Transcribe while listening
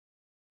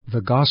The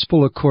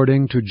Gospel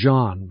according to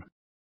John.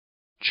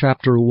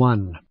 Chapter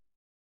 1.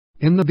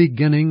 In the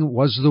beginning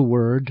was the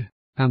Word,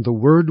 and the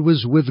Word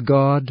was with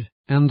God,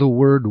 and the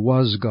Word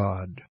was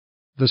God.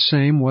 The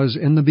same was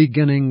in the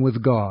beginning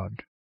with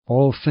God.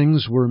 All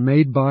things were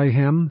made by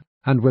him,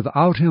 and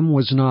without him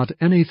was not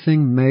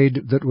anything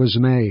made that was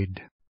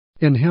made.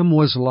 In him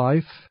was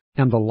life,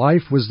 and the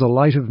life was the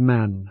light of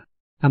men.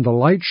 And the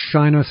light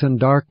shineth in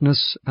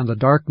darkness, and the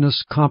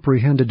darkness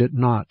comprehended it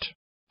not.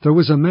 There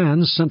was a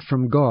man sent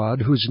from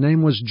God, whose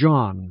name was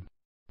John.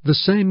 The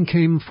same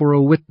came for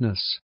a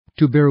witness,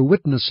 to bear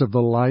witness of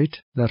the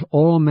light, that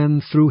all men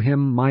through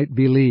him might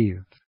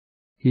believe.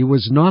 He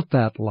was not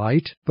that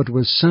light, but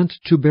was sent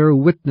to bear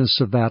witness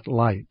of that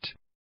light.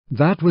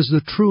 That was the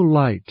true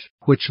light,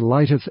 which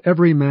lighteth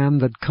every man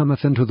that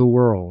cometh into the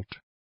world.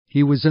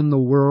 He was in the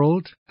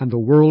world, and the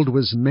world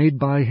was made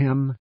by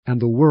him, and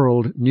the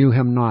world knew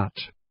him not.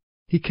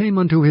 He came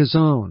unto his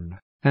own,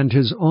 and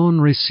his own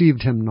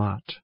received him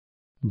not.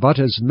 But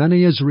as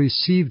many as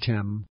received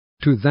him,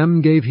 to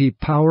them gave he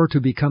power to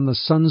become the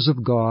sons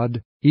of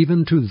God,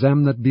 even to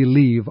them that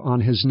believe on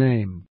his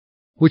name,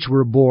 which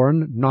were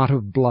born not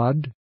of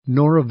blood,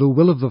 nor of the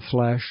will of the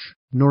flesh,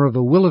 nor of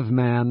the will of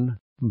man,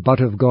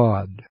 but of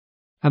God.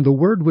 And the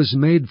Word was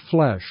made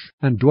flesh,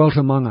 and dwelt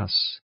among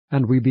us,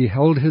 and we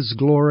beheld his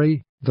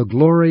glory, the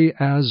glory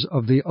as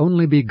of the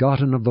only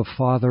begotten of the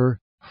Father,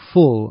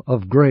 full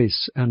of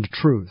grace and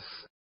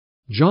truth.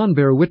 John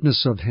bare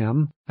witness of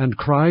him, and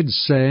cried,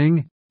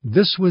 saying,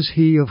 This was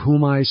he of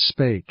whom I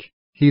spake.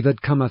 He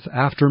that cometh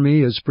after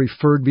me is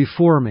preferred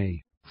before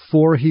me,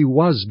 for he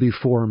was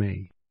before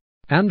me.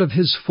 And of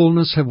his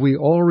fullness have we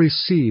all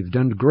received,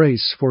 and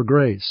grace for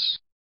grace.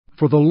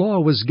 For the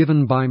law was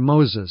given by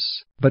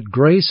Moses, but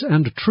grace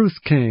and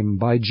truth came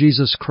by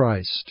Jesus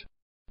Christ.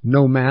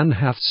 No man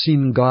hath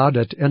seen God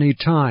at any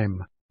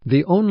time.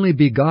 The only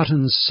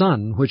begotten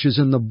Son, which is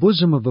in the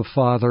bosom of the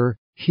Father,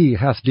 he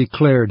hath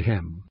declared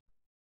him.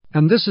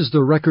 And this is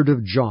the record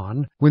of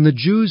John, when the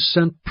Jews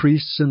sent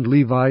priests and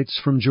Levites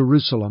from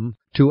Jerusalem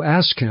to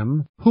ask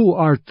him, Who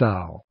art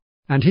thou?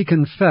 And he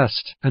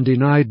confessed, and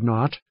denied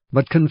not,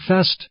 but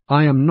confessed,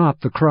 I am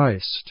not the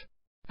Christ.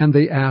 And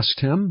they asked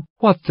him,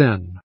 What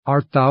then?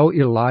 Art thou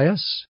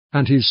Elias?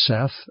 And he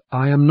saith,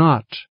 I am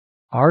not.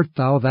 Art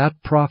thou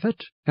that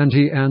prophet? And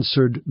he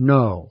answered,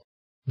 No.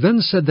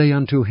 Then said they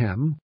unto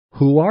him,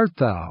 Who art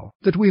thou?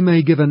 That we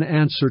may give an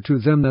answer to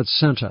them that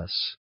sent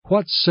us.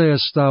 What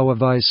sayest thou of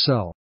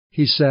thyself?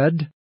 He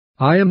said,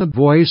 I am the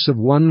voice of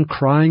one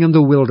crying in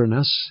the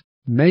wilderness,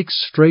 Make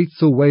straight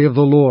the way of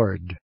the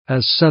Lord,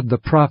 as said the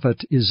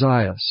prophet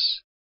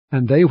Esaias.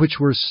 And they which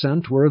were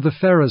sent were the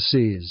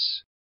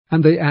Pharisees.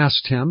 And they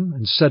asked him,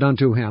 and said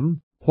unto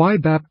him, Why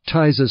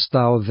baptizest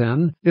thou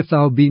then, if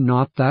thou be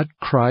not that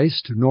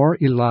Christ, nor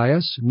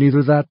Elias,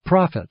 neither that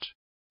prophet?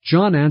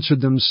 John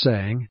answered them,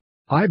 saying,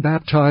 I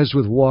baptize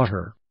with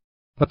water,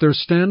 but there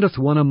standeth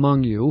one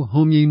among you,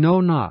 whom ye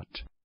know not.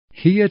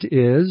 He it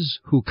is,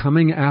 who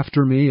coming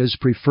after me is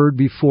preferred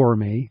before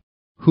me,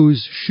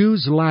 whose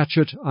shoes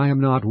latchet I am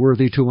not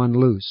worthy to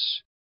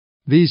unloose.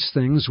 These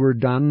things were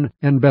done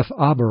in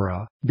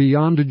Bethabara,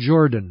 beyond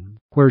Jordan,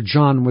 where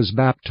John was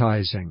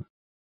baptizing.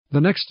 The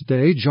next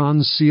day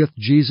John seeth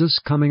Jesus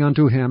coming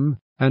unto him,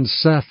 and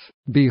saith,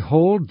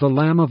 Behold the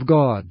Lamb of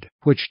God,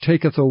 which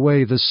taketh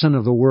away the sin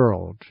of the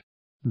world.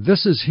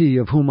 This is he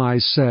of whom I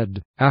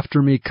said,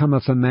 After me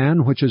cometh a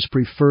man which is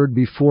preferred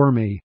before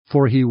me,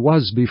 for he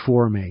was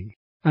before me.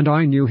 And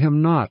I knew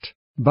him not,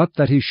 but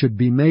that he should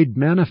be made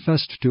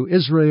manifest to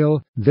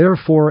Israel,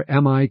 therefore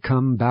am I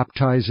come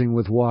baptizing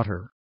with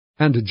water.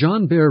 And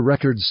John bare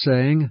record,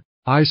 saying,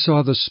 I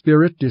saw the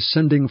Spirit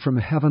descending from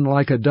heaven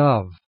like a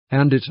dove,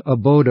 and it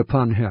abode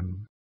upon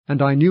him.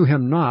 And I knew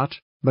him not,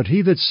 but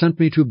he that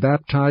sent me to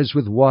baptize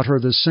with water,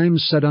 the same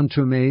said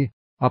unto me,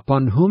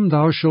 Upon whom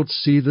thou shalt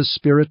see the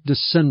Spirit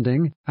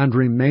descending, and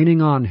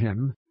remaining on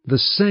him, the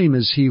same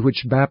is he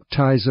which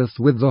baptizeth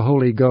with the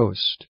Holy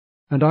Ghost.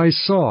 And I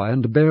saw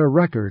and bare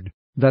record,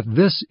 that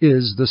this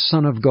is the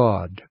Son of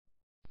God.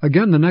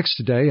 Again the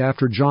next day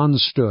after John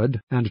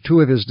stood, and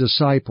two of his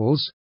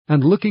disciples,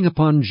 and looking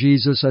upon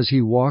Jesus as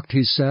he walked,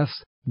 he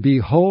saith,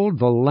 Behold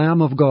the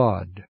Lamb of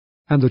God.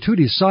 And the two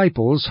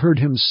disciples heard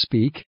him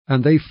speak,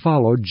 and they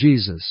followed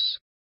Jesus.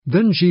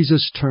 Then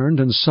Jesus turned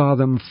and saw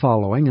them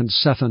following, and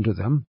saith unto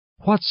them,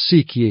 What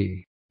seek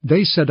ye?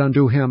 They said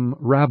unto him,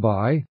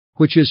 Rabbi,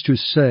 which is to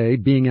say,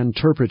 being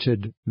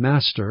interpreted,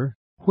 Master,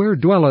 where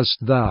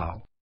dwellest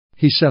thou?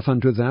 He saith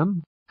unto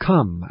them,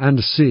 Come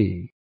and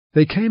see.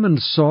 They came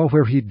and saw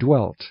where he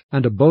dwelt,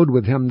 and abode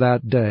with him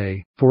that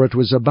day, for it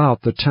was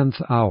about the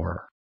 10th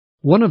hour.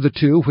 One of the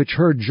two which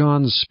heard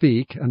John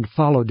speak, and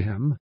followed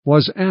him,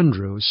 was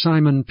Andrew,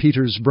 Simon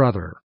Peter's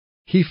brother.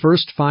 He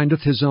first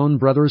findeth his own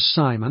brother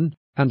Simon,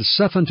 and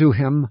saith unto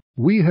him,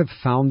 We have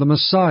found the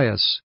Messiah,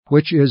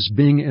 which is,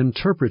 being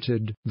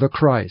interpreted, the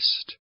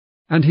Christ.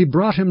 And he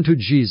brought him to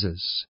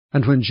Jesus.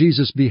 And when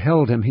Jesus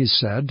beheld him, he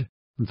said,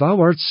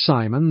 Thou art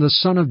Simon, the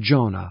son of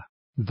Jonah.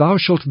 Thou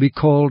shalt be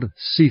called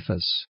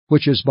Cephas,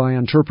 which is by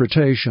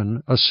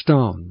interpretation a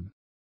stone.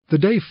 The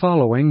day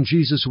following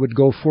Jesus would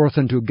go forth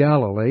into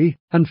Galilee,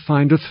 and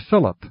findeth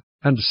Philip,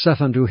 and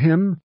saith unto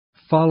him,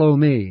 Follow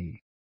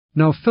me.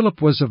 Now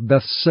Philip was of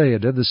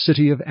Bethsaida, the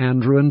city of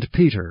Andrew and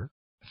Peter.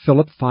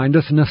 Philip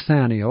findeth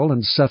Nathanael,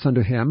 and saith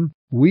unto him,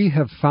 We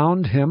have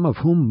found him of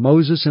whom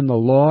Moses in the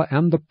law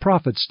and the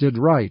prophets did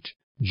write,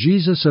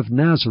 Jesus of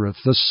Nazareth,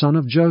 the son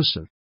of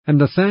Joseph. And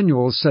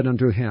Nathanael said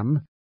unto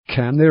him,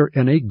 Can there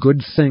any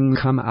good thing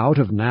come out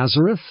of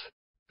Nazareth?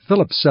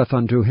 Philip saith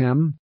unto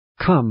him,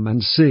 Come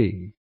and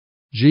see.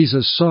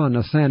 Jesus saw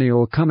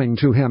Nathanael coming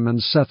to him,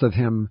 and saith of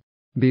him,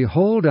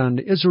 Behold an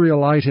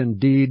Israelite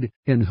indeed,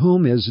 in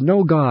whom is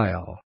no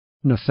guile.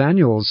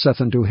 Nathanael saith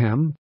unto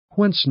him,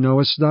 Whence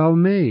knowest thou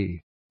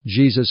me?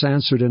 Jesus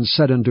answered and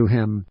said unto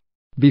him,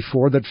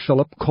 Before that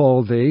Philip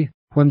called thee,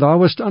 when thou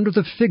wast under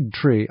the fig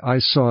tree, I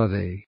saw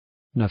thee.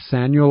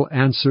 Nathanael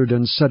answered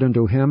and said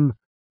unto him,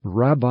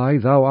 Rabbi,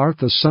 thou art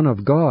the Son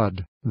of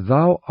God,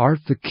 thou art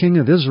the King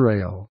of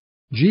Israel.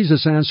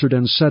 Jesus answered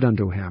and said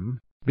unto him,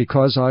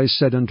 Because I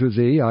said unto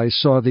thee, I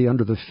saw thee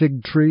under the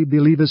fig tree,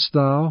 believest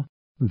thou?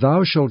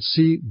 Thou shalt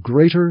see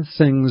greater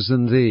things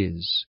than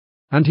these.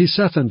 And he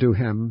saith unto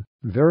him,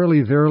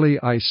 Verily, verily,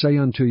 I say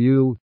unto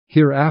you,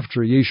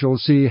 hereafter ye shall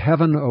see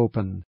heaven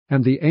open,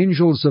 and the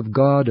angels of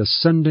God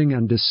ascending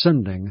and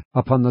descending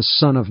upon the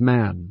Son of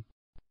Man.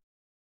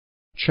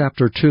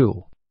 Chapter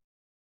 2.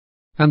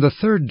 And the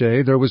third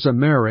day there was a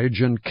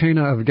marriage in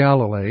Cana of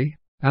Galilee,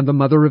 and the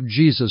mother of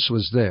Jesus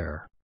was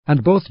there.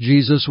 And both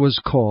Jesus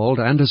was called,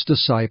 and his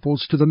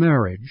disciples, to the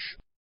marriage.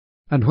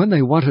 And when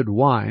they wanted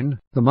wine,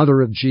 the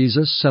mother of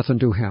Jesus saith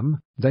unto him,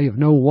 They have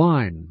no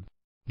wine.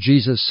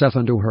 Jesus saith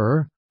unto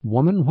her,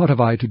 Woman, what have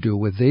I to do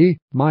with thee?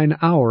 Mine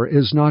hour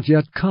is not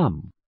yet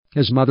come.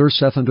 His mother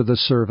saith unto the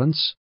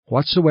servants,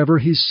 Whatsoever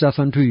he saith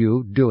unto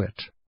you, do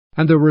it.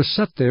 And there were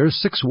set there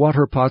 6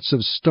 water pots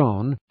of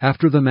stone,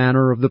 after the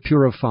manner of the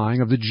purifying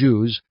of the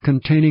Jews,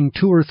 containing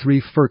 2 or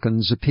 3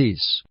 firkins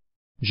apiece.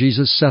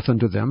 Jesus saith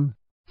unto them,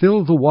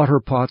 Fill the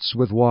water pots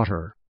with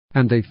water.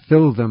 And they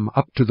filled them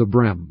up to the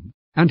brim.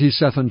 And he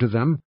saith unto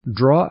them,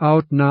 Draw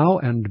out now,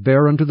 and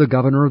bear unto the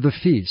governor of the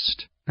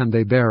feast. And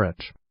they bare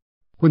it.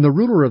 When the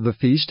ruler of the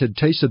feast had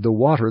tasted the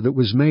water that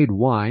was made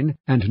wine,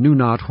 and knew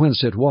not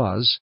whence it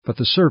was, but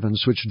the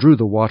servants which drew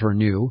the water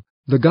knew,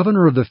 the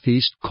governor of the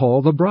feast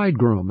called the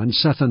bridegroom, and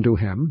saith unto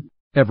him,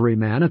 Every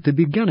man at the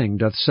beginning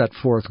doth set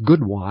forth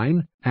good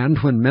wine, and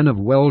when men have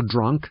well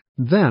drunk,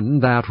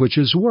 then that which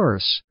is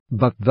worse.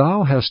 But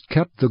thou hast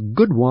kept the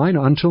good wine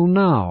until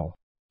now.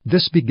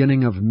 This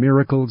beginning of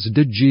miracles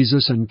did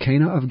Jesus in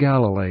Cana of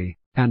Galilee,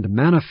 and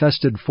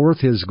manifested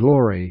forth his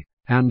glory,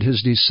 and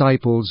his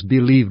disciples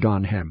believed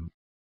on him.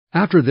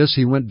 After this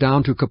he went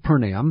down to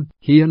Capernaum,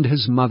 he and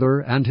his mother,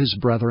 and his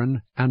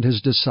brethren, and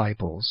his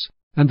disciples.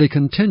 And they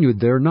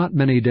continued there not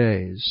many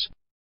days.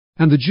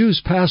 And the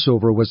Jews'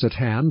 Passover was at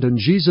hand, and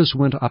Jesus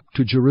went up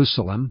to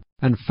Jerusalem,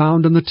 and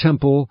found in the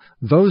temple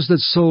those that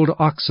sold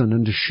oxen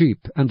and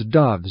sheep and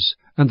doves,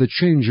 and the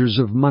changers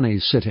of money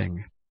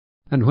sitting.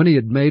 And when he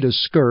had made a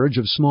scourge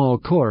of small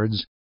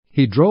cords,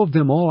 he drove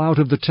them all out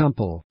of the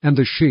temple, and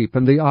the sheep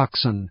and the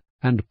oxen,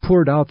 and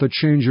poured out the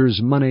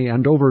changers' money,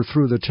 and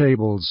overthrew the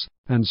tables,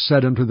 and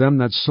said unto them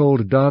that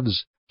sold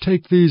doves,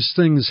 Take these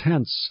things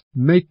hence,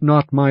 make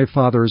not my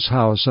Father's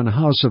house an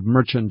house of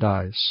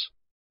merchandise.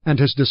 And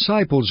his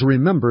disciples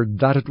remembered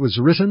that it was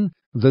written,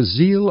 The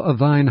zeal of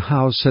thine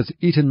house hath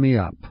eaten me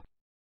up.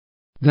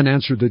 Then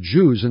answered the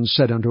Jews, and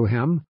said unto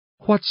him,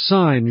 What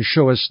sign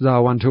showest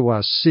thou unto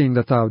us, seeing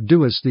that thou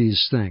doest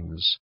these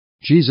things?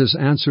 Jesus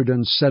answered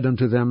and said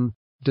unto them,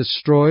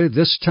 Destroy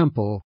this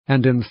temple,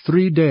 and in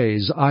 3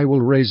 days I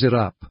will raise it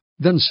up.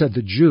 Then said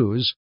the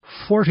Jews,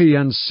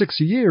 46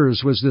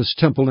 years was this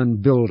temple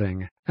in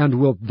building, and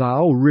wilt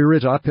thou rear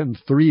it up in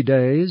 3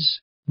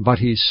 days? But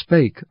he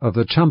spake of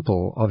the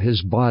temple of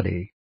his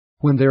body.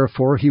 When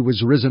therefore he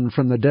was risen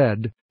from the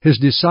dead, his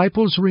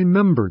disciples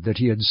remembered that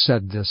he had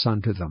said this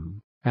unto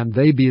them. And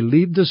they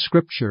believed the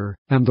Scripture,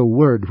 and the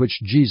word which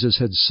Jesus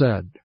had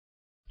said.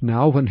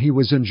 Now when he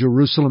was in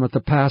Jerusalem at the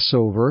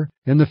Passover,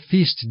 in the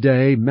feast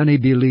day many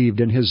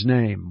believed in his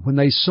name, when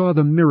they saw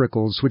the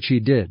miracles which he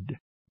did.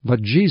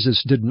 But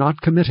Jesus did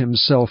not commit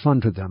himself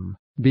unto them,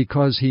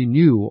 because he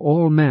knew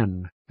all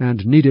men,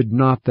 and needed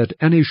not that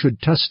any should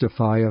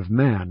testify of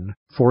man,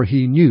 for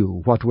he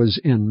knew what was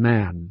in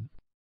man.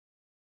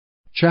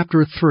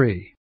 Chapter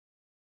 3.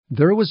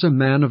 There was a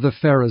man of the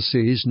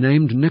Pharisees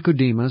named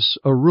Nicodemus,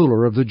 a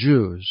ruler of the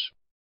Jews.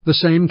 The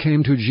same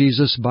came to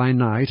Jesus by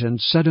night, and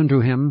said unto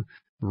him,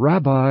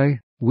 Rabbi,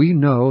 we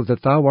know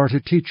that thou art a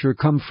teacher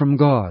come from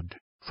God,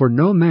 for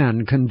no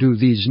man can do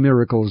these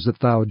miracles that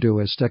thou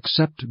doest,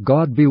 except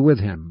God be with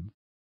him.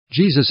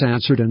 Jesus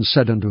answered and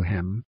said unto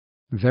him,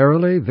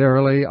 Verily,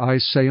 verily, I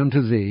say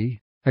unto thee,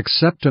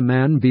 except a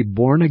man be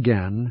born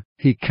again,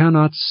 he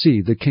cannot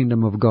see the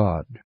kingdom of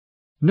God.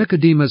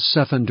 Nicodemus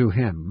saith unto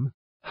him,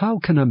 How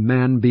can a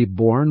man be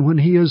born when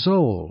he is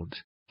old?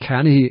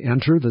 Can he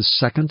enter the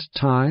 2nd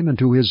time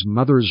into his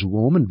mother's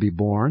womb and be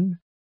born?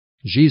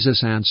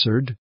 Jesus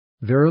answered,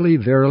 Verily,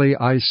 verily,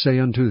 I say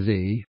unto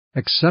thee,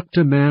 Except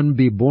a man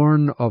be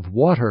born of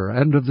water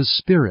and of the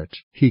Spirit,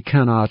 he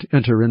cannot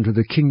enter into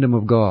the kingdom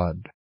of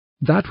God.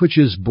 That which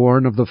is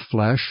born of the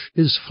flesh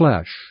is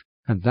flesh,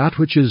 and that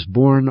which is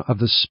born of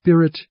the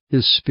Spirit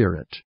is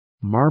spirit.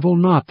 Marvel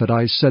not that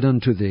I said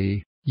unto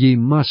thee, Ye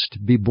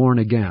must be born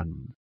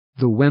again.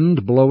 The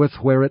wind bloweth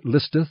where it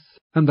listeth,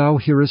 and thou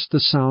hearest the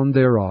sound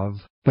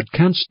thereof, but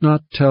canst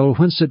not tell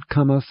whence it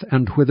cometh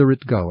and whither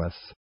it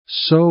goeth.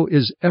 So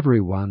is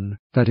every one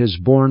that is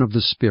born of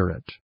the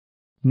Spirit.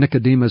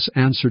 Nicodemus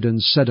answered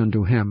and said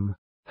unto him,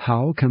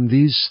 How can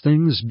these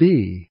things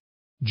be?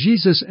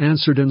 Jesus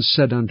answered and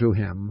said unto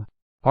him,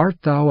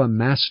 Art thou a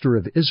master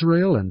of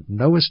Israel, and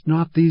knowest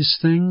not these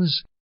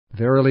things?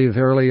 Verily,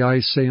 verily, I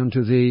say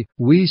unto thee,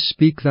 we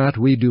speak that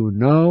we do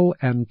know,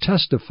 and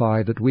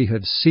testify that we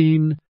have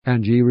seen,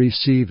 and ye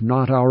receive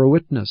not our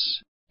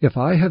witness. If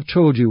I have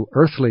told you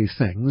earthly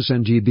things,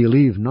 and ye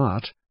believe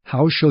not,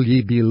 how shall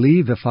ye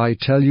believe if I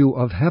tell you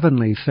of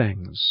heavenly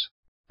things?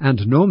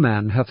 And no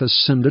man hath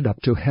ascended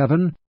up to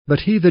heaven,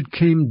 but he that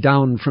came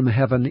down from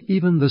heaven,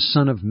 even the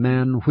Son of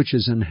Man which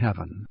is in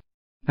heaven.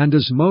 And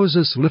as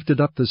Moses lifted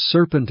up the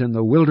serpent in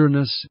the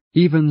wilderness,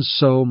 even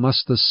so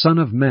must the Son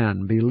of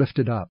Man be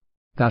lifted up,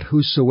 that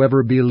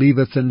whosoever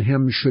believeth in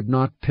him should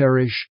not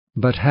perish,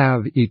 but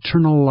have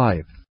eternal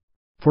life.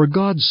 For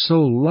God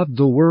so loved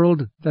the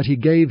world, that he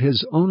gave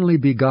his only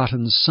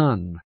begotten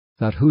Son,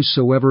 that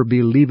whosoever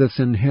believeth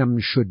in him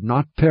should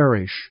not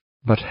perish,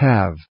 but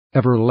have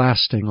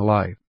everlasting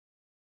life.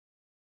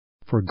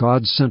 For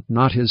God sent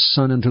not his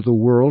Son into the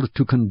world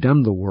to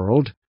condemn the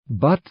world,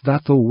 but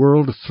that the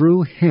world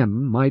through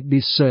him might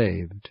be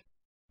saved.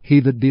 He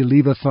that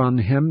believeth on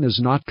him is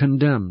not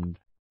condemned,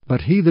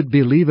 but he that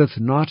believeth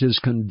not is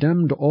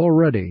condemned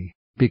already,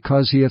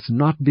 because he hath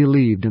not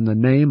believed in the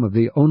name of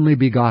the only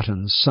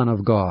begotten Son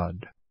of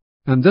God.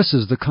 And this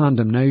is the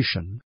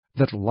condemnation,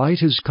 that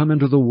light is come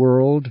into the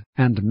world,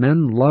 and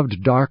men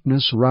loved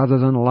darkness rather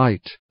than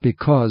light,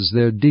 because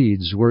their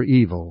deeds were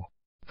evil.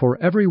 For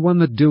every one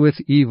that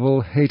doeth evil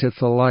hateth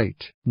the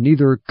light,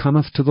 neither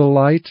cometh to the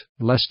light,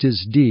 lest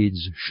his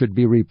deeds should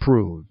be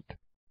reproved.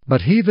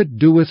 But he that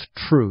doeth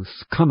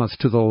truth cometh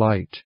to the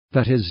light,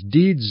 that his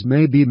deeds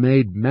may be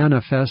made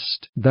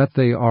manifest, that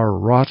they are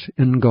wrought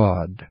in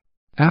God.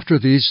 After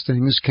these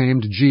things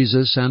came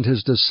Jesus and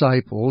his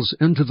disciples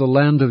into the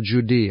land of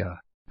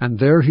Judea, and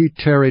there he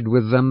tarried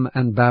with them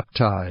and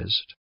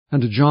baptized.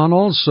 And John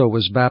also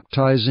was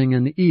baptizing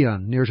in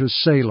Aenon near to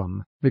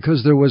Salem,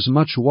 because there was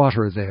much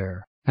water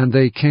there. And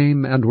they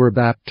came and were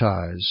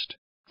baptized,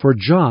 for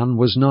John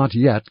was not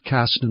yet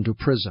cast into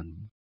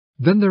prison.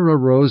 Then there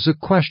arose a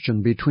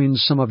question between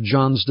some of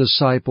John's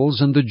disciples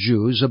and the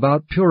Jews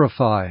about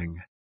purifying.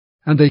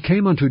 And they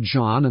came unto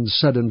John, and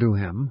said unto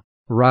him,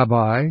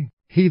 Rabbi,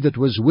 he that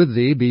was with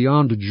thee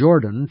beyond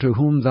Jordan, to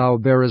whom thou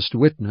bearest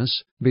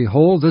witness,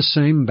 behold, the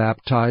same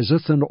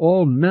baptizeth, and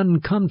all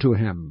men come to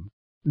him.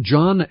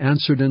 John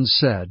answered and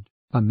said,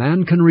 A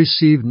man can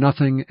receive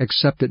nothing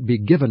except it be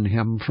given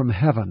him from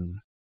heaven.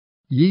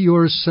 Ye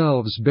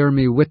yourselves bear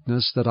me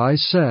witness that I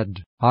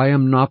said, I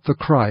am not the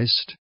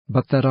Christ,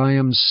 but that I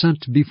am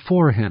sent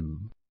before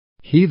him.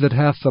 He that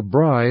hath the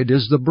bride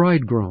is the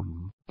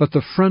bridegroom, but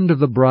the friend of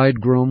the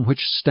bridegroom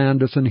which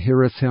standeth and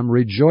heareth him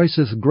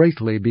rejoiceth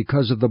greatly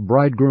because of the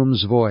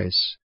bridegroom's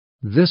voice.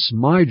 This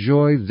my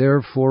joy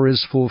therefore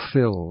is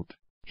fulfilled.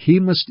 He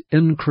must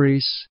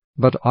increase,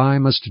 but I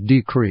must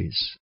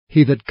decrease.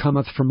 He that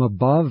cometh from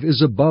above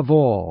is above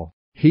all.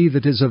 He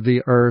that is of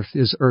the earth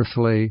is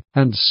earthly,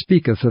 and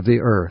speaketh of the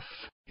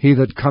earth. He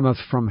that cometh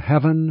from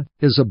heaven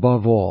is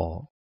above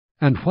all.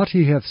 And what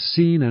he hath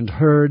seen and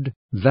heard,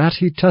 that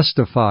he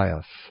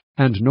testifieth,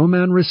 and no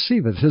man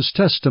receiveth his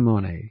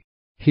testimony.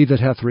 He that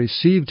hath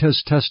received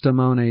his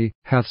testimony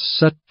hath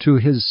set to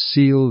his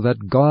seal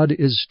that God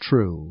is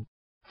true.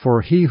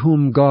 For he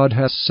whom God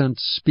hath sent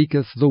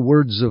speaketh the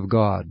words of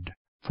God.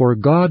 For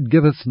God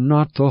giveth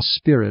not the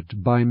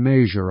Spirit by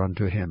measure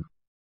unto him.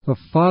 The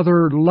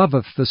Father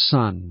loveth the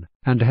Son,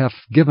 and hath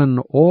given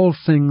all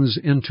things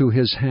into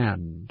his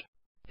hand.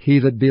 He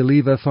that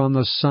believeth on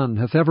the Son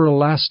hath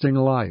everlasting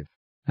life,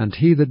 and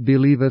he that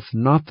believeth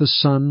not the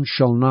Son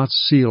shall not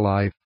see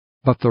life,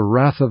 but the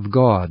wrath of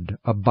God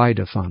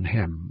abideth on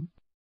him.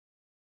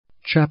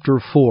 Chapter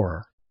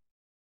 4.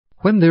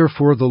 When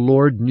therefore the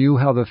Lord knew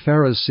how the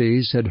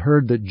Pharisees had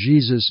heard that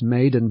Jesus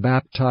made and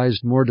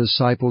baptized more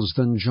disciples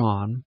than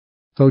John,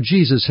 though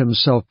Jesus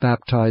himself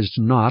baptized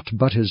not,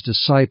 but his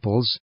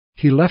disciples,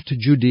 he left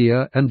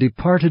Judea and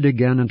departed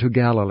again into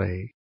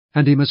Galilee.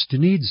 And he must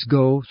needs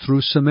go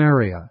through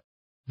Samaria.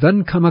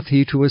 Then cometh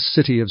he to a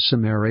city of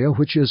Samaria,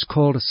 which is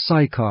called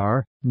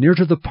Sychar, near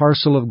to the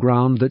parcel of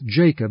ground that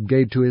Jacob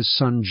gave to his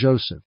son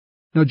Joseph.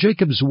 Now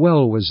Jacob's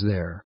well was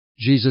there.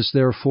 Jesus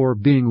therefore,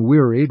 being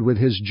wearied with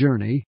his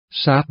journey,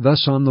 sat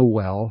thus on the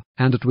well,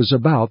 and it was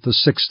about the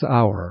 6th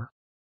hour.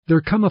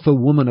 There cometh a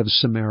woman of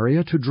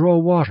Samaria to draw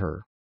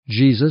water.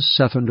 Jesus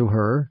saith unto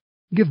her,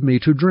 Give me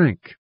to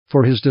drink.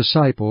 For his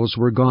disciples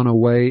were gone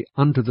away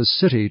unto the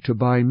city to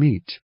buy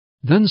meat.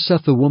 Then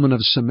saith the woman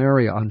of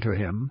Samaria unto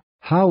him,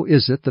 How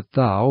is it that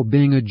thou,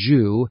 being a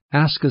Jew,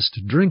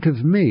 askest drink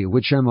of me,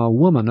 which am a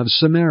woman of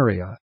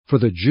Samaria? For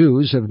the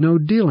Jews have no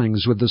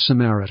dealings with the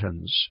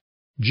Samaritans.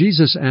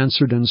 Jesus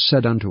answered and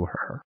said unto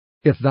her,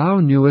 If thou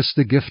knewest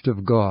the gift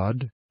of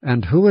God,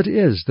 and who it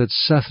is that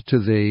saith to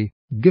thee,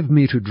 Give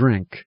me to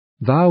drink,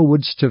 thou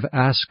wouldst have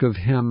asked of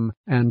him,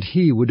 and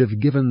he would have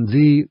given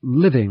thee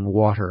living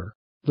water.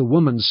 The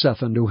woman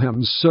saith unto him,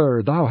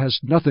 Sir, thou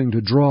hast nothing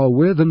to draw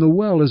with, and the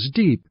well is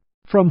deep.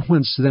 From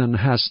whence then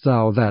hast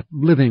thou that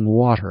living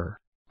water?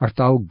 Art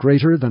thou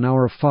greater than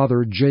our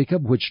father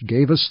Jacob, which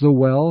gave us the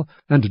well,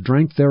 and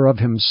drank thereof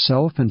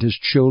himself, and his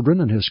children,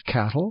 and his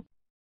cattle?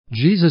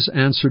 Jesus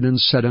answered and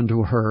said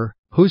unto her,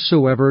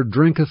 Whosoever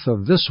drinketh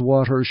of this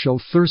water shall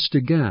thirst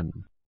again.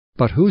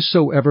 But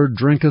whosoever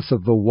drinketh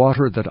of the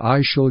water that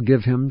I shall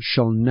give him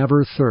shall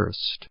never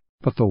thirst.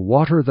 But the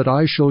water that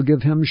I shall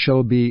give him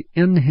shall be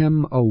in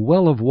him a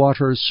well of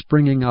water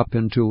springing up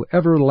into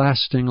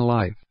everlasting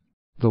life.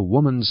 The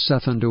woman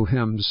saith unto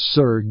him,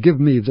 Sir, give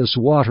me this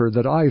water,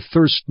 that I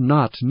thirst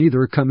not,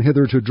 neither come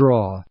hither to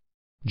draw.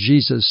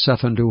 Jesus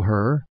saith unto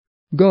her,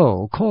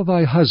 Go, call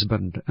thy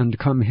husband, and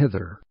come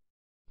hither.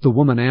 The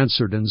woman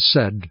answered and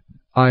said,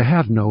 I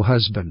have no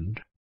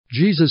husband.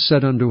 Jesus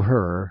said unto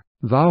her,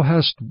 Thou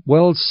hast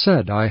well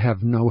said, I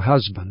have no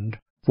husband,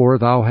 for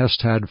thou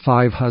hast had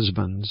 5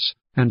 husbands,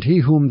 and he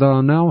whom thou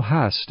now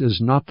hast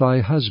is not thy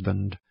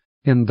husband.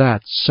 In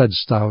that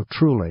saidst thou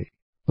truly.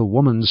 The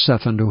woman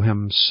saith unto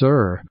him,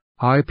 Sir,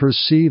 I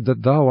perceive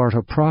that thou art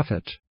a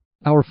prophet.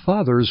 Our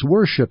fathers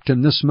worshipped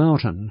in this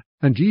mountain,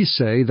 and ye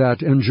say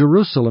that in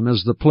Jerusalem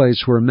is the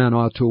place where men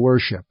ought to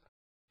worship.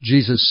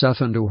 Jesus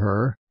saith unto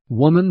her,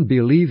 Woman,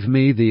 believe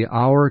me, the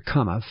hour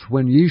cometh,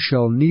 when ye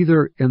shall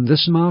neither in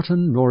this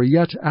mountain nor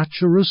yet at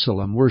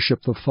Jerusalem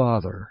worship the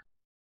Father.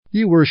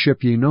 Ye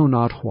worship ye know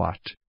not what.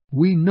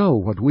 We know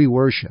what we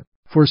worship,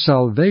 for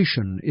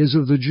salvation is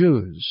of the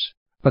Jews.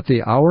 But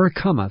the hour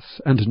cometh,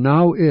 and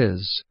now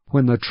is,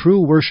 when the true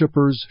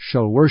worshippers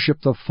shall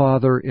worship the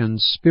Father in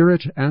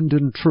spirit and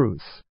in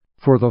truth,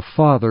 for the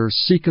Father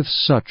seeketh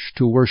such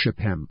to worship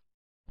him.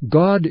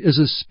 God is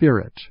a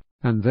spirit,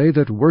 and they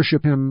that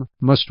worship him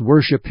must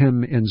worship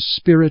him in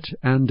spirit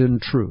and in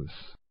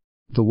truth.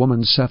 The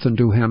woman saith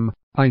unto him,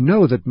 I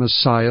know that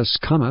Messiah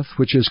cometh,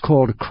 which is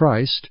called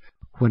Christ.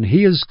 When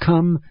he is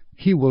come,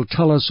 he will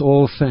tell us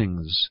all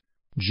things.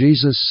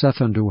 Jesus saith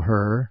unto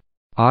her,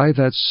 I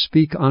that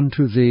speak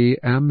unto thee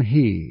am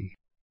he.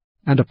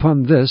 And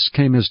upon this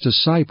came his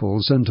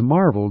disciples, and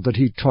marveled that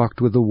he talked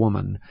with the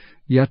woman.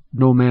 Yet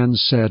no man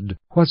said,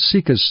 What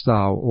seekest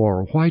thou?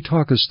 Or why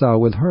talkest thou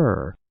with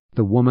her?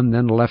 The woman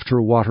then left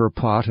her water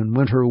pot, and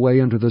went her way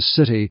into the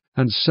city,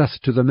 and saith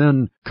to the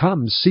men,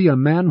 Come, see a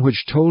man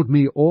which told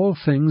me all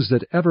things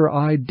that ever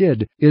I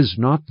did. Is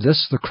not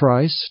this the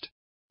Christ?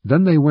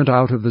 Then they went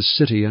out of the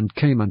city, and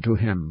came unto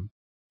him.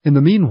 In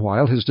the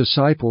meanwhile his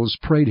disciples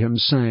prayed him,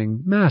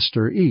 saying,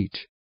 Master,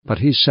 eat. But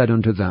he said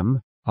unto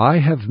them, I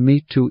have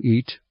meat to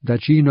eat,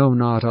 that ye know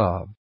not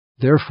of.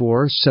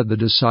 Therefore said the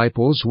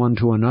disciples one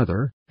to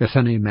another, If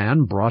any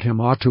man brought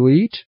him aught to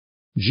eat?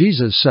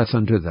 Jesus saith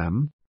unto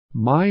them,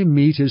 My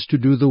meat is to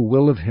do the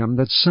will of him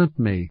that sent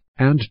me,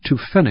 and to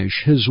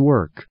finish his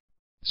work.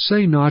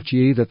 Say not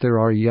ye that there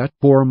are yet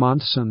 4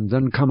 months, and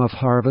then cometh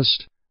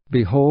harvest?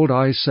 Behold,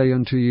 I say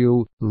unto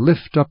you,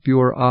 Lift up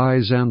your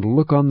eyes, and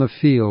look on the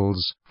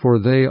fields, for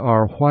they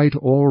are white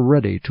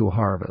already to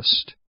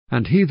harvest.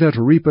 And he that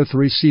reapeth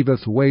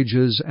receiveth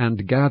wages,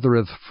 and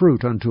gathereth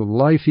fruit unto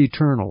life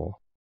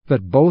eternal,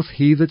 that both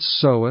he that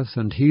soweth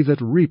and he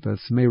that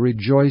reapeth may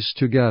rejoice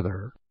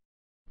together.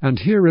 And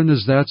herein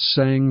is that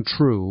saying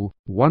true,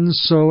 One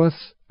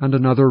soweth, and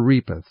another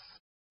reapeth.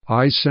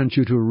 I sent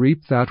you to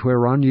reap that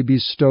whereon ye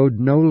bestowed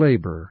no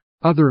labor.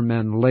 Other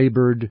men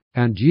labored,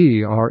 and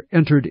ye are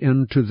entered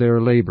into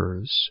their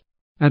labors.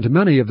 And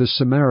many of the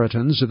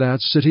Samaritans of that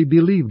city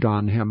believed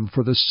on him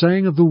for the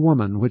saying of the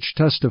woman, which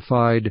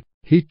testified,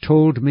 He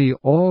told me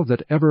all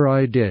that ever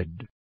I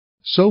did.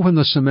 So when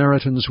the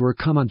Samaritans were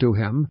come unto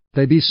him,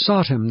 they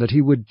besought him that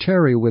he would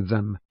tarry with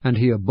them, and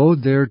he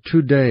abode there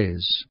 2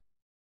 days.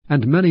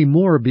 And many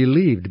more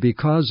believed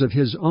because of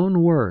his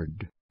own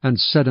word, and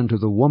said unto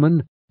the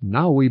woman,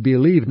 Now we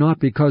believe not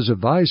because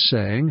of thy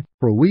saying,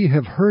 for we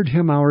have heard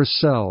him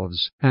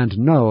ourselves, and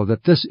know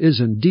that this is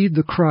indeed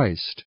the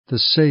Christ, the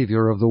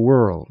Saviour of the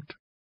world.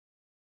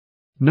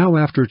 Now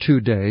after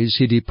 2 days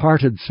he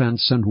departed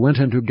thence, and went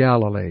into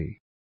Galilee.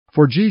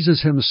 For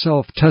Jesus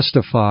himself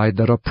testified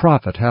that a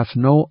prophet hath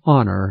no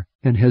honor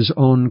in his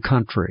own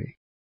country.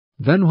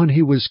 Then when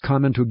he was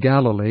come into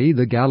Galilee,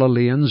 the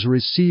Galileans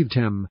received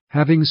him,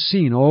 having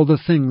seen all the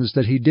things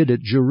that he did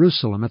at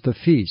Jerusalem at the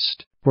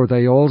feast, for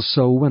they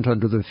also went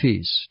unto the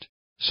feast.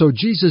 So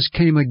Jesus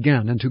came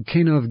again into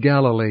Cana of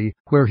Galilee,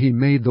 where he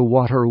made the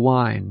water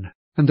wine.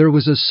 And there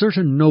was a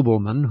certain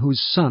nobleman whose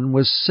son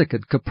was sick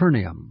at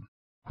Capernaum.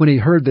 When he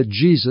heard that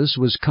Jesus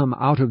was come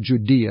out of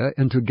Judea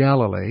into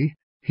Galilee,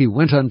 he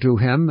went unto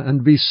him,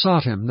 and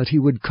besought him that he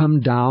would come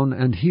down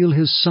and heal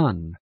his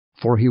son,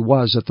 for he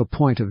was at the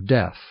point of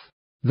death.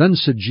 Then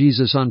said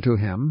Jesus unto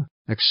him,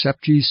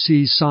 Except ye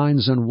see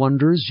signs and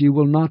wonders, ye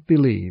will not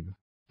believe.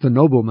 The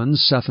nobleman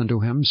saith unto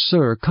him,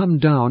 Sir, come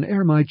down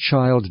ere my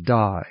child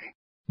die.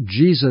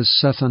 Jesus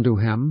saith unto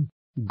him,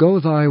 Go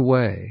thy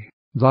way,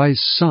 thy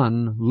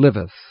son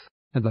liveth.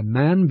 And the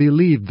man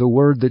believed the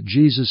word that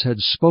Jesus had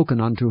spoken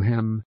unto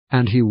him,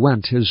 and he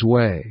went his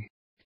way.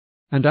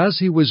 And as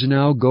he was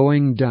now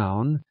going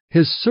down,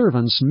 his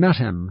servants met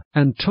him,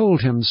 and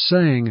told him,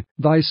 saying,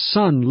 Thy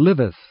son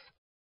liveth.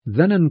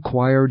 Then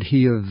inquired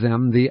he of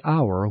them the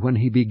hour when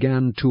he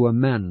began to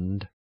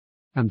amend.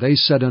 And they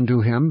said unto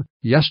him,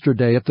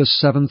 Yesterday at the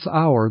 7th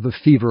hour the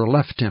fever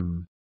left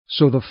him.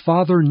 So the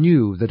father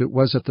knew that it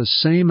was at the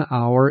same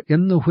hour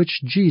in the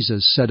which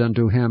Jesus said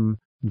unto him,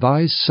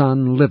 Thy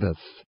son liveth.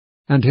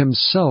 And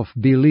himself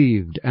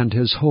believed, and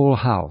his whole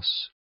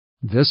house.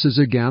 This is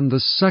again the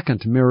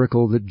second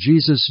miracle that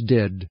Jesus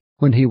did,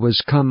 when he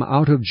was come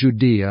out of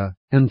Judea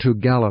into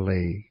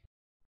Galilee.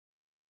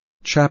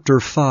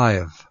 Chapter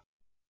 5.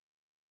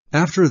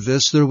 After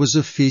this there was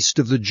a feast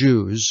of the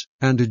Jews,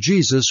 and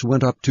Jesus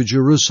went up to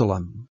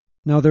Jerusalem.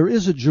 Now there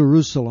is at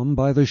Jerusalem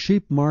by the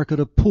sheep market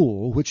a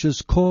pool, which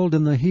is called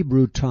in the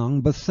Hebrew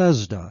tongue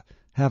Bethesda,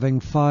 having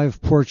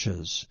 5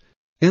 porches.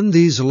 In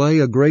these lay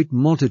a great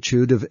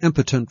multitude of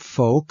impotent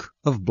folk,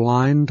 of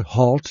blind,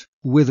 halt,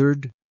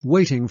 withered,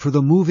 waiting for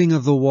the moving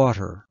of the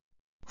water.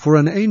 For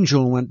an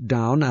angel went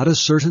down at a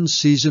certain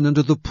season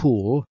into the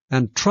pool,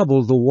 and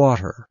troubled the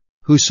water.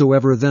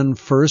 Whosoever then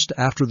first,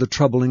 after the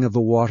troubling of the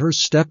water,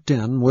 stepped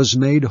in, was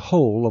made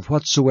whole of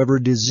whatsoever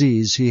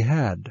disease he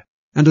had.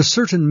 And a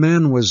certain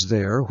man was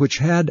there, which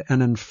had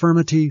an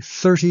infirmity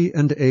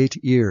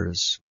 38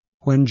 years.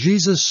 When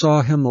Jesus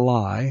saw him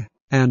lie,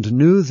 and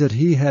knew that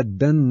he had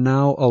been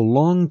now a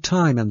long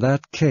time in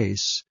that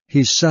case,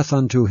 he saith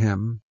unto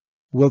him,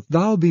 Wilt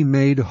thou be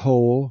made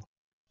whole?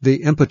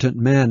 The impotent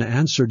man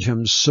answered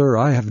him, Sir,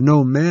 I have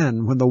no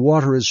man, when the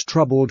water is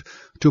troubled,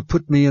 to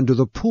put me into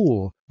the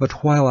pool,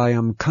 but while I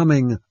am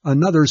coming,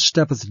 another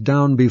steppeth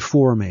down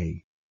before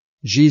me.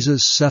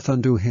 Jesus saith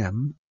unto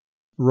him,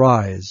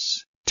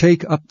 Rise,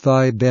 take up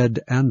thy bed,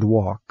 and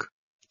walk.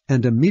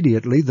 And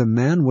immediately the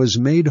man was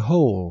made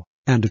whole,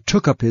 and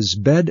took up his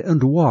bed,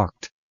 and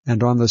walked.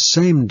 And on the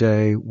same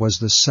day was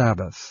the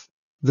Sabbath.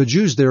 The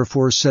Jews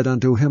therefore said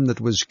unto him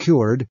that was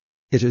cured,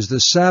 It is the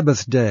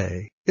Sabbath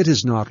day. It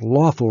is not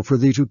lawful for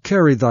thee to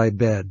carry thy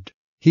bed.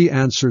 He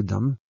answered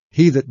them,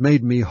 He that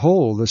made me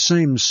whole, the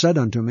same said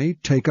unto me,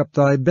 Take up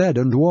thy bed,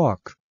 and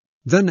walk.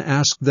 Then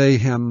asked they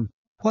him,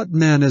 What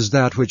man is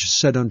that which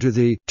said unto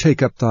thee,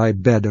 Take up thy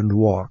bed, and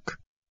walk?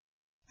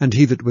 And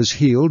he that was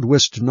healed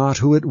wist not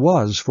who it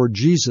was, for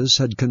Jesus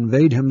had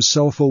conveyed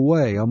himself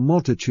away, a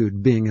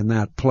multitude being in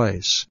that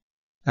place.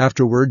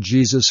 Afterward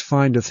Jesus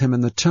findeth him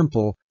in the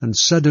temple, and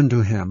said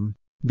unto him,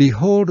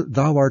 Behold,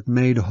 thou art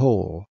made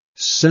whole.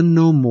 Sin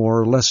no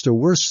more, lest a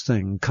worse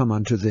thing come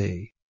unto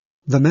thee.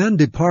 The man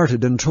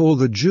departed and told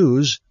the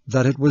Jews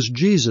that it was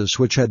Jesus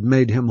which had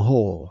made him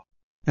whole.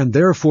 And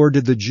therefore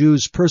did the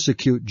Jews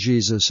persecute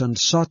Jesus, and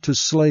sought to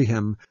slay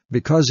him,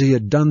 because he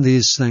had done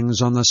these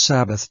things on the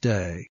Sabbath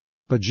day.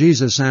 But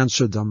Jesus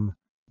answered them,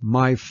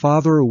 My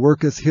Father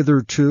worketh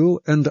hitherto,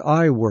 and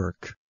I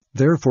work.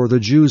 Therefore the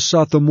Jews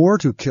sought the more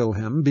to kill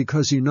him,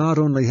 because he not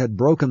only had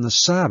broken the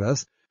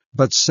Sabbath,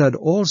 but said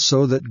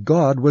also that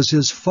God was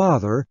his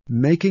Father,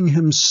 making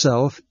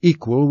himself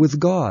equal with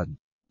God.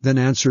 Then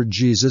answered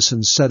Jesus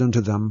and said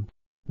unto them,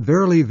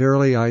 Verily,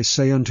 verily, I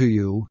say unto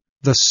you,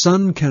 the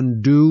Son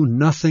can do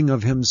nothing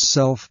of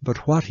himself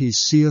but what he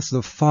seeth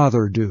the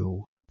Father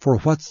do. For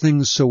what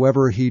things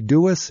soever he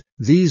doeth,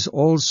 these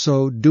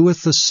also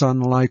doeth the Son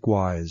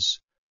likewise.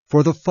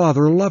 For the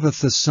Father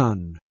loveth the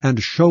Son,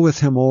 and showeth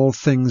him all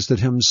things that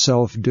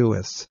himself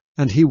doeth.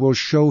 And he will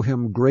show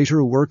him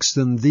greater works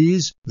than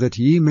these, that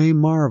ye may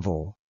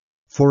marvel.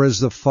 For as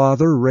the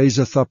Father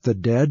raiseth up the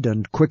dead,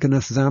 and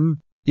quickeneth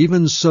them,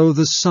 even so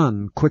the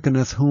Son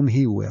quickeneth whom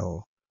he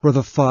will. For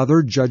the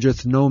Father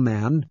judgeth no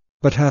man,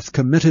 but hath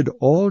committed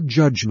all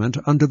judgment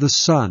unto the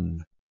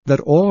Son, that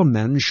all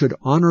men should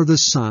honor the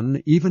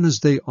Son, even as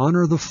they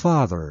honor the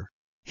Father.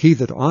 He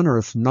that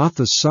honoureth not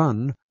the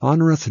Son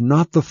honoureth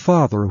not the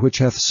Father which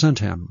hath sent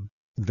him.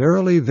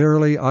 Verily,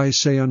 verily, I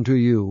say unto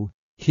you,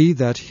 he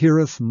that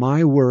heareth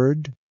my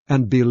word,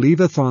 and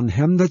believeth on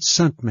him that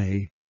sent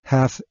me,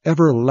 hath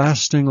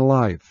everlasting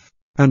life,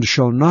 and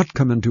shall not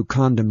come into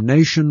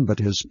condemnation,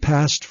 but is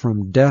passed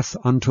from death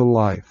unto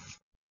life.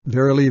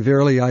 Verily,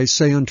 verily, I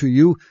say unto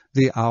you,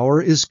 the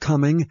hour is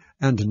coming,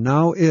 and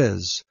now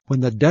is, when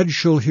the dead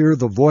shall hear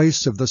the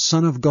voice of the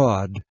Son of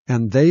God,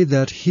 and they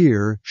that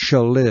hear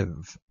shall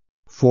live.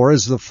 For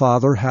as the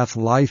Father hath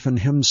life in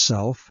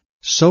himself,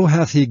 so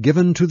hath he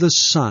given to the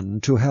Son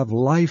to have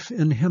life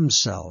in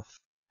himself,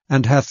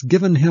 and hath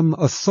given him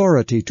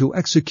authority to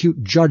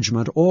execute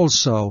judgment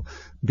also,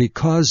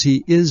 because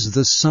he is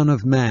the Son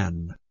of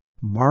Man.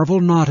 Marvel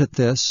not at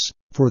this,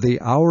 for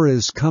the hour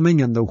is coming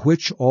in the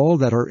which all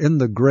that are in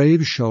the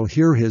grave shall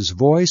hear his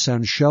voice,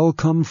 and shall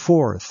come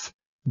forth,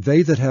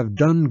 they that have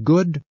done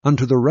good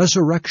unto the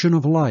resurrection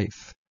of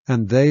life,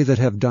 and they that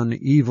have done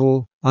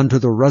evil unto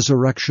the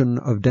resurrection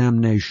of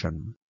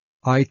damnation.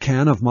 I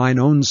can of mine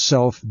own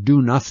self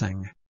do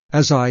nothing.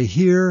 As I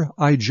hear,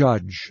 I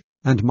judge,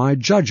 and my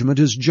judgment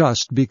is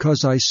just,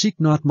 because I seek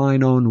not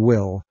mine own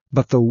will,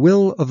 but the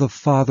will of the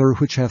Father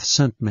which hath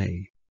sent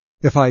me.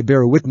 If I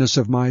bear witness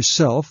of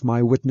myself,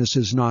 my witness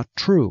is not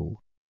true.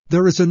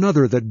 There is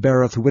another that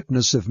beareth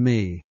witness of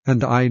me,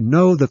 and I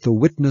know that the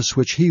witness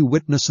which he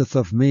witnesseth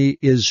of me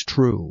is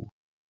true.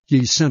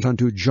 Ye sent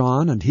unto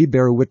John, and he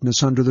bare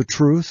witness unto the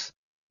truth.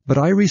 But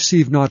I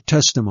receive not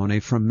testimony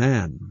from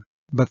man.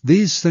 But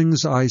these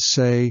things I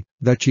say,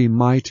 that ye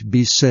might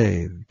be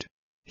saved.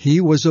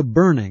 He was a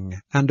burning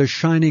and a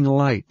shining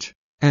light,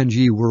 and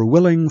ye were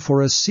willing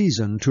for a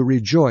season to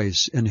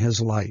rejoice in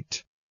his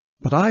light.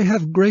 But I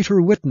have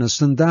greater witness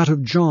than that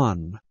of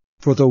John.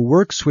 For the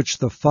works which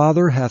the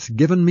Father hath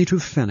given me to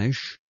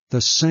finish,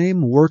 the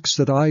same works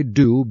that I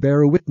do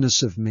bear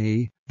witness of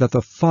me, that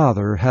the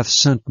Father hath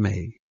sent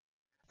me.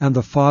 And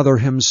the Father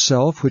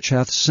himself which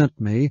hath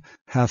sent me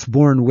hath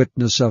borne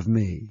witness of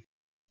me.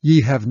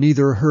 Ye have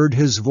neither heard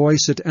his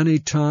voice at any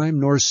time,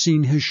 nor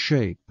seen his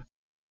shape.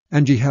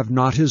 And ye have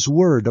not his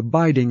word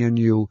abiding in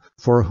you,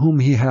 for whom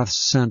he hath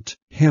sent,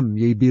 him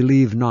ye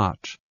believe not.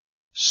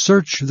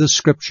 Search the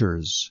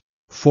Scriptures,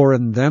 for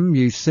in them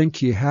ye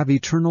think ye have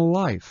eternal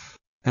life,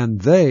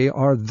 and they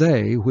are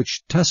they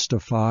which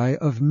testify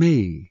of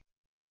me.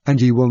 And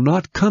ye will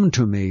not come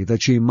to me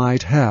that ye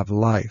might have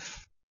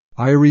life.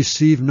 I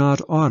receive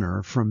not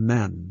honor from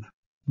men.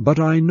 But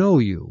I know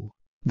you,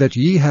 that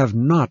ye have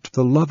not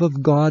the love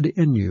of God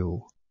in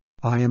you.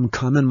 I am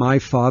come in my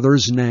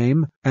Father's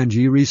name, and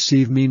ye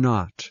receive me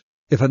not.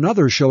 If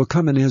another shall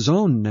come in his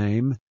own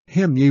name,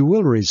 him ye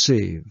will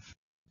receive.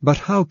 But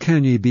how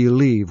can ye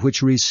believe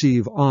which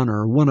receive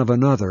honor one of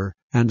another,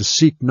 and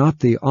seek not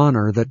the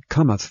honor that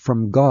cometh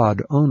from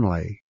God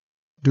only?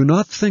 Do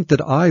not think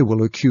that I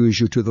will accuse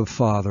you to the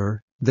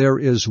Father. There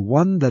is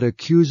one that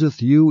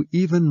accuseth you,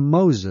 even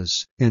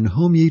Moses, in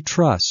whom ye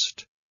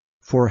trust.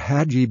 For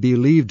had ye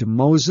believed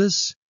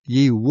Moses,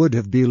 ye would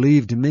have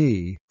believed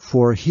me,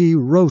 for he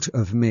wrote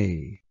of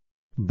me.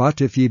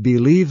 But if ye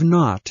believe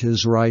not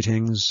his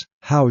writings,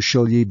 how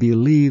shall ye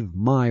believe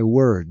my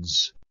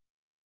words?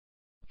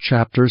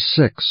 Chapter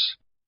 6.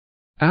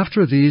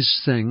 After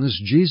these things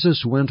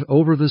Jesus went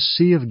over the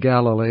sea of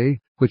Galilee,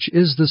 which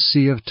is the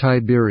sea of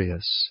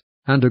Tiberias.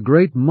 And a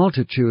great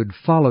multitude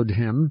followed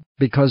him,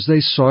 because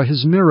they saw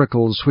his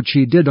miracles which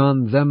he did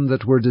on them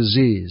that were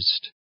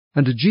diseased.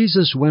 And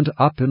Jesus went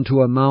up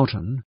into a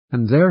mountain,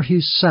 and there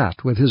he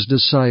sat with his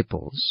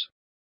disciples.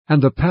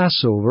 And the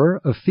Passover,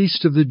 a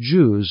feast of the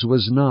Jews,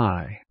 was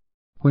nigh.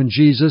 When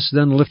Jesus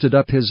then lifted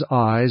up his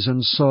eyes,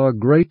 and saw a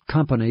great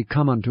company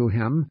come unto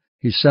him,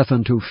 he saith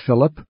unto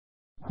Philip,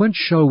 Whence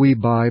shall we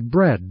buy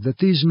bread, that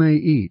these may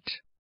eat?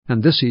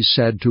 And this he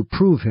said to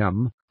prove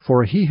him,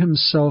 for he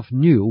himself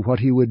knew what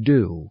he would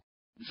do.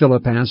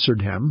 Philip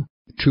answered him,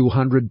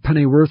 200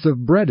 pennyworth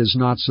of bread is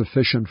not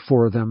sufficient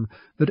for them,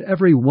 that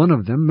every one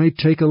of them may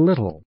take a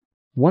little.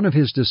 One of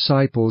his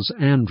disciples,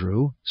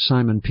 Andrew,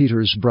 Simon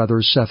Peter's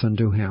brother, saith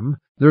unto him,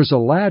 There's a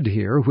lad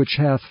here which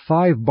hath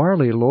 5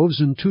 barley loaves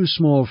and 2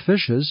 small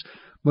fishes,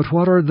 but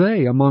what are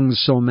they among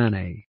so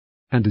many?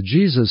 And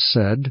Jesus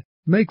said,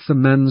 Make the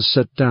men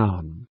sit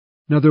down.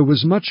 Now there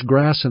was much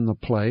grass in the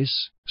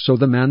place, so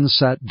the men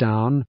sat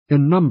down,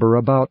 in number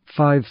about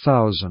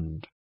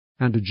 5,000.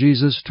 And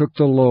Jesus took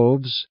the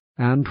loaves,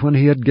 and when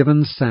he had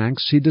given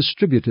thanks, he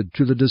distributed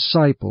to the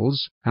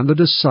disciples, and the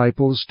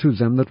disciples to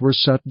them that were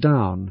set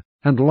down,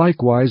 and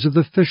likewise of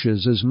the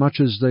fishes as much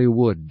as they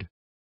would.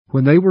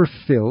 When they were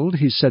filled,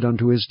 he said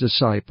unto his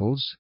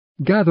disciples,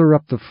 Gather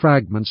up the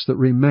fragments that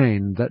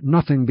remain, that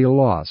nothing be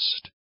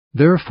lost.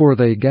 Therefore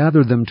they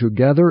gathered them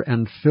together,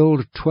 and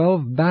filled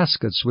 12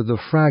 baskets with the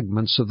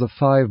fragments of the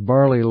 5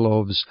 barley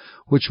loaves,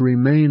 which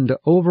remained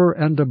over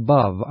and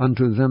above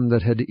unto them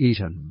that had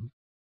eaten.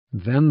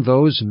 Then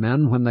those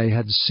men, when they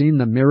had seen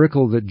the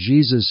miracle that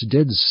Jesus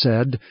did,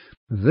 said,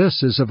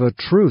 This is of a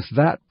truth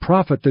that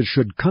prophet that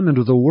should come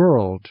into the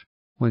world.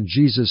 When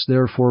Jesus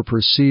therefore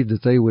perceived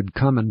that they would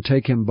come and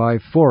take him by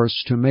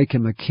force to make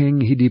him a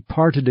king, he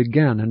departed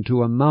again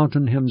into a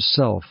mountain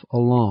himself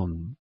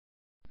alone.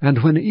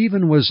 And when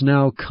even was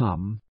now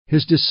come,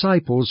 his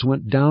disciples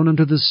went down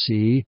into the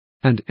sea,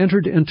 and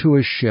entered into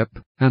a ship,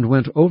 and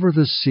went over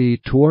the sea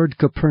toward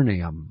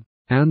Capernaum.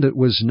 And it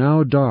was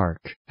now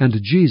dark,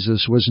 and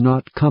Jesus was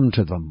not come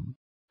to them.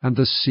 And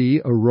the sea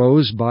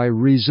arose by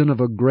reason of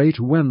a great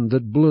wind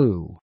that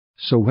blew.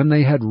 So when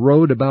they had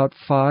rowed about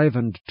 25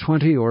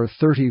 or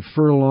 30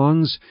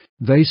 furlongs,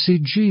 they see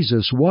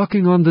Jesus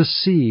walking on the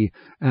sea,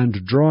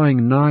 and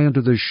drawing nigh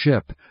unto the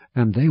ship,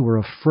 and they were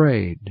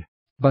afraid.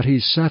 But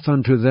he saith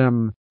unto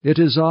them, It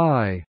is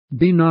I,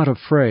 be not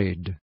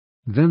afraid.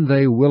 Then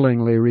they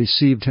willingly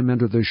received him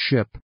into the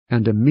ship,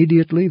 and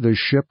immediately the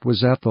ship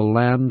was at the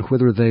land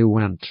whither they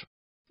went.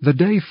 The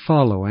day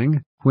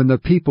following, when the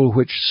people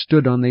which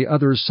stood on the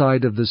other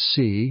side of the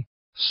sea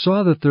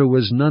saw that there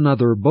was none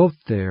other boat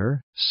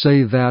there,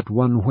 save that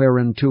one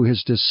whereinto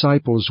his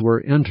disciples were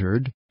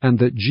entered, and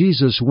that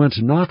Jesus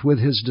went not with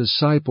his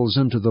disciples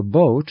into the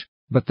boat,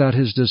 but that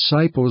his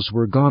disciples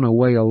were gone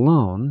away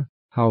alone,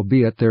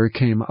 Howbeit there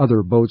came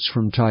other boats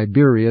from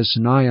Tiberias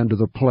nigh unto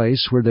the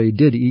place where they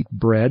did eat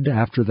bread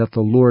after that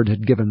the Lord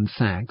had given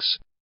thanks.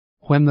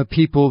 When the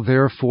people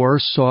therefore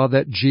saw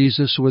that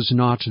Jesus was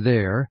not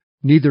there,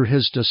 neither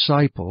his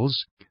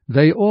disciples,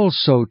 they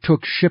also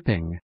took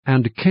shipping,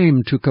 and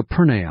came to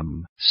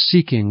Capernaum,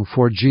 seeking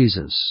for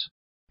Jesus.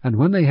 And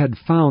when they had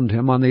found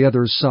him on the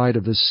other side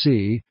of the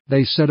sea,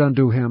 they said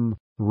unto him,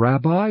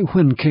 Rabbi,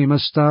 when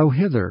camest thou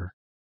hither?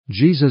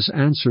 Jesus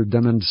answered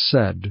them and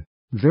said,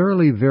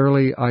 Verily,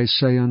 verily, I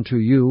say unto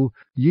you,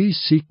 ye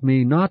seek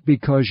me not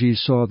because ye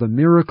saw the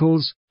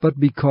miracles, but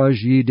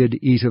because ye did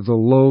eat of the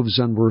loaves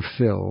and were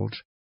filled.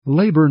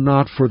 Labor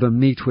not for the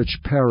meat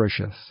which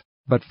perisheth,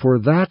 but for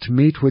that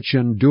meat which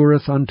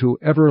endureth unto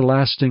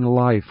everlasting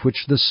life,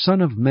 which the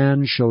Son of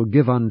Man shall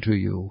give unto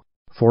you.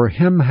 For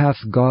him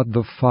hath God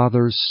the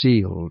Father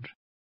sealed.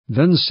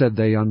 Then said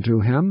they unto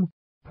him,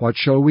 What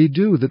shall we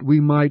do that we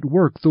might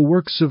work the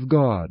works of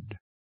God?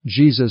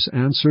 Jesus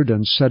answered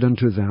and said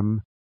unto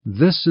them,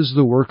 This is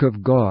the work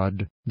of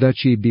God,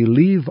 that ye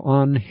believe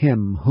on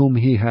him whom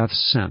he hath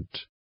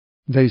sent.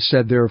 They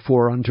said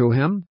therefore unto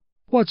him,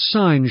 What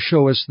sign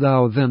showest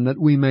thou then that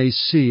we may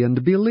see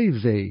and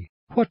believe thee?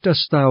 What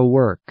dost thou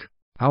work?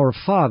 Our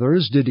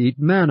fathers did eat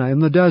manna in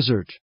the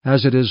desert.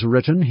 As it is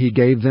written, He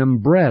gave them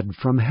bread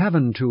from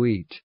heaven to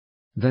eat.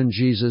 Then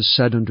Jesus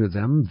said unto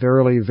them,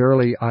 Verily,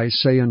 verily, I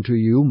say unto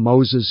you,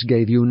 Moses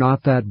gave you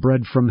not that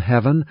bread from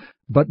heaven,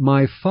 but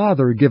my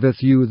Father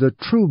giveth you the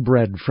true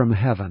bread from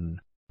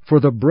heaven. For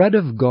the bread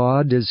of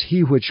God is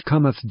he which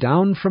cometh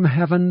down from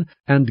heaven,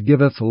 and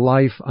giveth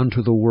life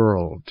unto the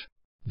world.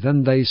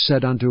 Then they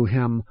said unto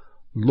him,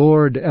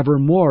 Lord,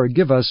 evermore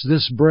give us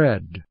this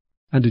bread.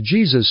 And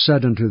Jesus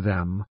said unto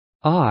them,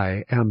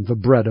 I am the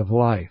bread of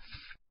life.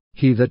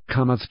 He that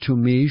cometh to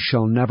me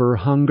shall never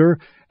hunger,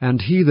 and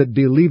he that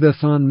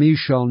believeth on me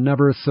shall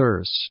never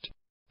thirst.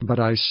 But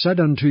I said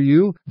unto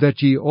you,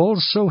 that ye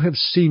also have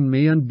seen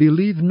me, and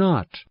believe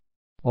not.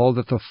 All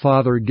that the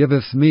Father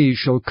giveth me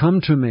shall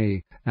come to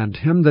me, and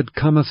him that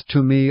cometh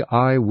to me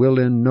I will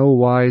in no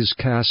wise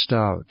cast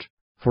out.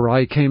 For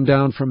I came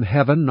down from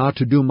heaven not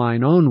to do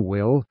mine own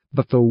will,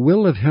 but the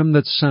will of him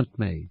that sent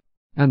me.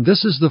 And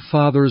this is the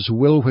Father's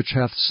will which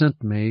hath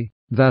sent me,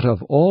 that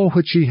of all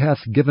which he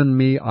hath given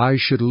me I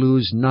should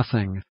lose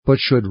nothing, but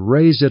should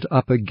raise it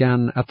up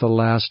again at the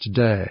last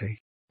day.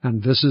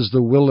 And this is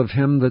the will of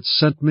him that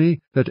sent me,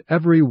 that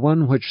every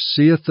one which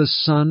seeth the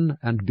Son,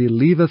 and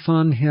believeth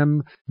on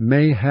him,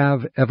 may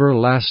have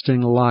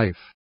everlasting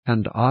life,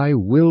 and I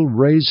will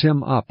raise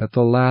him up at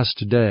the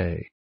last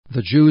day.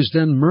 The Jews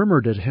then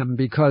murmured at him,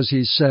 because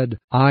he said,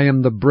 I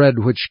am the bread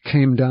which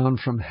came down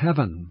from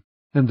heaven.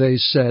 And they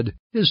said,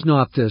 Is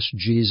not this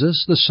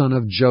Jesus, the son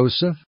of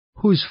Joseph,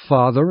 whose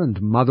father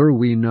and mother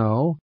we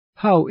know?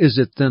 How is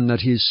it then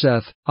that he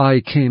saith, I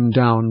came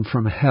down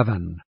from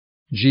heaven?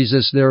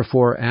 Jesus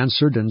therefore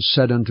answered and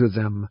said unto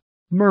them,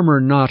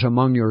 Murmur not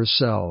among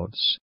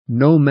yourselves.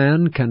 No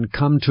man can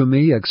come to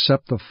me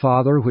except the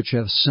Father which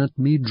hath sent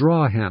me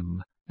draw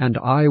him, and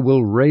I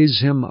will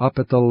raise him up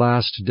at the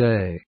last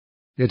day.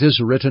 It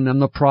is written in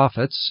the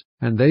prophets,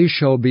 And they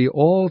shall be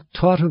all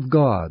taught of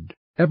God.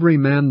 Every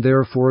man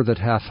therefore that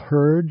hath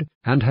heard,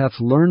 and hath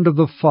learned of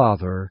the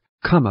Father,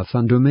 cometh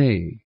unto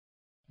me.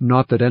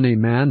 Not that any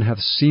man hath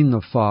seen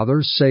the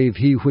Father, save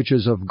he which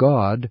is of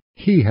God,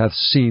 he hath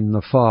seen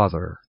the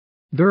Father.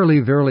 Verily,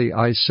 verily,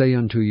 I say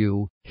unto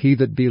you, he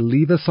that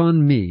believeth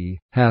on me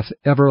hath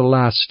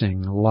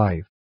everlasting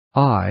life.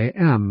 I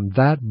am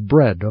that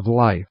bread of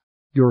life.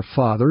 Your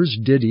fathers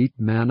did eat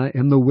manna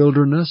in the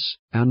wilderness,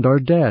 and are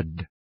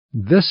dead.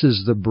 This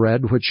is the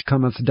bread which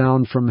cometh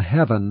down from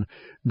heaven,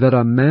 that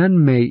a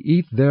man may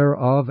eat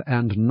thereof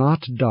and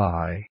not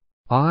die.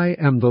 I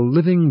am the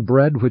living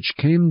bread which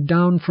came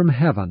down from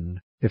heaven.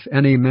 If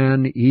any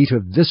man eat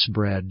of this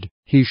bread,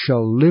 he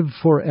shall live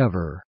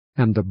forever.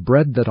 And the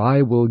bread that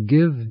I will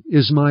give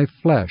is my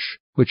flesh,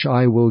 which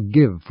I will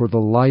give for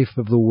the life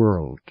of the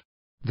world.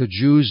 The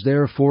Jews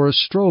therefore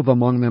strove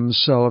among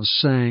themselves,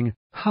 saying,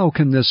 How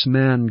can this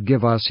man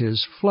give us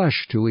his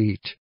flesh to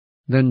eat?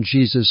 Then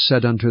Jesus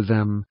said unto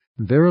them,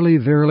 Verily,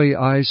 verily,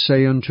 I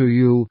say unto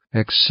you,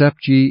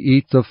 except ye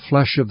eat the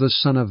flesh of the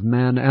Son of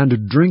Man,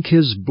 and drink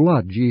his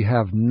blood, ye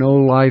have no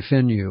life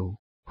in you.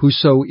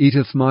 Whoso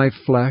eateth my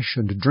flesh,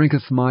 and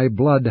drinketh my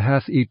blood,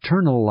 hath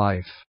eternal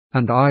life,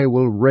 and I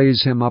will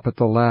raise him up at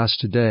the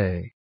last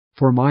day.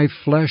 For my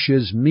flesh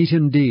is meat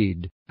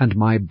indeed, and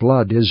my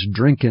blood is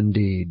drink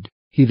indeed.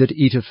 He that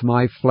eateth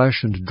my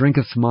flesh and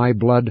drinketh my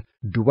blood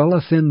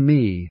dwelleth in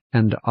me,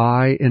 and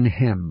I in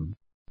him.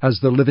 As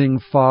the living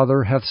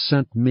Father hath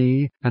sent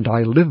me, and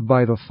I live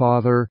by the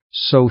Father,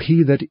 so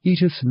he that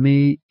eateth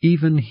me,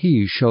 even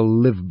he shall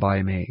live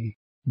by me.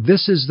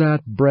 This is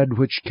that bread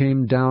which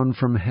came down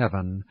from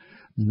heaven,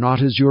 not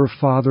as your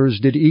fathers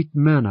did eat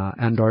manna,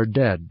 and are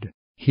dead.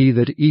 He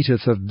that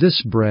eateth of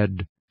this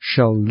bread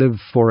shall live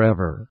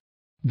forever.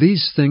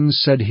 These things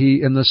said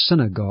he in the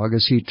synagogue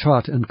as he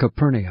taught in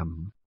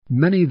Capernaum.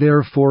 Many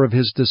therefore of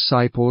his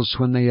disciples,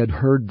 when they had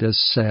heard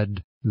this,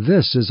 said,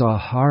 This is a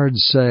hard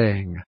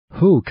saying.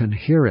 Who can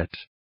hear it?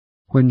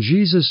 When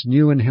Jesus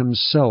knew in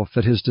himself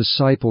that his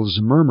disciples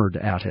murmured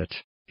at it,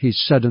 he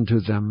said unto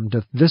them,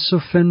 Doth this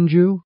offend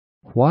you?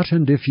 What,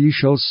 and if ye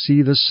shall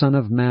see the Son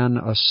of Man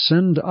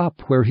ascend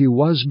up where he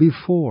was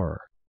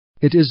before?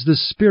 It is the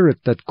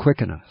Spirit that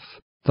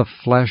quickeneth, the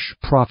flesh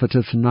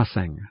profiteth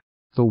nothing.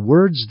 The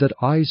words that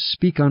I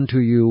speak unto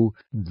you,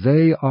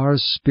 they are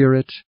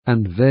spirit,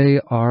 and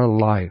they are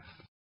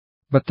life.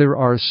 But there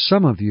are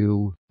some of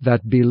you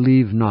that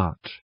believe not.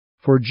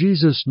 For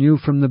Jesus knew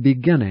from the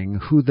beginning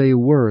who they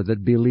were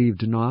that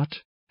believed not,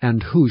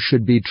 and who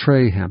should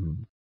betray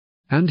him.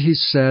 And he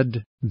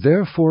said,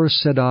 Therefore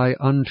said I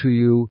unto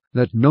you,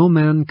 that no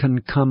man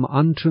can come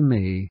unto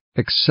me,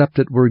 except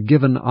it were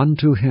given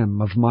unto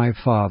him of my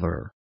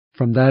Father.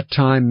 From that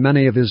time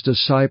many of his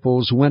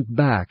disciples went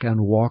back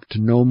and walked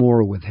no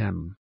more with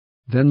him.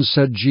 Then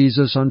said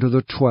Jesus unto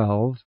the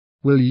 12,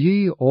 Will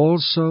ye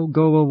also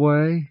go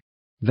away?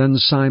 Then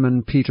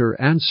Simon Peter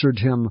answered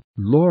him,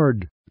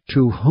 Lord,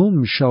 to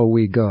whom shall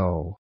we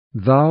go?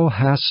 Thou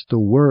hast the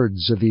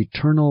words of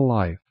eternal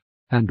life,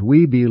 and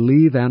we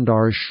believe and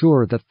are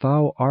sure that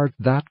thou art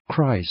that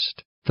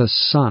Christ, the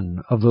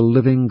Son of the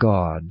living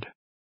God.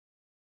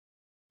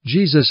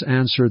 Jesus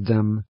answered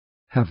them,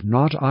 Have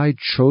not I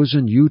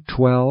chosen you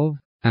 12,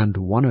 and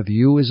one of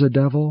you is a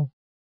devil?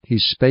 He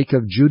spake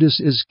of Judas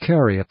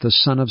Iscariot, the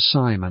son of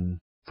Simon,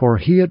 for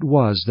he it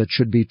was that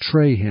should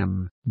betray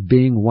him,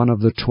 being one of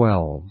the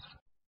 12.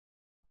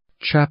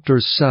 Chapter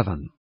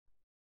 7.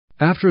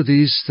 After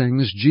these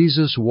things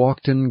Jesus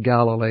walked in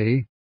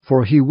Galilee,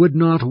 for he would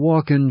not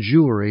walk in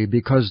Jewry,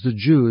 because the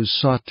Jews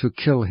sought to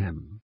kill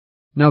him.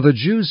 Now the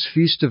Jews'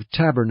 feast of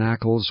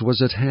tabernacles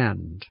was at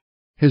hand.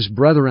 His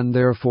brethren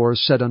therefore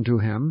said unto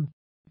him,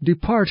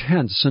 Depart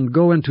hence, and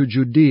go into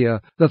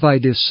Judea, that thy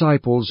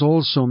disciples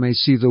also may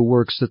see the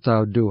works that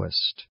thou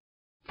doest.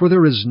 For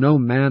there is no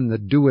man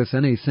that doeth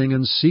anything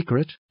in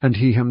secret, and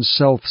he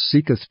himself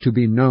seeketh to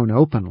be known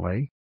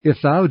openly. If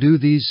thou do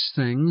these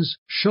things,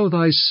 show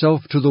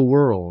thyself to the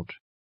world.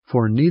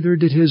 For neither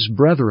did his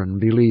brethren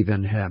believe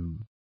in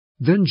him.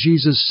 Then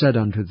Jesus said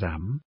unto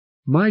them,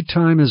 My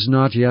time is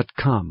not yet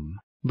come,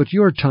 but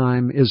your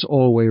time is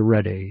alway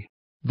ready.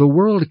 The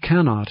world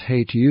cannot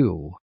hate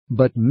you,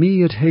 but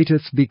me it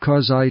hateth,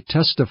 because I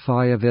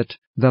testify of it,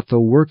 that the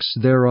works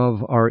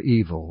thereof are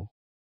evil.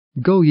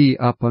 Go ye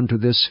up unto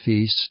this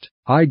feast.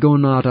 I go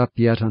not up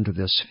yet unto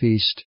this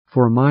feast,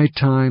 for my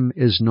time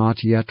is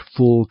not yet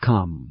full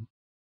come.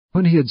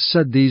 When he had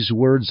said these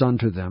words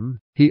unto them,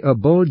 he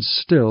abode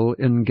still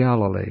in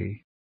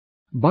Galilee.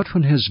 But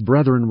when his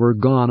brethren were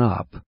gone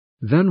up,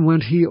 then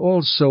went he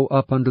also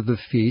up unto the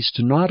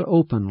feast, not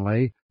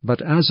openly,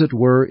 but as it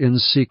were in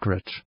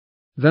secret.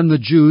 Then the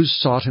Jews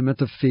sought him at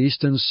the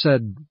feast, and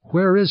said,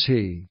 Where is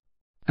he?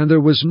 And there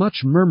was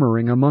much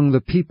murmuring among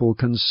the people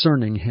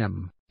concerning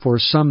him. For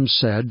some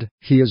said,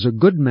 He is a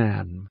good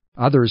man.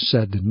 Others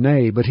said,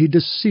 Nay, but he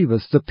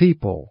deceiveth the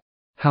people.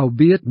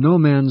 Howbeit no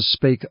man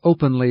spake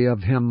openly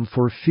of him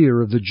for fear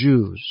of the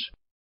Jews.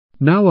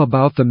 Now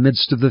about the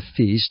midst of the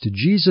feast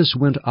Jesus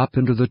went up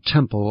into the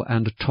temple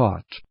and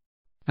taught.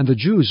 And the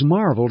Jews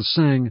marveled,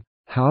 saying,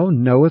 How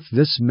knoweth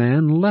this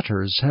man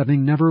letters,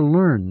 having never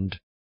learned?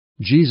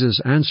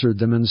 Jesus answered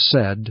them and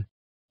said,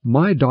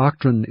 My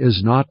doctrine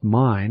is not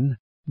mine,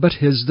 but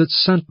his that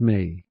sent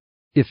me.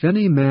 If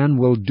any man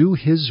will do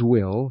his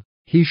will,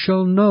 he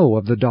shall know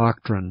of the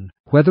doctrine,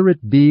 whether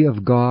it be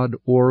of God,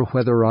 or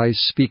whether I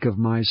speak of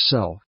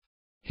myself.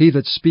 He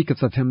that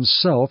speaketh of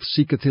himself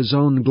seeketh his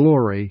own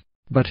glory,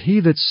 but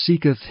he that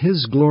seeketh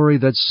his glory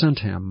that sent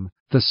him,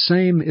 the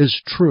same is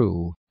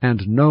true,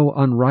 and no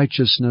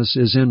unrighteousness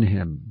is in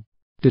him.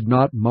 Did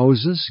not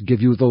Moses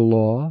give you the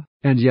law,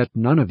 and yet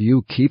none of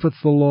you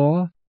keepeth the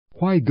law?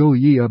 Why go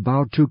ye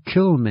about to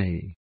kill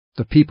me?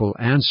 The people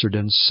answered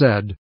and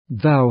said,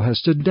 Thou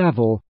hast a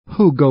devil.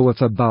 Who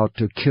goeth about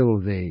to kill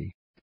thee?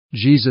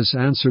 Jesus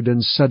answered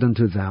and said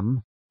unto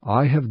them,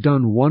 I have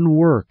done one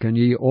work, and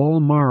ye all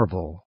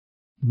marvel.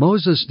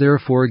 Moses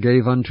therefore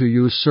gave unto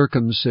you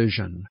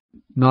circumcision,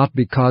 not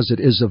because it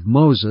is of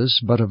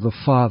Moses, but of the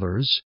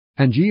fathers,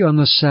 and ye on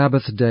the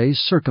Sabbath day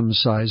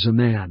circumcise a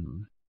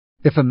man.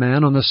 If a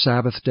man on the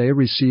Sabbath day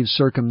receive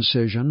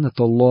circumcision, that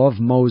the law of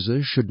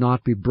Moses should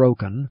not be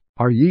broken,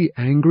 are ye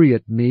angry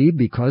at me,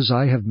 because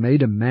I have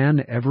made a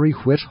man every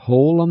whit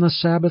whole on the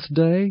Sabbath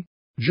day?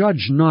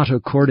 Judge not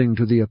according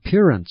to the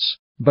appearance,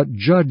 but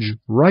judge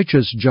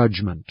righteous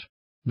judgment.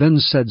 Then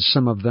said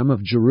some of them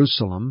of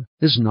Jerusalem,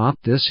 Is not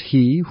this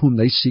he whom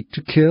they seek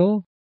to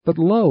kill? But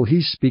lo,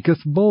 he speaketh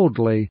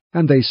boldly,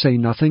 and they say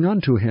nothing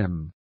unto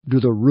him. Do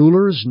the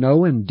rulers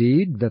know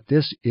indeed that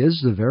this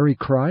is the very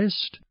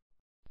Christ?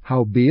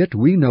 Howbeit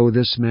we know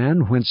this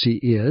man whence he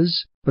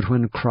is, but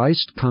when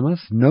Christ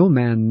cometh, no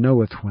man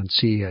knoweth whence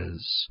he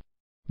is.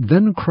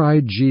 Then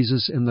cried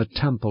Jesus in the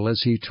temple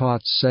as he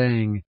taught,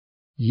 saying,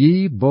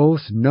 Ye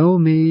both know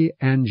me,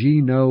 and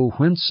ye know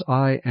whence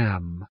I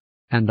am.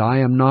 And I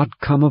am not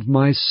come of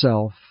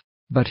myself,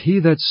 but he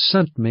that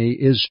sent me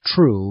is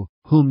true,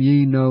 whom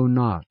ye know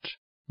not.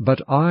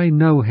 But I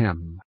know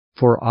him,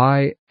 for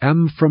I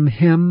am from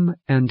him,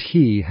 and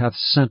he hath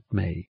sent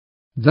me.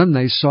 Then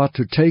they sought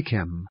to take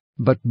him,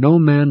 but no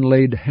man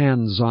laid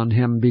hands on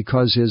him,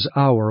 because his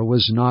hour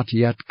was not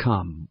yet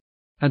come.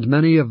 And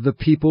many of the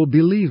people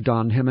believed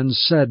on him, and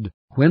said,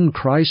 When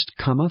Christ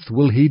cometh,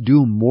 will he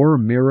do more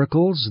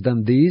miracles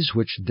than these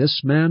which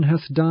this man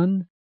hath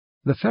done?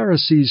 The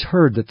Pharisees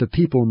heard that the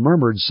people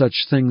murmured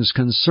such things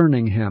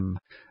concerning him,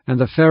 and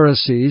the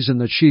Pharisees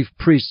and the chief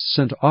priests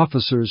sent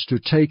officers to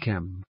take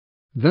him.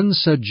 Then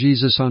said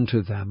Jesus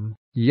unto them,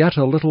 Yet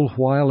a little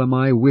while am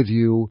I with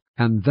you,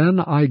 and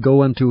then I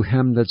go unto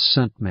him that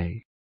sent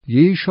me.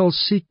 Ye shall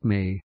seek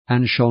me,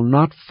 and shall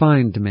not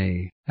find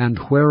me, and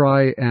where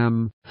I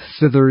am,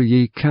 thither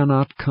ye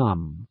cannot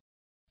come.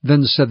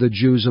 Then said the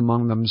Jews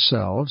among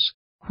themselves,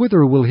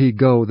 Whither will he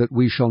go that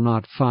we shall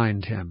not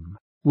find him?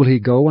 Will he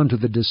go unto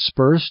the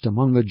dispersed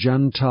among the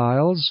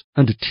Gentiles,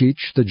 and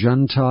teach the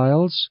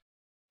Gentiles?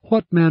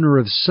 What manner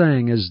of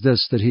saying is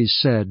this that he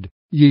said,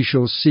 Ye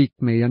shall seek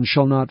me, and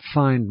shall not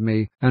find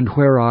me, and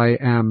where I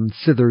am,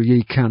 thither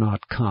ye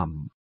cannot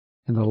come?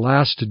 In the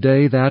last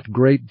day, that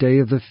great day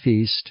of the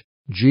feast,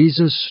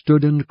 Jesus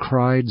stood and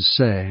cried,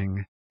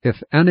 saying,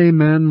 If any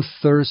man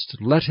thirst,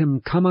 let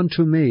him come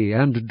unto me,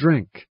 and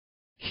drink.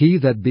 He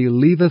that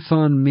believeth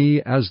on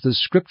me, as the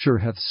Scripture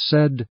hath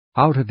said,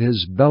 out of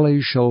his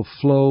belly shall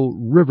flow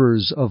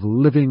rivers of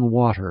living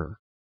water.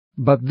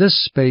 But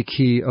this spake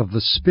he of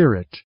the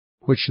Spirit,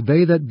 which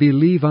they that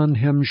believe on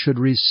him should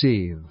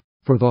receive.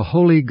 For the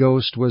Holy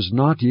Ghost was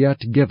not yet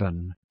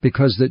given,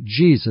 because that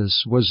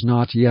Jesus was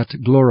not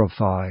yet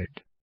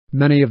glorified.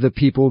 Many of the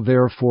people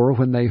therefore,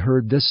 when they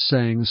heard this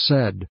saying,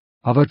 said,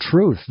 Of a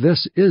truth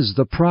this is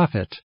the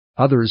prophet.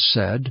 Others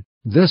said,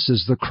 This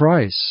is the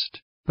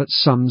Christ. But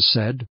some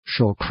said,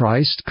 Shall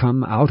Christ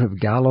come out of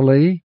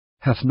Galilee?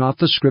 Hath not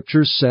the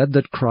Scripture said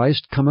that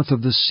Christ cometh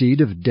of the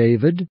seed of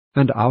David,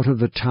 and out of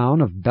the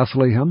town of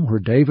Bethlehem where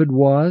David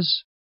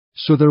was?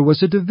 So there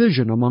was a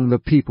division among the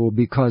people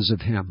because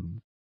of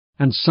him.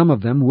 And some of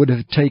them would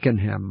have taken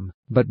him,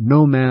 but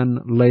no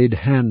man laid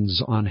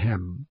hands on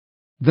him.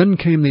 Then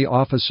came the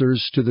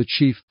officers to the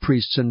chief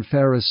priests and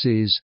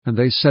Pharisees, and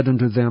they said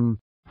unto them,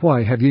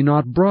 Why have ye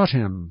not brought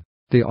him?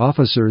 The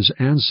officers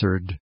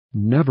answered,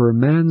 Never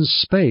man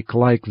spake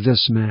like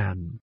this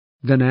man.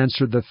 Then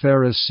answered the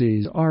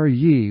Pharisees, Are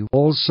ye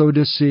also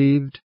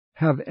deceived?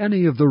 Have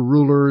any of the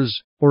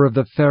rulers or of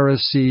the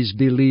Pharisees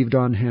believed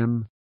on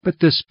him? But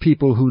this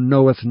people who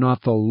knoweth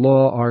not the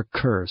law are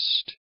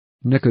cursed.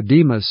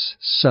 Nicodemus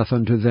saith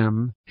unto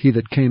them, he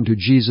that came to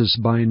Jesus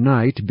by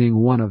night, being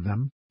one of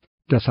them,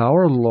 Doth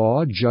our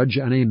law judge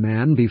any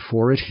man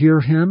before it hear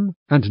him,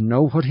 and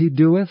know what he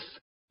doeth?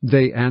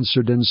 They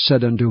answered and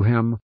said unto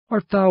him,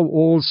 Art thou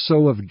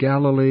also of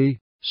Galilee?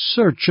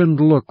 Search and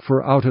look,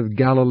 for out of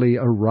Galilee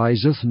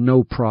ariseth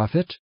no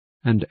prophet.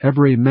 And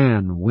every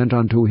man went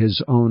unto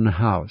his own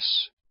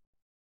house.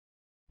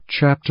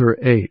 Chapter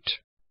 8.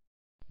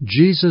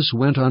 Jesus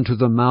went unto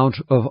the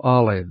Mount of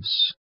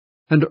Olives.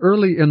 And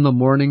early in the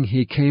morning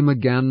he came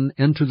again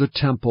into the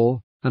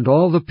temple, and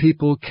all the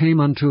people came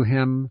unto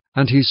him,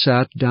 and he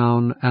sat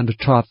down and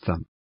taught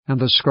them. And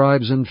the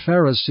scribes and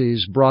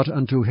Pharisees brought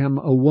unto him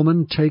a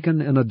woman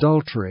taken in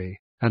adultery.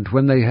 And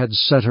when they had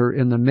set her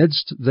in the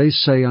midst, they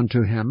say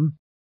unto him,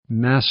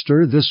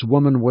 Master, this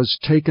woman was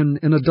taken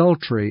in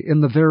adultery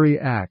in the very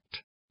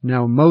act.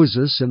 Now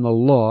Moses in the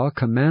law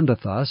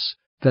commandeth us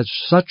that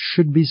such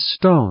should be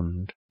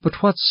stoned.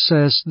 But what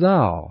sayest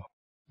thou?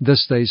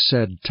 This they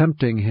said,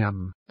 tempting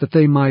him, that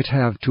they might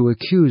have to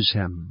accuse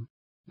him.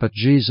 But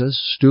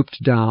Jesus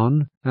stooped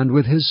down, and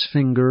with his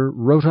finger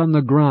wrote on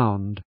the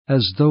ground,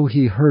 as though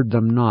he heard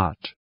them not.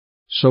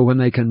 So when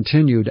they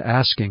continued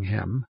asking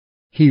him,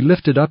 he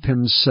lifted up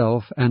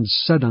himself, and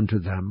said unto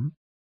them,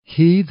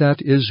 He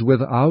that is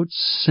without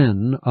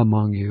sin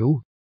among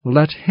you,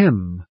 let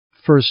him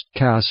first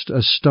cast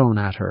a stone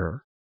at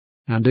her.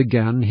 And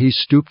again he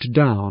stooped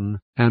down,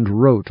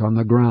 and wrote on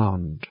the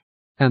ground.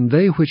 And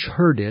they which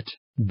heard it,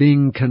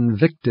 being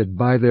convicted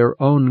by their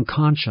own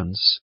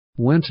conscience,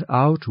 went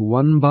out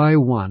one by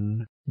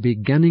one,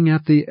 beginning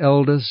at the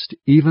eldest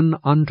even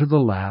unto the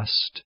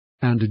last.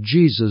 And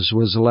Jesus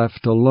was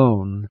left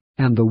alone,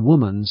 and the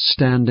woman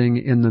standing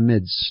in the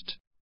midst.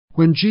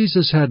 When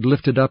Jesus had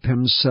lifted up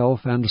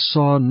himself, and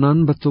saw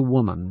none but the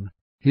woman,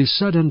 he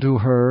said unto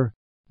her,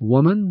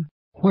 Woman,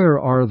 where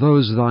are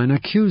those thine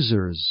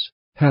accusers?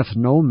 Hath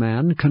no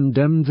man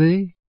condemned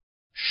thee?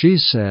 She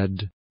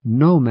said,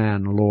 No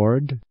man,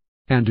 Lord.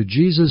 And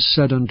Jesus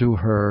said unto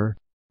her,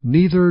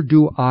 Neither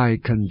do I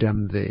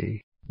condemn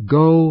thee.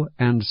 Go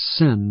and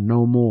sin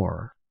no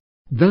more.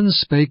 Then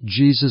spake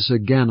Jesus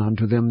again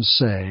unto them,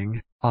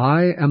 saying,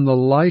 I am the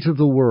light of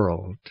the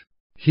world.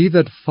 He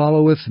that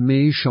followeth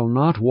me shall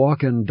not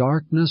walk in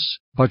darkness,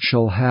 but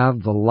shall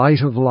have the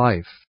light of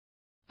life.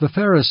 The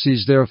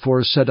Pharisees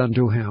therefore said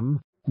unto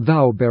him,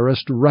 Thou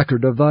bearest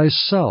record of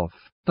thyself.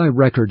 Thy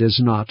record is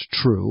not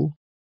true.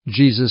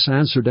 Jesus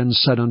answered and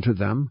said unto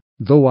them,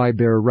 Though I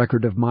bear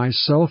record of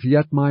myself,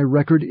 yet my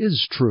record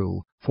is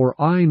true. For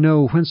I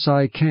know whence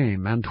I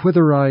came, and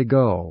whither I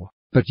go.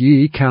 But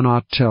ye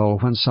cannot tell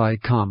whence I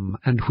come,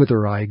 and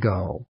whither I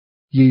go.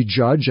 Ye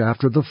judge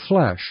after the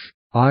flesh.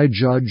 I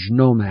judge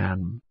no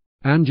man.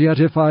 And yet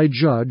if I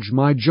judge,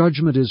 my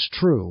judgment is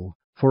true,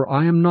 for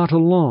I am not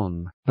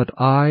alone, but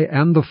I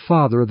and the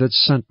Father that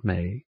sent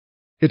me.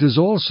 It is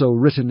also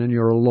written in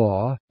your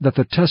law that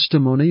the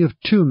testimony of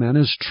 2 men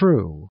is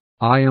true.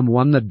 I am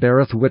one that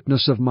beareth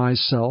witness of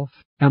myself,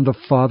 and the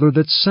Father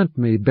that sent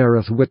me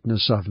beareth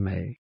witness of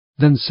me.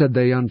 Then said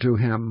they unto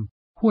him,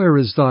 Where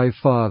is thy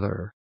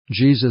Father?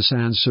 Jesus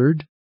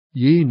answered,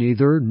 Ye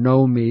neither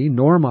know me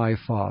nor my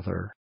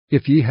Father.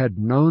 If ye had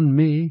known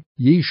me,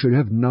 ye should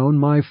have known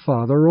my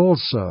Father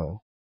also.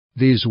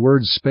 These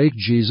words spake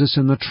Jesus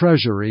in the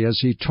treasury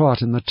as he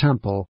taught in the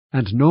temple,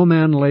 and no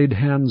man laid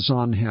hands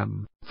on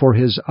him, for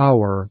his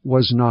hour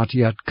was not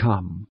yet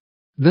come.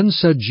 Then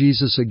said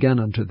Jesus again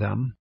unto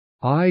them,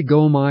 I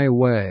go my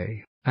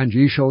way, and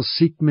ye shall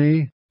seek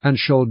me, and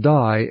shall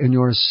die in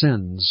your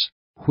sins.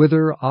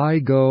 Whither I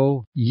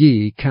go,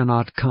 ye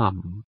cannot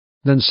come.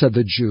 Then said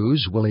the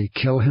Jews, Will he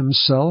kill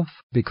himself,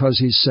 because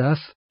he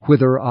saith,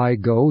 Whither I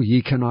go,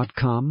 ye cannot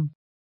come?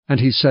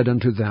 And he said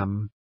unto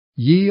them,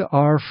 Ye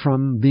are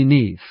from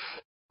beneath,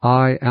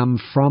 I am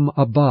from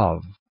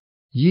above.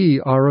 Ye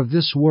are of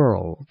this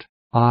world,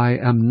 I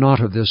am not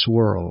of this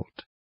world.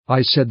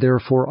 I said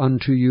therefore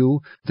unto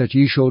you, that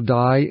ye shall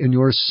die in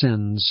your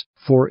sins,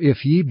 for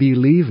if ye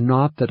believe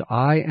not that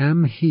I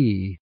am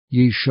he,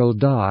 ye shall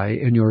die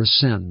in your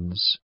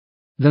sins.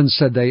 Then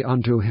said they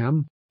unto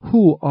him,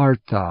 Who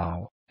art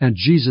thou? And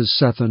Jesus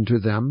saith unto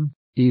them,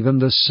 Even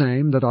the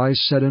same that I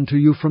said unto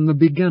you from the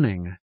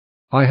beginning.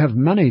 I have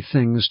many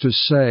things to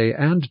say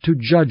and to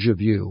judge of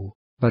you,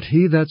 but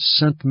he that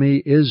sent me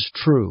is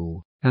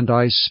true, and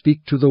I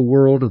speak to the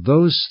world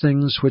those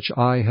things which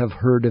I have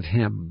heard of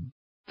him.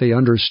 They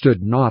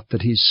understood not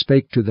that he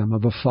spake to them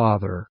of a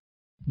Father.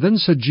 Then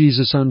said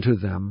Jesus unto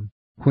them,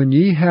 When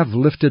ye have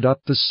lifted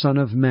up the Son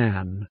of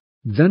Man,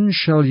 then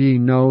shall ye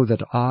know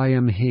that I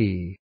am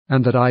he,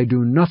 and that I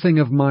do nothing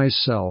of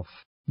myself,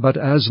 but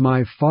as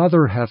my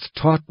Father hath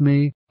taught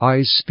me,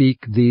 I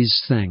speak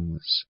these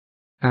things.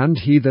 And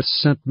he that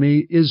sent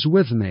me is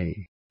with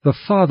me. The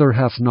Father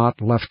hath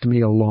not left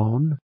me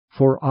alone,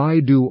 for I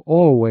do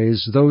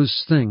always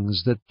those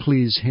things that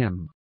please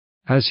him.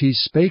 As he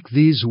spake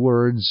these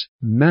words,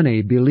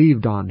 many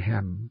believed on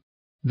him.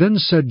 Then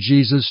said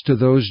Jesus to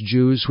those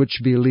Jews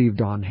which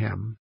believed on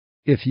him,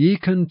 If ye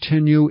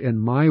continue in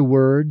my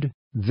word,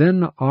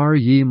 then are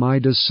ye my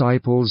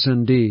disciples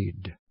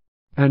indeed.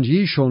 And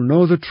ye shall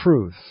know the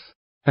truth,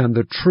 and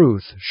the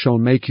truth shall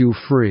make you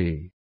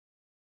free.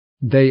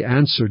 They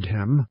answered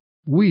him,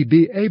 We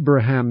be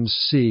Abraham's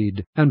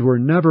seed, and were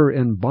never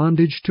in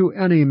bondage to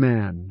any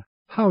man.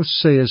 How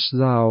sayest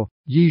thou,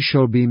 Ye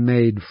shall be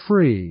made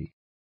free?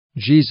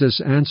 Jesus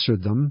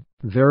answered them,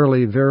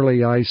 Verily,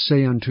 verily, I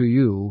say unto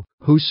you,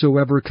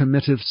 Whosoever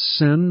committeth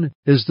sin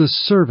is the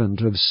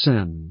servant of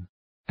sin.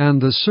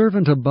 And the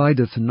servant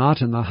abideth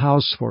not in the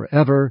house for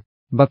ever,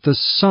 but the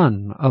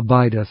Son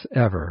abideth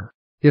ever.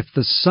 If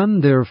the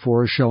Son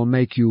therefore shall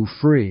make you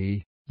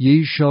free,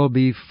 ye shall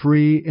be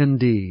free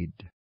indeed.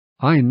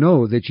 I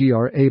know that ye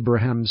are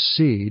Abraham's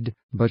seed,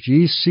 but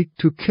ye seek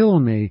to kill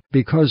me,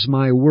 because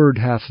my word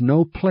hath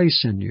no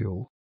place in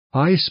you.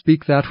 I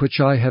speak that which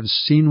I have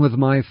seen with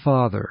my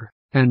Father,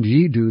 and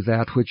ye do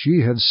that which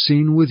ye have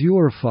seen with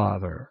your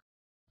father.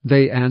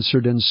 They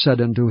answered and said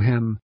unto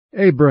him,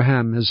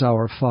 Abraham is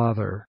our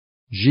father.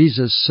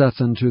 Jesus saith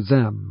unto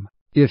them,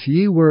 If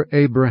ye were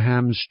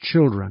Abraham's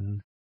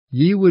children,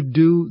 ye would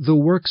do the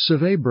works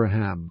of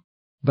Abraham.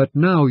 But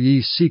now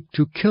ye seek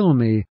to kill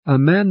me, a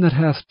man that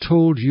hath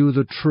told you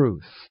the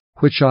truth,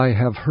 which I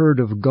have heard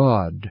of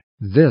God.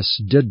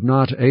 This did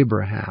not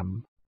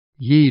Abraham.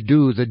 Ye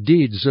do the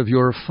deeds of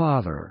your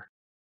father.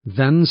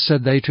 Then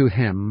said they to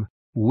him,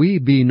 We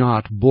be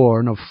not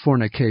born of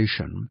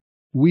fornication.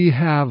 We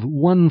have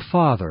one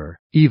Father,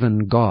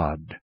 even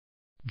God.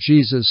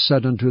 Jesus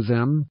said unto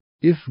them,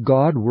 If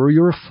God were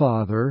your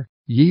Father,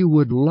 ye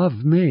would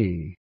love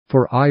me.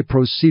 For I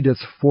proceedeth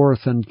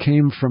forth and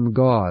came from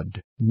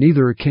God,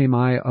 neither came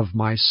I of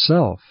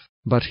myself,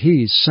 but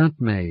he sent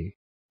me.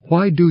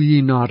 Why do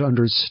ye not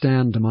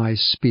understand my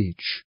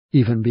speech,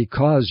 even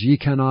because ye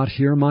cannot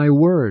hear my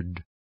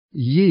word?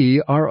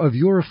 Ye are of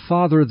your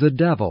father the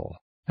devil,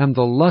 and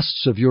the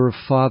lusts of your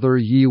father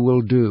ye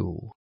will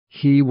do.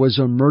 He was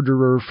a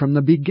murderer from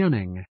the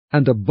beginning,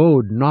 and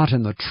abode not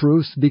in the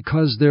truth,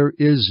 because there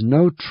is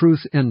no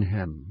truth in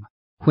him.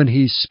 When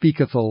he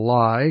speaketh a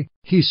lie,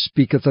 he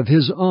speaketh of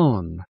his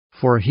own,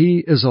 for he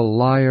is a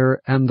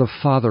liar and the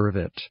father of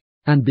it.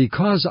 And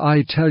because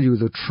I tell you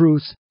the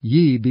truth,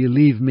 ye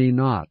believe me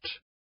not.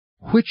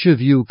 Which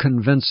of you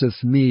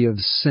convinceth me of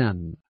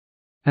sin?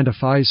 And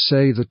if I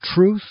say the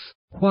truth,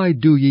 why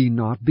do ye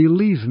not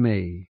believe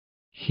me?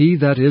 He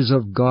that is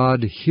of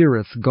God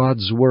heareth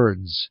God's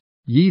words.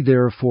 Ye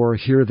therefore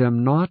hear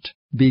them not,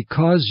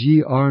 because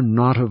ye are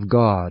not of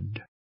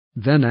God.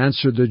 Then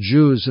answered the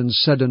Jews and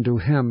said unto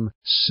him,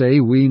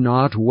 Say we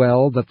not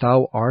well that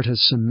thou art a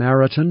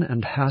Samaritan,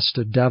 and hast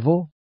a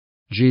devil?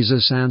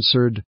 Jesus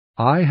answered,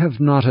 I have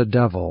not a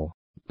devil,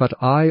 but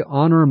I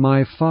honor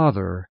my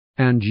Father,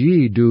 and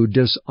ye do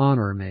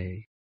dishonor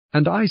me.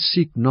 And I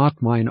seek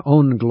not mine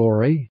own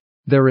glory.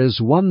 There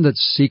is one that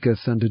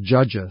seeketh and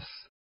judgeth.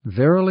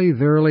 Verily,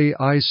 verily,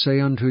 I say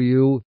unto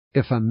you,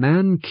 if a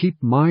man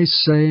keep my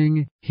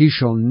saying, he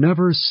shall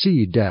never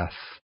see death.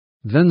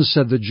 Then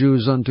said the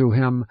Jews unto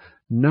him,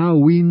 Now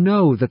we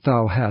know that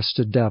thou hast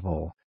a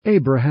devil.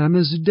 Abraham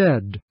is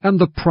dead, and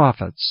the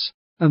prophets.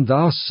 And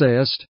thou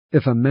sayest,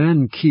 If a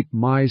man keep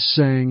my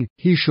saying,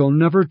 he shall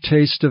never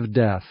taste of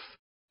death.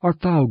 Art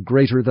thou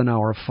greater than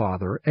our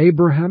father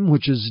Abraham,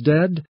 which is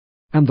dead?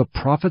 And the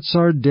prophets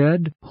are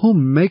dead?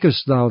 Whom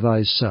makest thou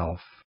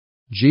thyself?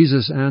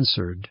 Jesus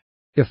answered,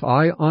 If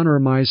I honor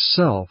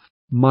myself,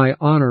 my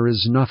honor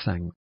is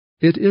nothing.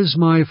 It is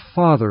my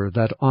Father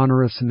that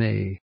honoreth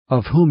me,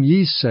 of whom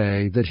ye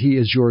say that he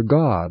is your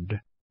God.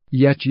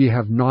 Yet ye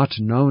have not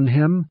known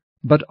him,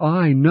 but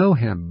I know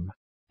him.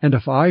 And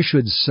if I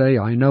should say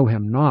I know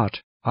him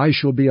not, I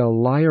shall be a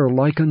liar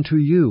like unto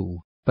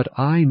you. But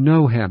I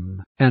know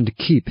him, and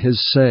keep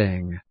his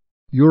saying.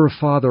 Your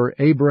father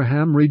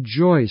Abraham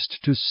rejoiced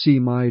to see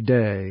my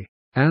day,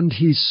 and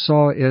he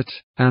saw it,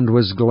 and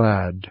was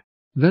glad.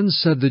 Then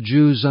said the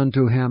Jews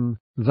unto him,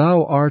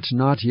 Thou art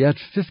not yet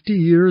 50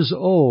 years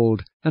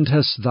old, and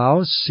hast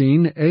thou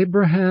seen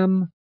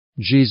Abraham?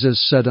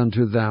 Jesus said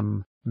unto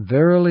them,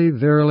 Verily,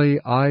 verily,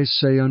 I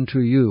say unto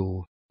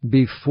you,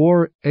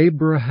 before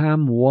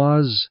Abraham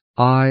was,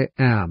 I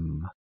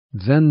am.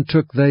 Then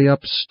took they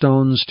up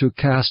stones to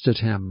cast at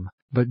him.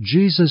 But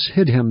Jesus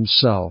hid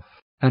himself,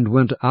 and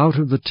went out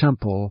of the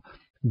temple,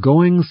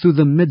 going through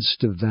the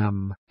midst of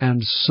them,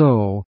 and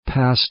so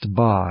passed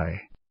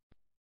by.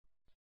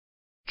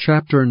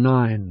 Chapter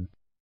 9.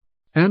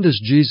 And as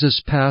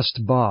Jesus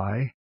passed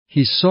by,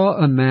 he saw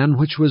a man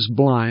which was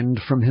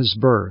blind from his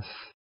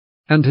birth.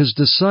 And his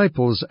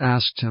disciples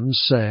asked him,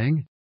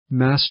 saying,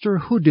 Master,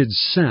 who did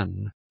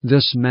sin,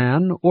 this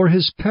man or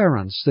his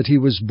parents, that he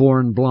was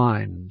born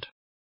blind?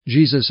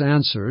 Jesus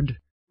answered,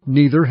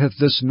 Neither hath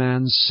this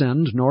man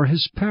sinned nor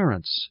his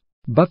parents,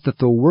 but that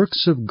the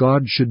works of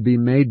God should be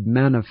made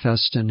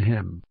manifest in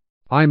him.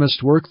 I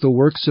must work the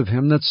works of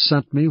him that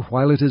sent me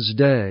while it is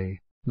day.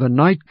 The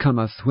night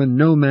cometh when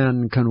no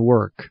man can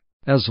work.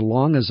 As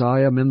long as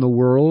I am in the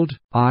world,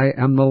 I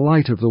am the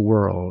light of the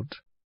world.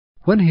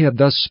 When he had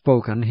thus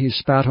spoken, he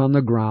spat on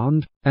the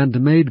ground,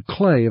 and made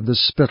clay of the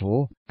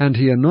spittle, and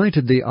he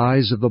anointed the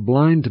eyes of the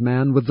blind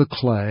man with the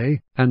clay,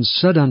 and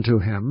said unto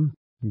him,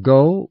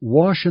 Go,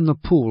 wash in the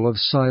pool of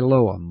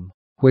Siloam,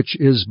 which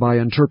is by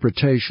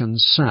interpretation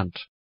sent.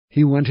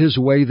 He went his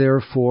way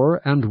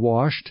therefore, and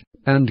washed,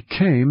 and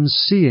came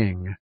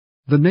seeing.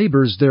 The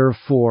neighbors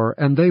therefore,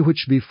 and they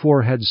which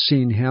before had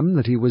seen him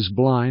that he was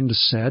blind,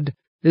 said,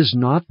 Is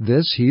not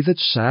this he that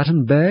sat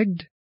and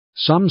begged?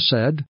 Some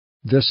said,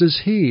 This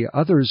is he.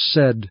 Others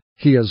said,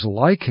 He is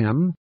like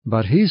him.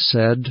 But he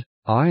said,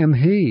 I am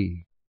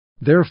he.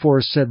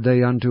 Therefore said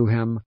they unto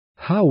him,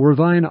 How were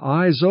thine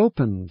eyes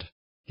opened?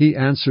 He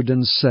answered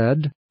and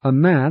said, A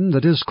man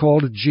that is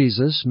called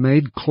Jesus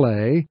made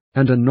clay,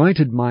 and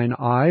anointed mine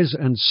eyes,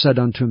 and said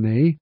unto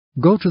me,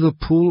 Go to the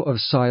pool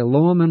of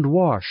Siloam and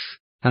wash.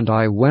 And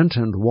I went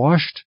and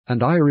washed,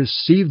 and I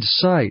received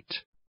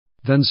sight.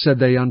 Then said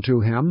they unto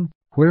him,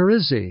 Where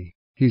is he?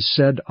 He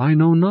said, I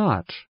know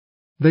not.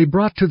 They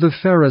brought to the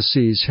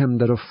Pharisees him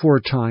that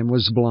aforetime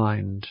was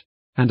blind.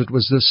 And it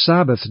was the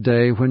Sabbath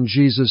day when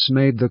Jesus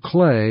made the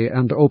clay,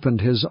 and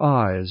opened his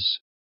eyes.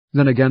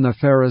 Then again the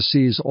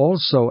Pharisees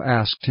also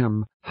asked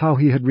him how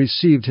he had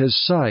received his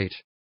sight.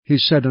 He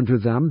said unto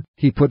them,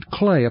 He put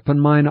clay upon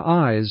mine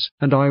eyes,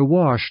 and I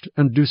washed,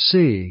 and do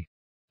see.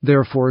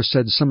 Therefore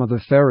said some of the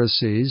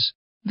Pharisees,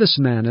 This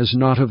man is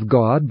not of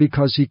God,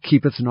 because he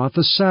keepeth not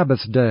the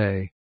Sabbath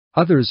day.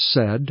 Others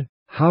said,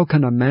 How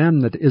can a man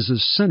that is a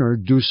sinner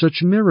do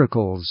such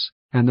miracles?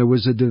 And there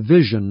was a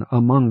division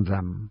among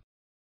them.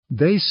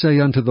 They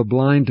say unto the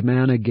blind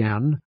man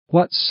again,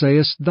 What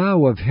sayest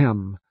thou of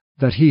him,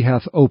 that he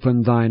hath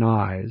opened thine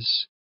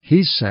eyes?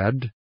 He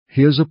said,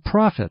 He is a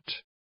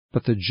prophet.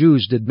 But the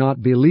Jews did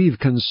not believe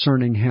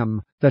concerning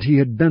him, that he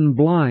had been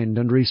blind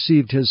and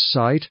received his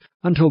sight,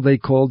 until they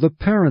called the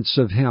parents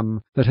of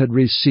him that had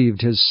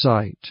received his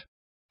sight.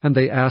 And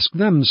they asked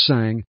them,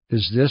 saying,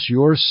 Is this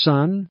your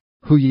son,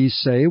 who ye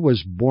say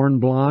was born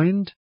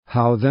blind?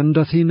 How then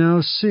doth he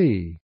now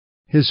see?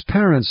 His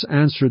parents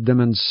answered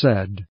them and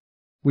said,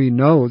 We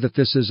know that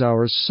this is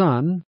our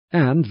son,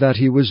 and that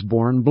he was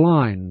born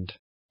blind.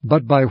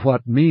 But by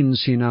what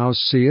means he now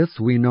seeth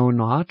we know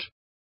not,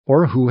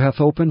 or who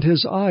hath opened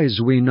his eyes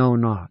we know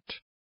not.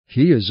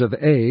 He is of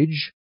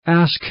age.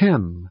 Ask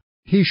him.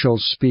 He shall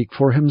speak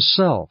for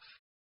himself.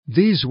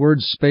 These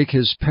words spake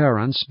his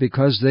parents,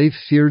 because they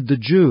feared the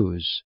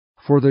Jews.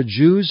 For the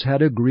Jews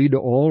had agreed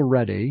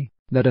already,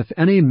 that if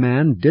any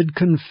man did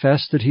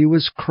confess that he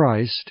was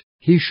Christ,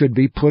 he should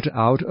be put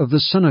out of the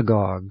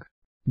synagogue.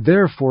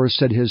 Therefore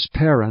said his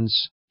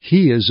parents,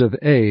 He is of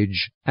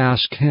age.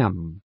 Ask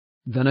him.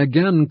 Then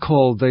again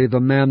called they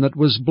the man that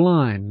was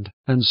blind,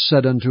 and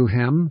said unto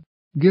him,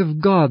 Give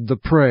God the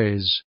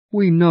praise.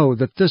 We know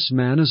that this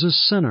man is a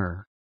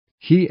sinner.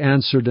 He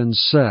answered and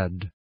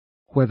said,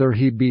 Whether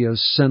he be a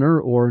sinner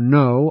or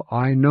no,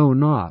 I know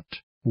not.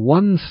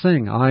 One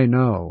thing I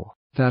know,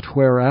 that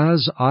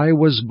whereas I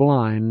was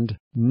blind,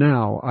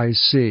 now I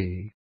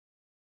see.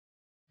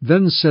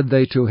 Then said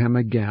they to him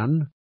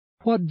again,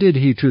 What did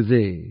he to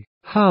thee?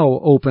 How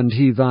opened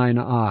he thine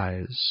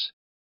eyes?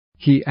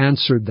 He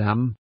answered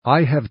them,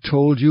 I have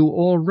told you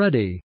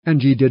already,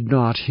 and ye did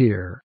not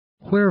hear.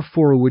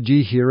 Wherefore would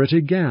ye hear it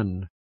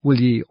again? Will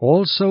ye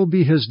also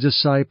be his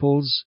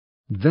disciples?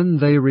 Then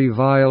they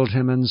reviled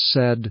him and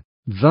said,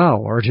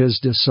 Thou art his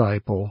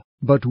disciple,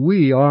 but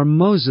we are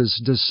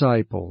Moses'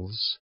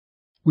 disciples.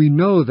 We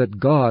know that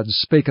God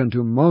spake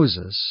unto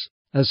Moses.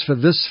 As for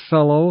this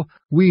fellow,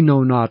 we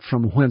know not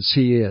from whence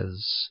he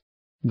is.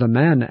 The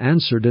man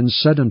answered and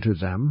said unto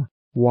them,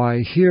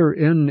 Why,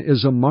 herein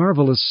is a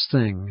marvelous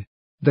thing,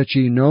 that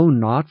ye know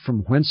not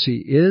from whence he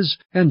is,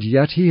 and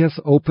yet he hath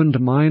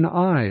opened mine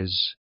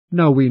eyes.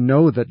 Now we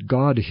know that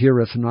God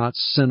heareth not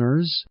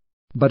sinners.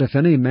 But if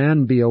any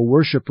man be a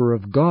worshipper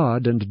of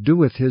God, and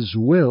doeth his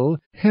will,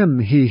 him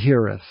he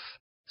heareth.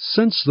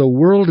 Since the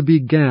world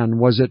began,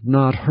 was it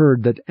not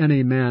heard that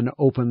any man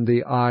opened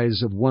the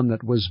eyes of one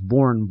that was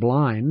born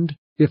blind?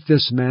 If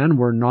this man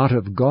were not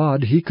of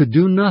God, he could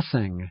do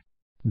nothing.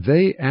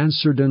 They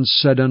answered and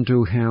said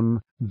unto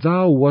him,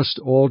 Thou wast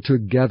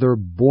altogether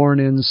born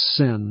in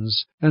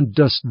sins, and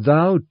dost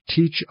thou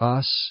teach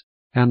us?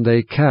 And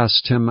they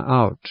cast him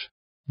out.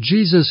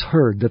 Jesus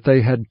heard that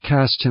they had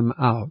cast him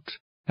out.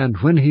 And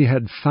when he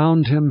had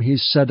found him, he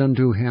said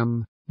unto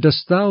him,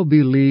 Dost thou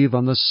believe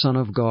on the Son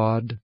of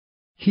God?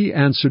 He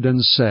answered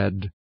and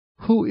said,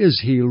 Who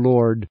is he,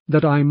 Lord,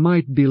 that I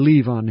might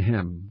believe on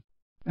him?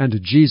 And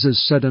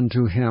Jesus said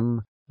unto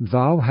him,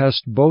 Thou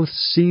hast both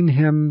seen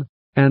him,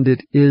 and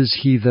it is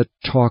he that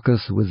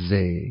talketh with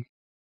thee.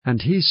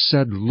 And he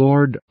said,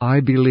 Lord, I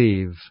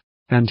believe.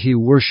 And he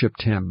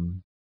worshipped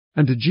him.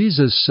 And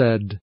Jesus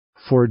said,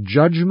 For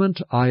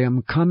judgment I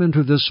am come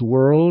into this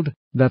world,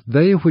 that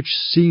they which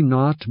see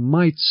not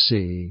might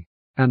see,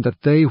 and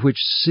that they which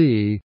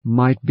see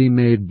might be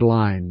made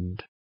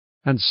blind.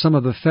 And some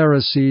of the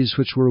Pharisees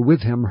which were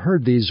with him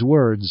heard these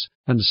words,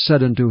 and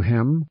said unto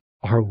him,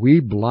 Are we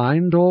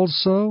blind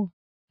also?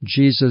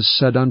 Jesus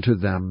said unto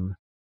them,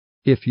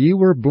 If ye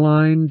were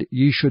blind,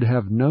 ye should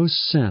have no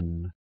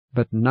sin.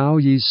 But now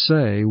ye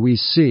say, We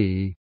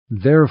see,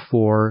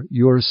 therefore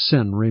your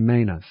sin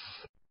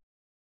remaineth.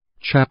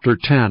 Chapter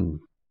 10.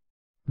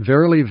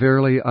 Verily,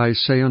 verily, I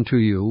say unto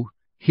you,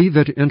 he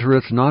that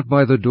entereth not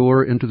by the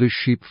door into the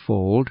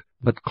sheepfold,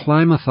 but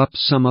climbeth up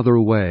some other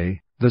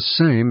way, the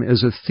same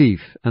is a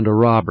thief and a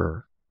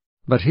robber.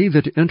 But he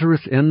that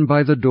entereth in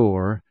by the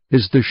door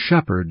is the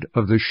shepherd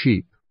of the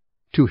sheep.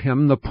 To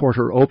him the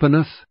porter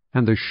openeth,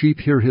 and the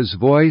sheep hear his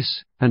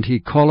voice, and he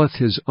calleth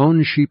his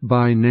own sheep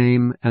by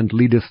name, and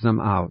leadeth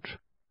them out.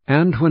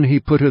 And when he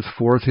putteth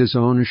forth his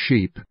own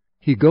sheep,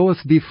 he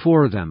goeth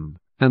before them,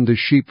 and the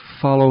sheep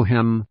follow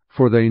him,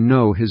 for they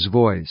know his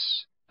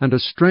voice. And a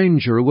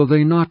stranger will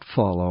they not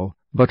follow,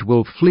 but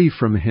will flee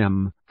from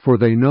him, for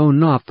they know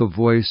not the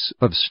voice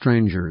of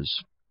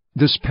strangers.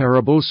 This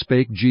parable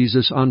spake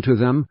Jesus unto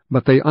them,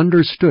 but they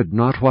understood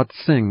not what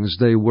things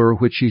they were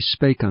which he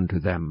spake unto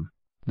them.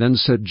 Then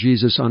said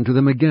Jesus unto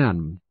them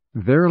again,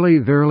 Verily,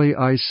 verily,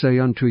 I say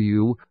unto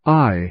you,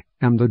 I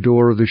am the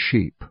door of the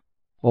sheep.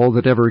 All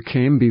that ever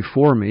came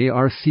before me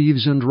are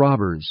thieves and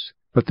robbers,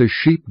 but the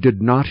sheep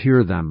did not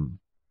hear them.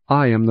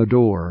 I am the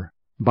door.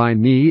 By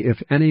me,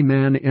 if any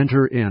man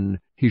enter in,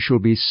 he shall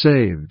be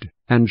saved,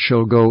 and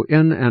shall go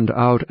in and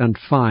out and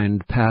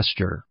find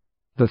pasture.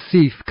 The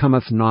thief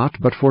cometh not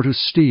but for to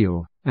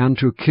steal, and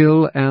to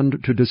kill,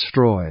 and to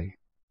destroy.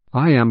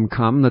 I am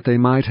come that they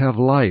might have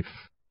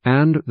life,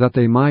 and that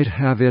they might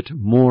have it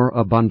more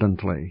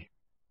abundantly.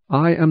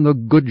 I am the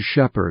good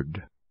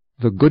shepherd.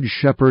 The good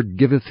shepherd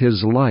giveth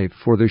his life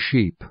for the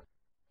sheep.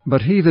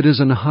 But he that is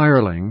an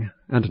hireling,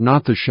 and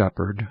not the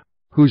shepherd,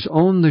 whose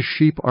own the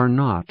sheep are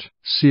not,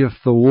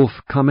 seeth the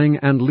wolf coming,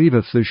 and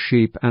leaveth the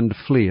sheep, and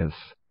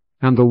fleeth.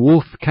 And the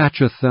wolf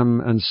catcheth them,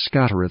 and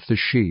scattereth the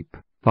sheep.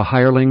 The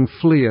hireling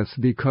fleeth,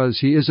 because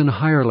he is an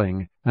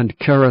hireling, and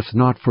careth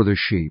not for the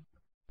sheep.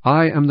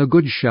 I am the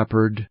good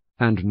shepherd,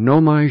 and know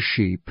my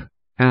sheep,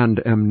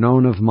 and am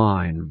known of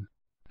mine.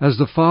 As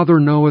the Father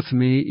knoweth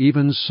me,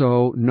 even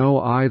so know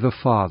I the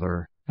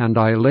Father, and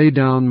I lay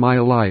down my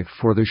life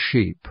for the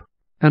sheep.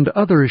 And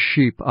other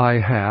sheep I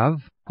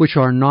have, which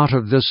are not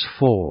of this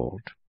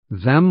fold.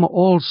 Them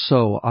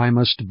also I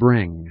must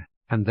bring,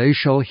 and they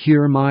shall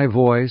hear my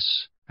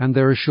voice, and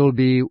there shall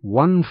be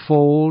one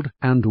fold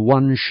and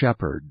one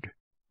shepherd.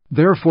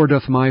 Therefore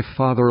doth my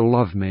Father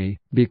love me,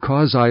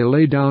 because I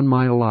lay down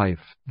my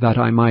life, that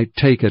I might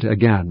take it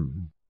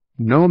again.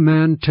 No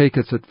man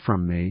taketh it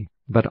from me,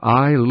 but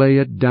I lay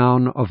it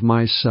down of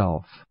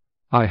myself.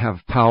 I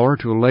have power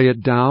to lay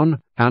it down,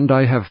 and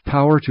I have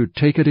power to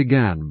take it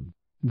again.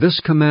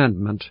 This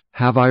commandment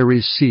have I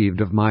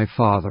received of my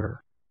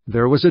Father.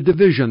 There was a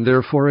division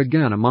therefore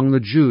again among the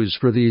Jews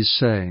for these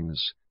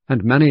sayings.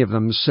 And many of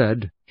them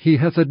said, He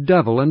hath a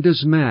devil, and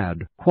is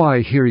mad. Why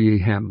hear ye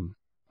him?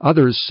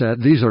 Others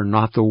said, These are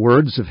not the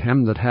words of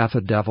him that hath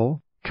a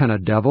devil. Can a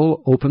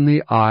devil open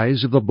the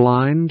eyes of the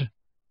blind?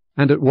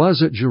 And it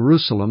was at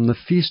Jerusalem the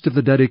feast of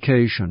the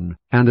dedication,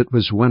 and it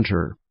was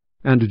winter.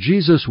 And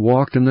Jesus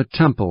walked in the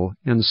temple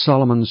in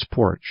Solomon's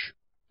porch.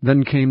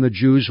 Then came the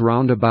Jews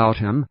round about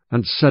him,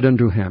 and said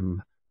unto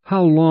him,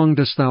 How long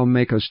dost thou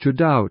make us to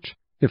doubt?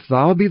 If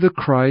thou be the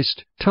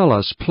Christ, tell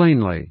us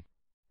plainly.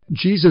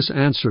 Jesus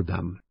answered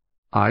them,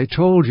 I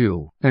told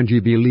you, and ye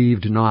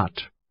believed not.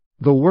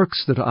 The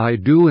works that I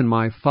do in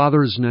my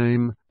Father's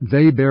name,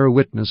 they bear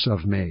witness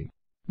of me.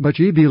 But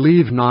ye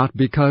believe not,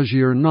 because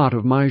ye are not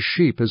of my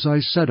sheep, as I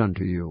said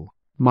unto you.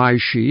 My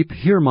sheep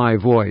hear my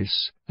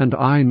voice, and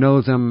I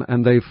know them,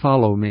 and they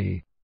follow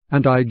me.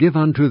 And I give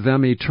unto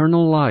them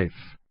eternal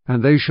life,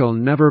 and they shall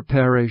never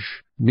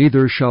perish,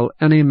 neither shall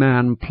any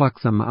man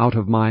pluck them out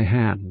of my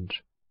hand.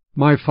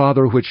 My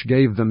Father which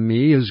gave them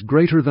me is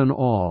greater than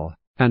all,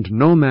 and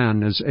no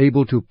man is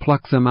able to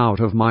pluck them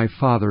out of my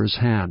Father's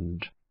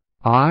hand.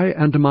 I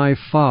and my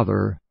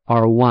Father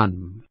are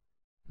one.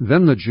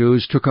 Then the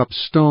Jews took up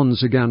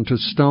stones again to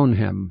stone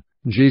him.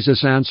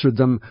 Jesus answered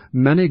them,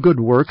 Many good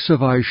works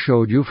have I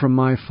showed you from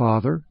my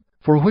Father.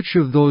 For which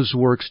of those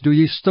works do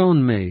ye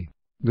stone me?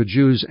 The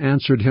Jews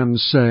answered him,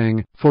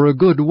 saying, For a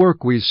good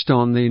work we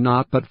stone thee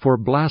not, but for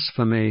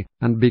blasphemy,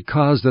 and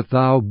because that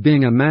thou,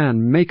 being a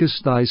man,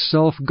 makest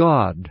thyself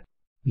God.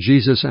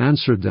 Jesus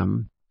answered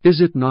them, Is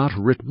it not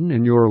written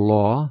in your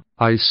law,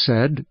 I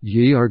said,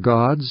 Ye are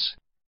gods?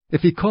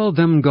 If he called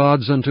them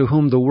gods unto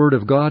whom the word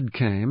of God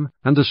came,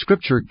 and the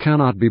Scripture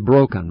cannot be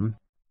broken,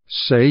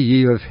 say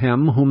ye of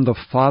him whom the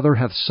Father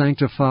hath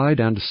sanctified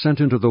and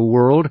sent into the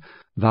world,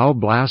 Thou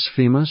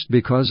blasphemest,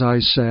 because I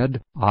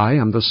said, I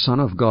am the Son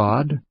of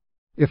God?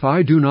 If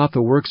I do not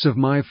the works of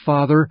my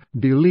Father,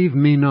 believe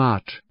me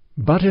not.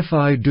 But if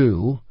I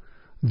do,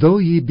 though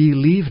ye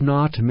believe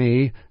not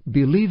me,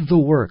 believe the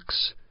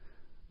works,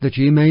 that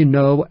ye may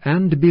know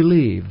and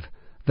believe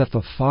that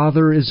the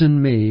Father is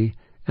in me,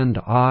 and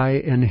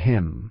I in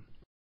him.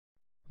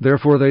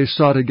 Therefore they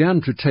sought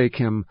again to take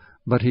him,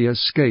 but he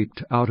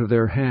escaped out of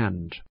their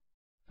hand,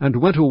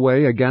 and went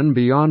away again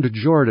beyond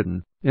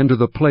Jordan, into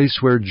the place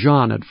where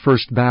John at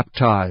first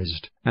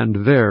baptized,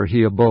 and there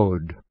he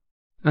abode.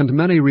 And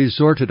many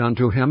resorted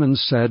unto him, and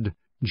said,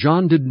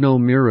 John did no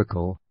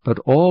miracle, but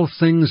all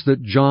things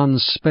that John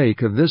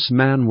spake of this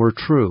man were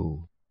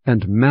true.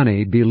 And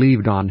many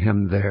believed on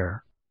him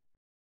there.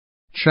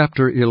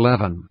 Chapter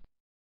 11.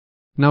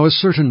 Now a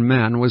certain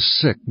man was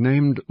sick,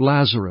 named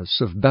Lazarus,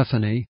 of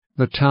Bethany,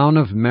 the town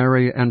of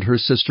Mary and her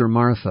sister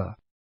Martha.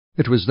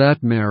 It was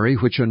that Mary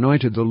which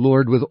anointed the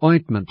Lord with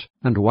ointment,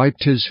 and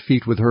wiped his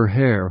feet with her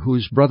hair,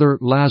 whose brother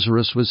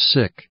Lazarus was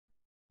sick.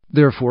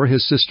 Therefore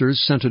his sisters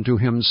sent unto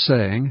him,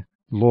 saying,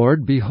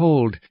 Lord,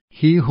 behold,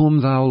 he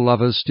whom thou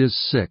lovest is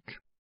sick.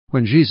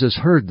 When Jesus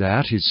heard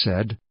that, he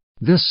said,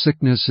 This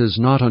sickness is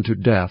not unto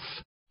death,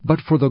 but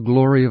for the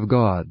glory of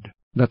God,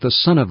 that the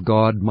Son of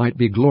God might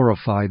be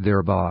glorified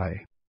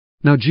thereby.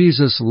 Now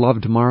Jesus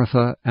loved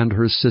Martha and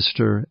her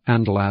sister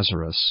and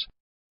Lazarus.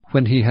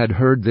 When he had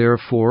heard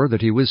therefore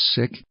that he was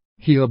sick,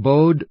 he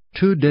abode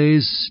 2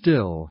 days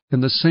still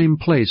in the same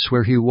place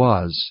where he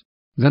was.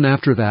 Then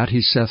after that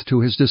he saith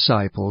to his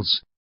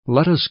disciples,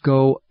 Let us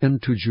go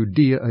into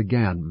Judea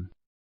again.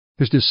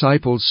 His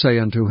disciples say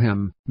unto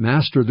him,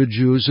 Master, the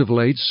Jews of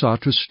late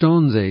sought to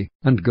stone thee,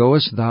 and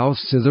goest thou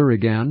thither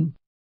again?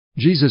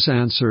 Jesus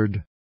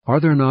answered, Are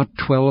there not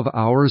 12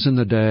 hours in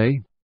the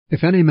day?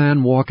 If any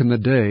man walk in the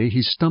day,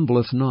 he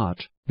stumbleth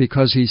not,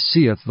 because he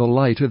seeth the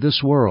light of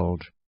this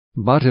world.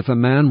 But if a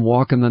man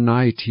walk in the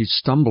night, he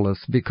stumbleth,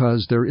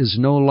 because there is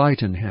no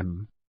light in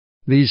him.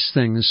 These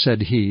things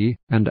said he,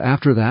 and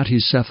after that he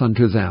saith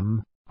unto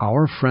them,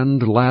 Our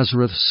friend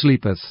Lazarus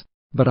sleepeth,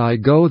 but I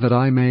go that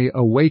I may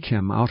awake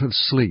him out of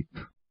sleep.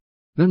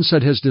 Then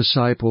said his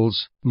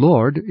disciples,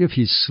 Lord, if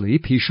he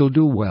sleep, he shall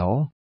do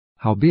well.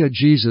 Howbeit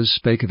Jesus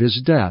spake of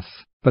his death,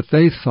 but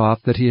they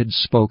thought that he had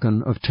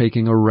spoken of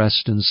taking a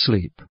rest and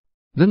sleep.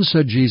 Then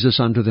said Jesus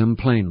unto them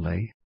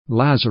plainly,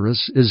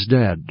 Lazarus is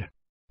dead.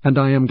 And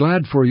I am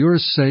glad for your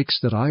sakes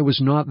that I was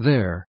not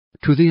there,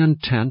 to the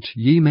intent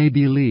ye may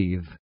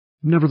believe.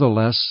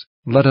 Nevertheless,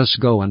 let us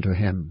go unto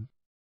him.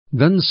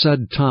 Then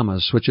said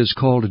Thomas, which is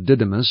called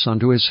Didymus,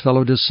 unto his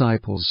fellow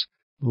disciples,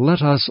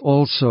 Let us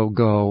also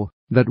go,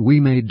 that we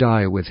may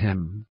die with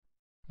him.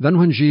 Then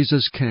when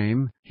Jesus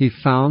came, he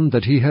found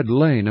that he had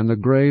lain in the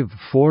grave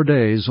 4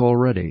 days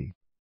already.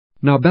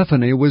 Now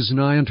Bethany was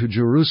nigh unto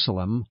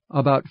Jerusalem,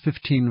 about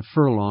 15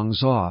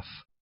 furlongs off.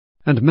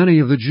 And many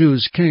of the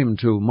Jews came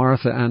to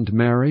Martha and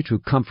Mary to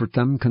comfort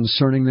them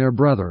concerning their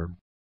brother.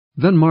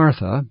 Then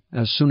Martha,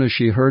 as soon as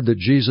she heard that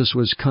Jesus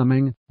was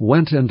coming,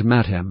 went and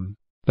met him.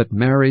 But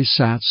Mary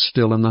sat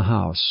still in the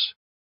house.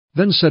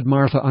 Then said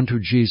Martha unto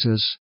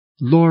Jesus,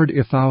 Lord,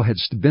 if thou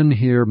hadst been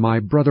here, my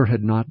brother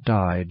had not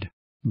died.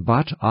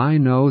 But I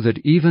know that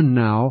even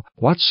now,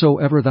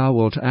 whatsoever thou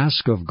wilt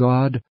ask of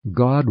God,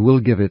 God will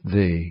give it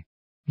thee.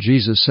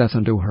 Jesus saith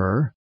unto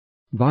her,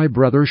 Thy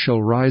brother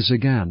shall rise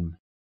again.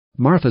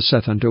 Martha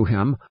saith unto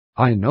him,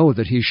 I know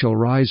that he shall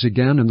rise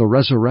again in the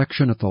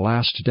resurrection at the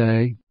last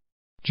day.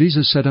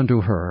 Jesus said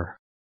unto her,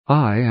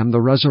 I am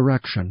the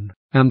resurrection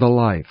and the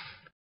life.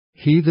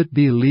 He that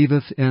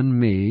believeth in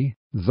me,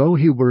 though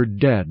he were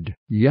dead,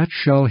 yet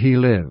shall he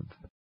live.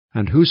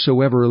 And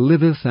whosoever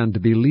liveth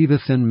and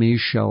believeth in me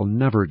shall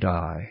never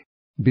die.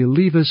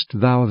 Believest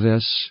thou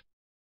this?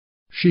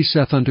 She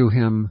saith unto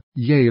him,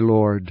 Yea,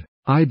 Lord,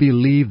 I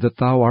believe that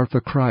thou art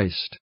the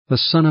Christ, the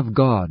Son of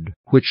God,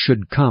 which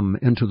should come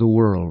into the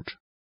world.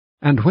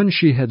 And when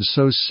she had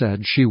so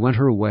said, she went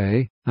her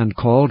way, and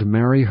called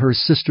Mary her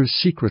sister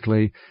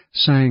secretly,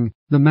 saying,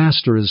 The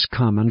Master is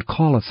come, and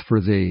calleth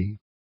for thee.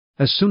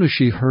 As soon as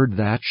she heard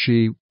that,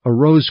 she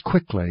arose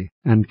quickly,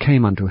 and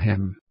came unto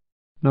him.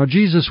 Now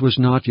Jesus was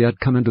not yet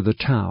come into the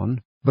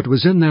town, but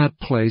was in that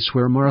place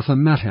where Martha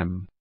met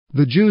him.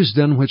 The Jews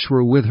then which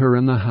were with her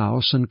in the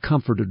house, and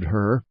comforted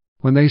her,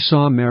 when they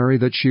saw Mary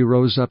that she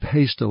rose up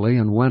hastily,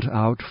 and went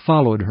out,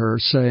 followed her,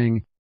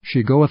 saying,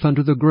 She goeth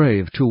unto the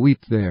grave to weep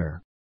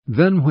there.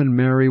 Then when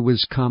Mary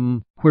was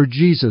come where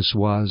Jesus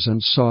was,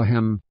 and saw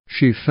him,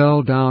 she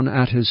fell down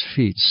at his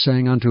feet,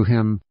 saying unto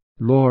him,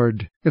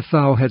 Lord, if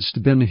thou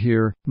hadst been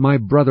here, my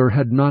brother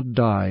had not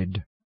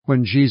died.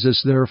 When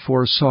Jesus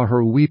therefore saw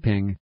her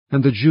weeping,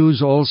 and the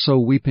Jews also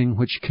weeping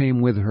which came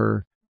with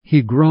her,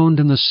 he groaned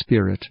in the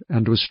spirit,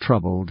 and was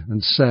troubled,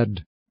 and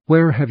said,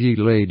 Where have ye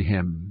laid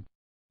him?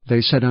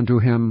 They said unto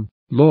him,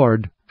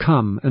 Lord,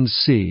 come and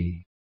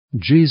see.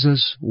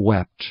 Jesus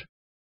wept.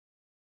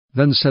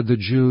 Then said the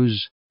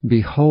Jews,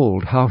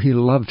 Behold how he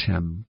loved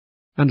him.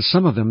 And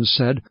some of them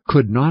said,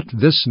 Could not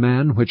this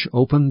man which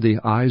opened the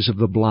eyes of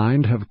the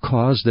blind have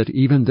caused that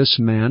even this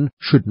man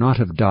should not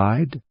have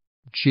died?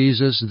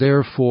 Jesus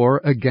therefore,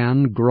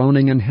 again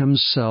groaning in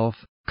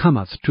himself,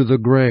 cometh to the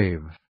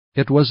grave.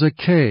 It was a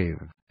cave,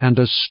 and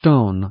a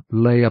stone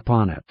lay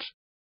upon it.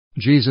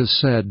 Jesus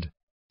said,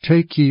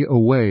 Take ye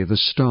away the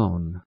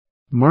stone.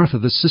 Martha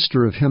the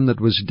sister of him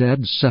that was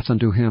dead saith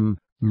unto him,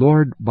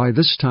 Lord, by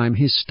this time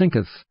he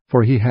stinketh,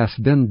 for he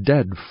hath been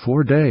dead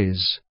 4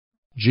 days.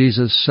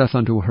 Jesus saith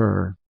unto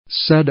her,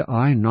 Said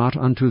I not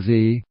unto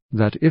thee,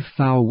 that if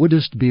thou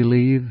wouldest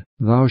believe,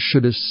 thou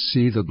shouldest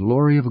see the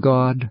glory of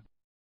God?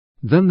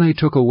 Then they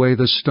took away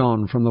the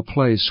stone from the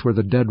place where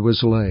the dead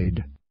was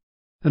laid.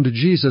 And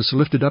Jesus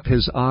lifted up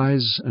his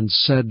eyes, and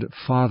said,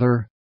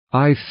 Father,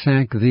 I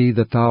thank thee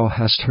that thou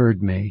hast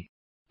heard me.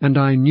 And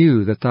I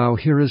knew that thou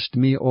hearest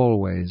me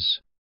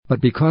always.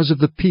 But because of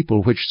the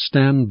people which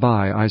stand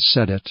by I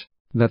said it,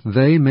 that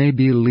they may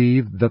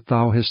believe that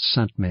thou hast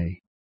sent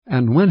me.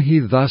 And when he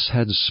thus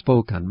had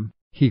spoken,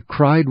 he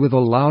cried with a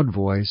loud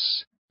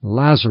voice,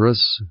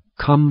 Lazarus,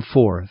 come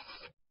forth.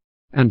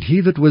 And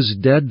he that was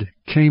dead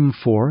came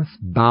forth,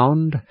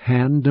 bound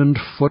hand and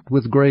foot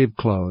with grave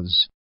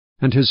clothes,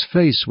 and his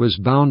face was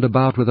bound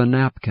about with a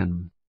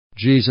napkin.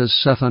 Jesus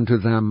saith unto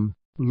them,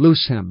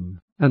 Loose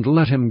him, and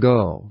let him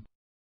go.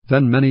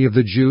 Then many of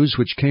the Jews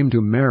which came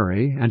to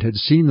Mary, and had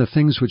seen the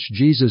things which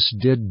Jesus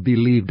did,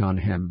 believed on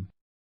him.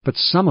 But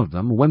some of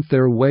them went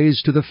their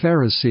ways to the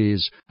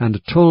Pharisees,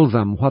 and told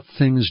them what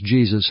things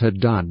Jesus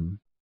had done.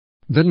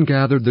 Then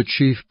gathered the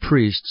chief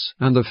priests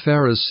and the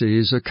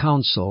Pharisees a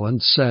council,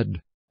 and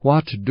said,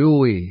 What do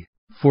we?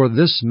 For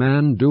this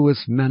man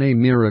doeth many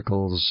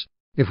miracles.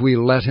 If we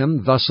let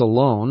him thus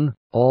alone,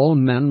 all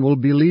men will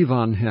believe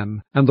on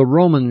him, and the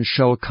Romans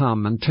shall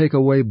come and take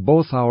away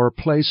both our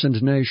place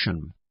and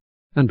nation.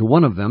 And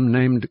one of them,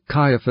 named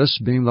Caiaphas,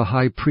 being the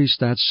high priest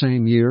that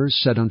same year,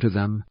 said unto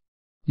them,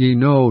 Ye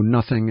know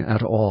nothing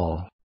at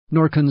all,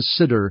 nor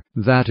consider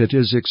that it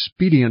is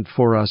expedient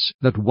for us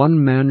that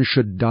one man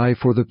should die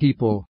for the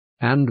people,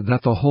 and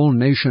that the whole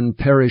nation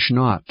perish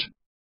not.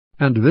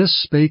 And this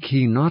spake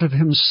he not of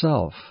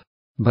himself,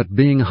 but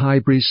being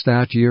high priest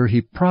that year,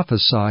 he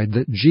prophesied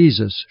that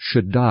Jesus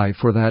should die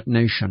for that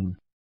nation,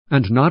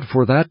 and not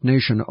for that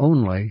nation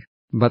only,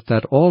 but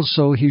that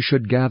also he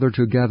should gather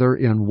together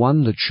in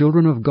one the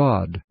children of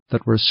God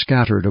that were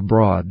scattered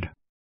abroad.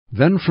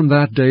 Then from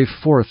that day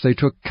forth they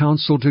took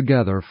counsel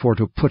together for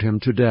to put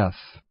him to death.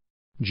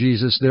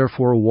 Jesus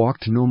therefore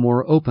walked no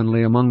more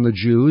openly among the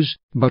Jews,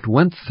 but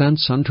went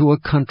thence unto a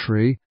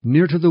country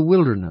near to the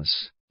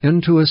wilderness,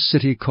 into a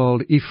city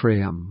called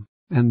Ephraim,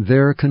 and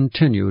there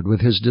continued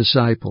with his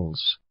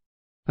disciples.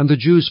 And the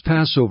Jews'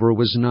 Passover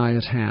was nigh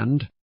at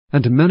hand,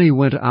 and many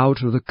went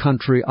out of the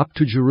country up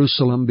to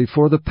Jerusalem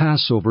before the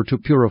Passover to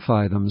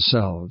purify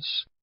themselves.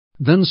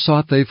 Then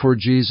sought they for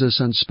Jesus,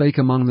 and spake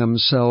among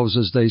themselves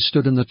as they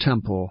stood in the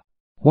temple,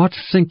 What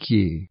think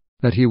ye,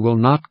 that he will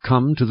not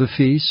come to the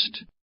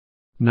feast?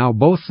 Now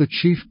both the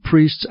chief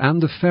priests and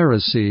the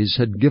Pharisees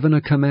had given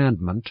a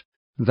commandment,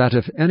 that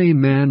if any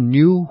man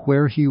knew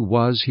where he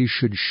was, he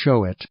should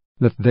show it,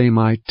 that they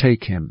might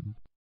take him.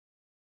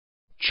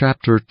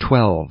 Chapter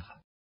 12.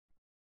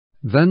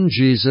 Then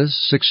Jesus,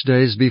 6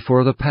 days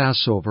before the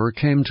Passover,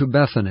 came to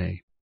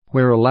Bethany,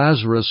 where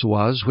Lazarus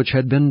was, which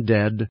had been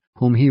dead,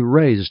 whom he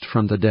raised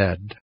from the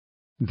dead.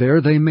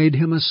 There they made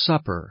him a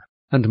supper,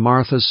 and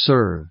Martha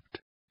served.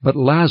 But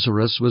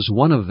Lazarus was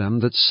one of them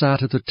that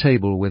sat at the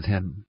table with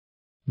him.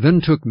 Then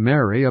took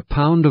Mary a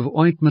pound of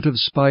ointment of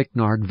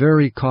spikenard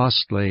very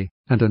costly,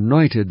 and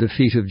anointed the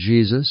feet of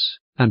Jesus,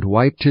 and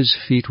wiped his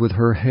feet with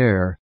her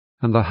hair,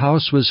 and the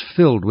house was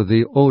filled with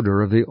the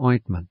odor of the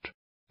ointment.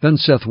 Then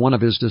saith one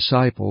of his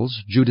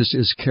disciples, Judas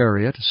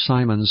Iscariot,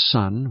 Simon's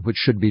son, which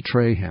should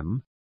betray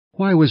him,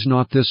 Why was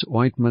not this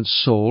ointment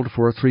sold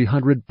for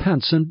 300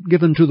 pence, and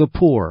given to the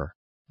poor?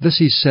 This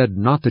he said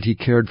not that he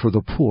cared for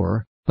the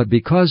poor, but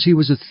because he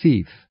was a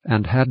thief,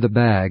 and had the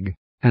bag,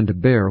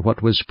 and bare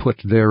what was put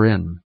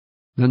therein.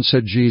 Then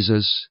said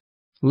Jesus,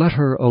 Let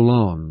her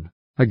alone.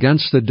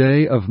 Against the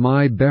day of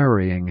my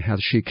burying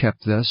hath she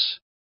kept this.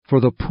 For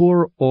the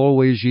poor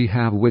always ye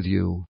have with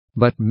you,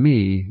 but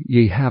me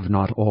ye have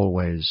not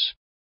always.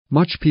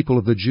 Much people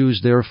of the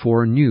Jews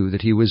therefore knew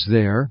that he was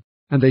there,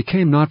 and they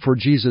came not for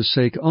Jesus'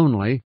 sake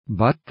only,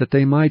 but that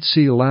they might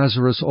see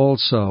Lazarus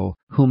also,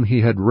 whom he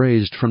had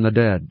raised from the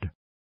dead.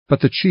 But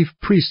the chief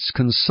priests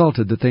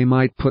consulted that they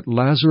might put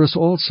Lazarus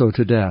also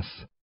to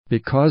death,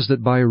 because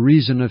that by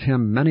reason of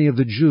him many of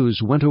the Jews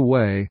went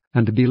away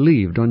and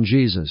believed on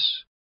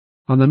Jesus.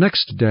 On the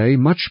next day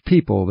much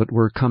people that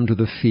were come to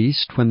the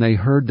feast, when they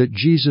heard that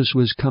Jesus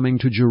was coming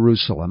to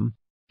Jerusalem,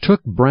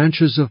 took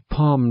branches of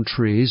palm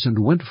trees, and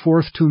went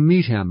forth to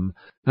meet him,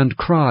 and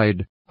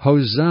cried,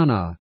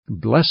 Hosanna!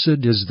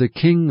 Blessed is the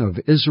King of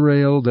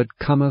Israel that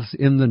cometh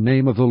in the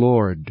name of the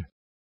Lord.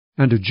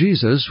 And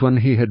Jesus, when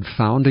he had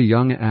found a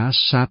young ass,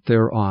 sat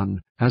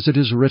thereon, as it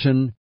is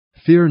written,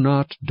 Fear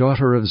not,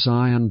 daughter of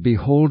Zion,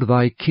 behold,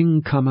 thy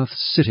King cometh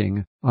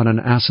sitting on an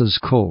ass's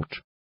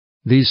colt.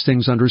 These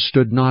things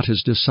understood not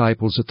his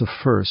disciples at the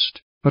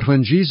first, but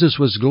when Jesus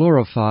was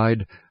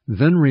glorified,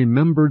 then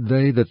remembered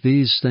they that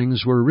these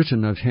things were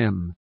written of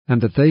him,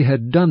 and that they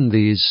had done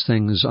these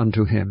things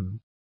unto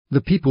him. The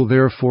people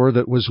therefore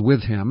that was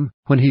with him,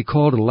 when he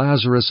called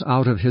Lazarus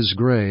out of his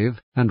grave,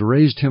 and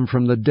raised him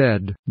from the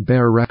dead,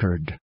 bear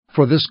record.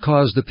 For this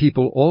cause the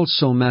people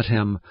also met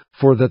him,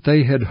 for that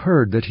they had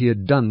heard that he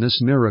had done this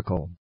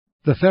miracle.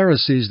 The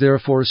Pharisees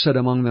therefore said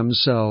among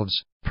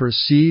themselves,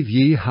 Perceive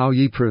ye how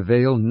ye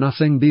prevail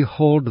nothing?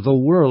 Behold, the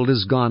world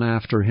is gone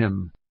after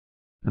him.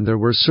 And there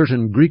were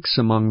certain Greeks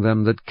among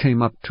them that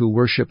came up to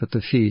worship at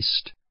the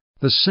feast.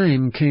 The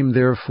same came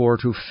therefore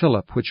to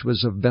Philip, which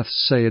was of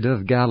Bethsaida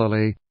of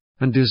Galilee,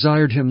 and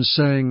desired him,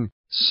 saying,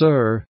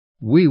 Sir,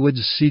 we would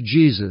see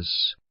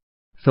Jesus.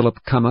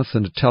 Philip cometh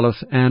and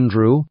telleth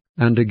Andrew,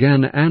 and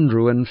again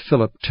Andrew and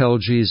Philip tell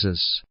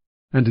Jesus.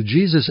 And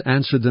Jesus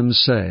answered them,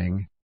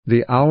 saying,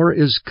 The hour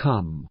is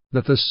come,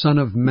 that the Son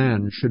of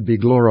Man should be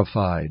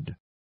glorified.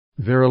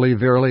 Verily,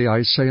 verily,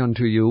 I say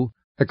unto you,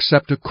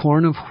 except a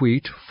corn of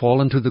wheat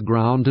fall into the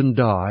ground and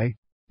die,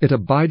 it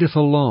abideth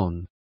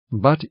alone,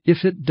 but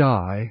if it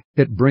die,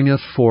 it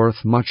bringeth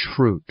forth much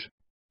fruit.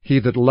 He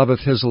that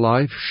loveth his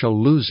life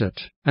shall lose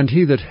it, and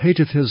he that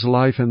hateth his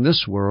life in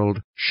this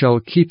world shall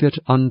keep it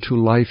unto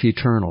life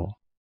eternal.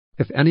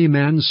 If any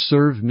man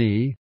serve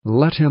me,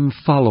 let him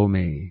follow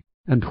me,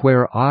 and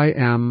where I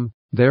am,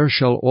 there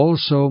shall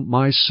also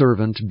my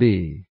servant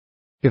be.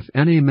 If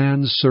any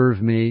man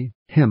serve me,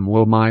 him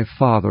will my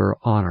Father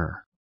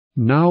honor.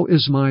 Now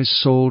is my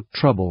soul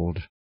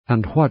troubled,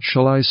 and what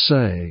shall I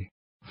say?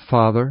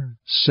 Father,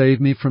 save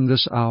me from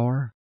this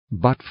hour.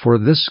 But for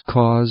this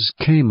cause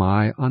came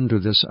I unto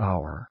this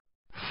hour.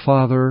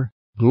 Father,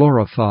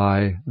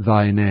 glorify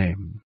thy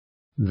name.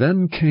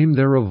 Then came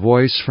there a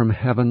voice from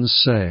heaven,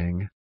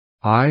 saying,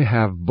 I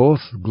have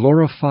both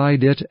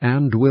glorified it,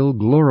 and will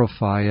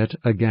glorify it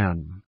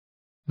again.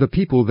 The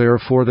people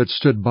therefore that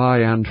stood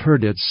by and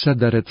heard it said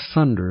that it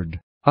thundered.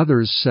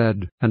 Others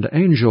said, An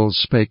angel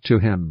spake to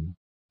him.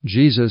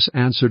 Jesus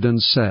answered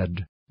and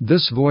said,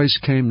 This voice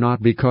came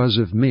not because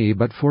of me,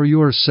 but for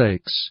your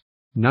sakes.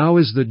 Now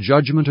is the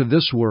judgment of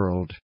this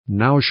world.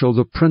 Now shall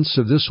the prince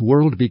of this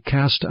world be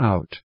cast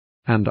out.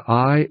 And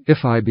I,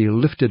 if I be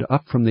lifted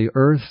up from the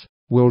earth,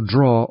 will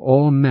draw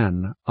all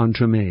men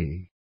unto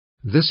me.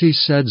 This he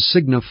said,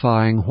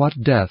 signifying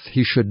what death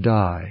he should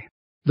die.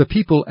 The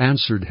people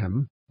answered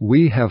him,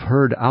 We have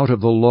heard out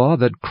of the law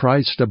that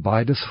Christ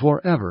abideth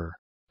forever.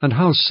 And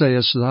how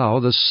sayest thou,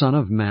 the Son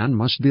of Man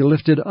must be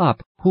lifted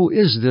up? Who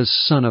is this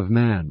Son of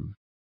Man?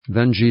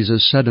 Then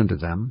Jesus said unto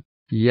them,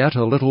 Yet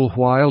a little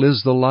while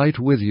is the light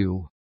with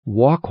you.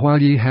 Walk while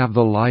ye have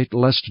the light,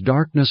 lest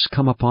darkness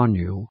come upon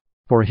you.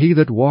 For he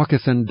that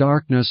walketh in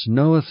darkness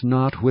knoweth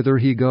not whither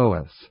he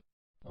goeth.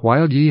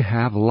 While ye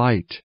have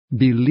light,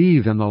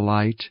 believe in the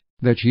light,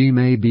 that ye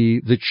may be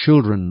the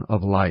children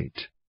of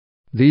light.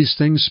 These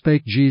things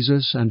spake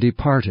Jesus, and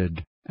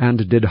departed,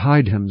 and did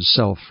hide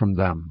himself from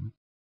them.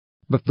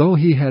 But though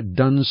he had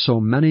done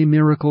so many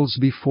miracles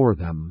before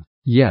them,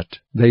 yet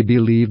they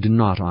believed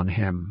not on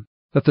him,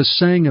 that the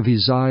saying of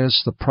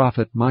Esaias the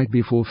prophet might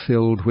be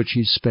fulfilled, which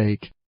he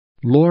spake,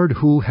 Lord,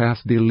 who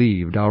hath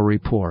believed our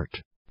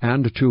report?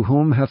 And to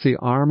whom hath the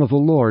arm of the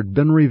Lord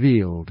been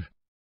revealed?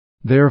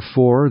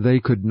 Therefore they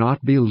could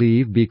not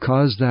believe,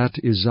 because that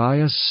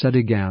Esaias said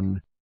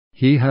again,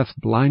 He hath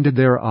blinded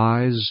their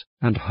eyes,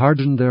 and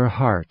hardened their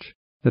heart,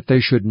 that they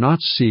should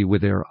not see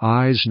with their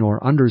eyes,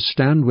 nor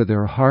understand with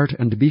their heart,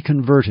 and be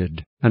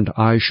converted, and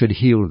I should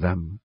heal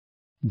them.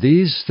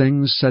 These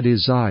things said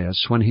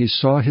Esaias when he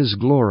saw his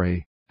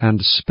glory,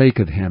 and spake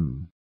of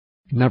him.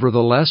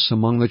 Nevertheless,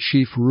 among the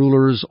chief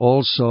rulers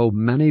also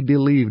many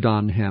believed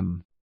on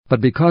him.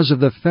 But because of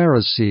the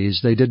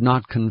Pharisees they did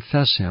not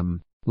confess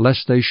him,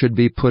 lest they should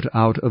be put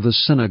out of the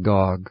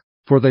synagogue.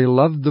 For they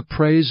loved the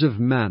praise of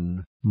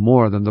men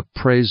more than the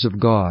praise of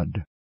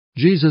God.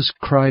 Jesus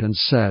cried and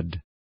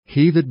said,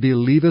 He that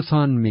believeth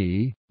on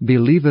me,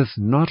 believeth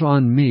not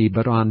on me,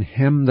 but on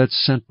him that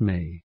sent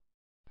me.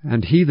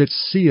 And he that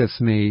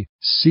seeth me,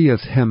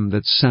 seeth him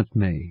that sent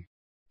me.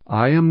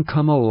 I am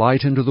come a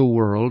light into the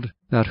world,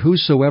 that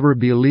whosoever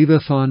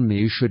believeth on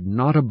me should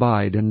not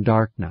abide in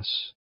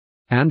darkness.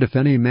 And if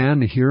any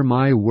man hear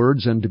my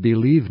words and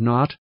believe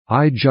not,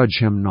 I judge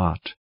him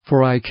not.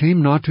 For I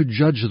came not to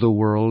judge the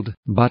world,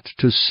 but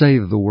to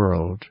save the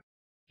world.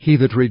 He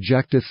that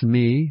rejecteth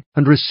me,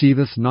 and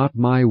receiveth not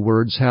my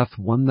words, hath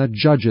one that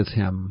judgeth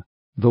him.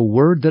 The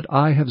word that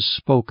I have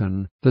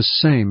spoken, the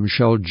same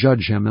shall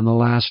judge him in the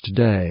last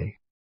day.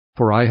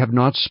 For I have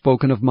not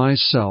spoken of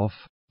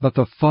myself, but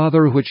the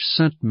Father which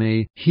sent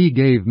me, he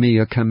gave me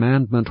a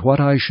commandment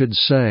what I should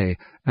say,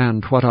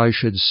 and what I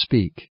should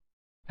speak.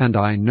 And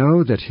I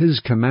know that his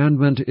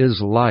commandment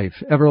is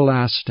life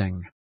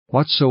everlasting.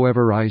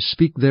 Whatsoever I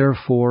speak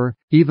therefore,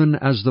 even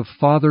as the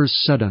Father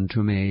said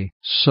unto me,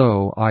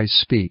 so I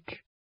speak.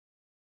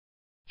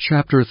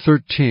 Chapter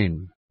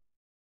 13.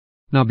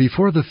 Now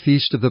before the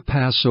feast of the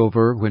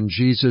Passover, when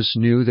Jesus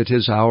knew that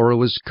his hour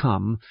was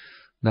come,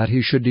 that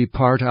he should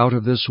depart out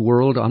of this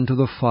world unto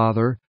the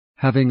Father,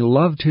 having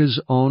loved his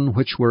own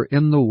which were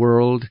in the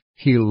world,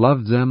 he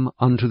loved them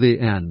unto the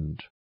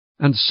end.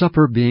 And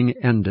supper being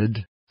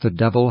ended, the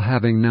devil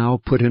having now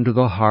put into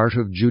the heart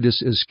of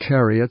Judas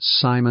Iscariot,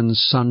 Simon's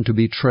son, to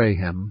betray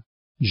him,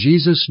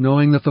 Jesus,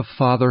 knowing that the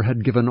Father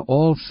had given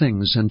all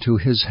things into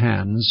his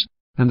hands,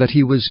 and that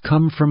he was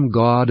come from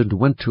God and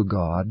went to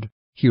God,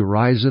 he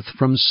riseth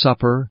from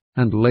supper,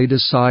 and laid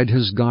aside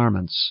his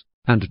garments,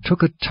 and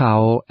took a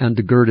towel,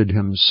 and girded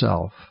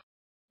himself.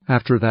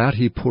 After that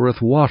he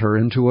poureth water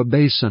into a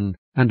basin,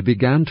 and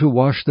began to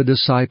wash the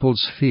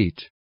disciples'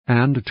 feet,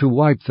 and to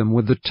wipe them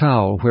with the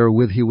towel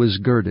wherewith he was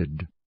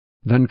girded.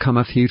 Then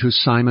cometh he to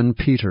Simon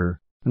Peter,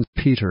 and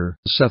Peter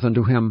saith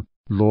unto him,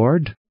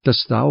 Lord,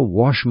 dost thou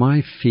wash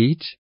my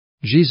feet?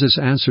 Jesus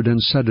answered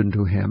and said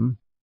unto him,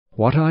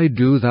 What I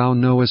do thou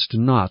knowest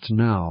not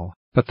now,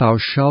 but thou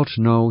shalt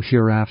know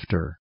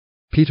hereafter.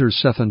 Peter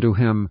saith unto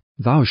him,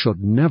 Thou shalt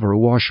never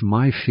wash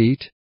my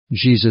feet.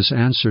 Jesus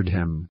answered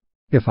him,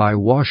 If I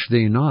wash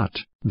thee not,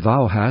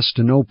 thou hast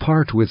no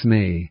part with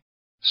me.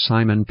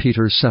 Simon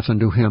Peter saith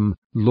unto him,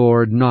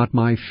 Lord, not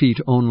my feet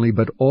only,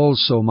 but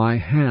also my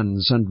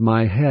hands and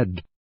my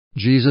head.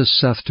 Jesus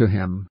saith to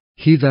him,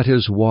 He that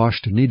is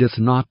washed needeth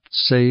not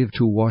save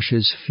to wash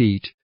his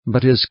feet,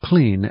 but is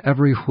clean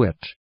every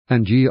whit.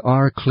 And ye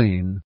are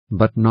clean,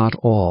 but not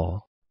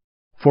all.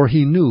 For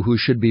he knew who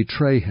should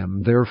betray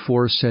him,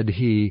 therefore said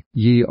he,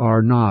 Ye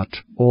are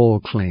not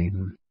all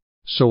clean.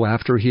 So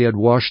after he had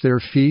washed their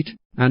feet,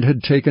 and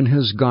had taken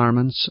his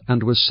garments,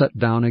 and was set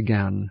down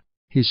again,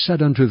 he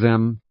said unto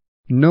them,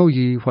 Know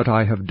ye what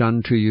I have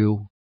done to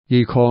you?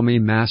 Ye call me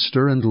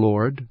Master and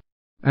Lord,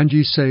 and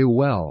ye say,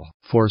 Well,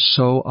 for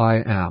so I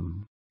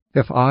am.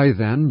 If I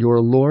then, your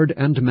Lord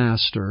and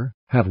Master,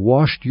 have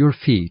washed your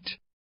feet,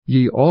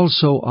 ye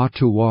also ought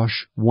to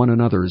wash one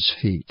another's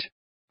feet.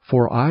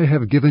 For I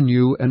have given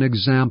you an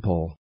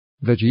example,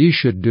 that ye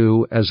should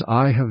do as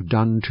I have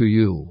done to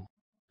you.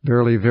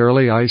 Verily,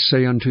 verily, I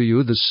say unto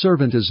you, the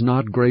servant is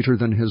not greater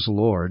than his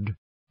Lord,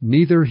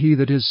 neither he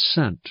that is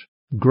sent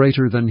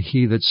greater than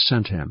he that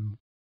sent him.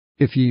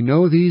 If ye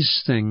know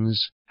these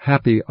things,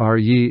 happy are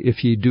ye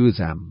if ye do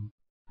them.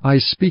 I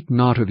speak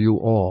not of you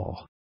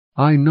all.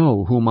 I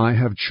know whom I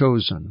have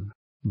chosen.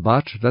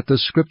 But that the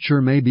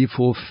Scripture may be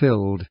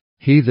fulfilled,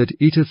 He that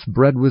eateth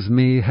bread with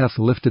me hath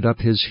lifted up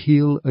his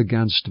heel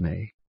against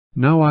me.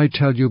 Now I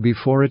tell you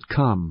before it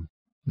come,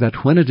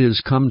 that when it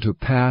is come to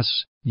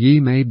pass, ye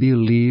may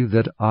believe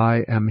that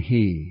I am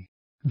he.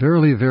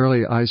 Verily,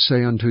 verily, I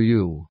say unto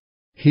you,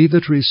 He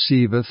that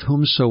receiveth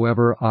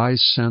whomsoever I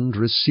send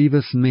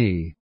receiveth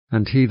me,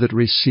 and he that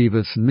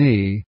receiveth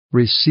me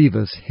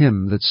receiveth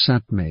him that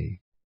sent me.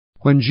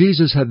 When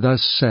Jesus had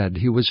thus said,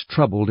 he was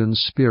troubled in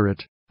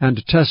spirit,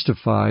 and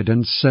testified,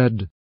 and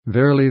said,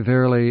 Verily,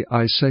 verily,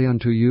 I say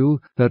unto you,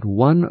 that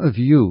one of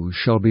you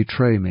shall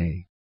betray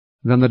me.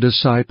 Then the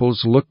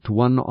disciples looked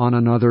one on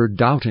another,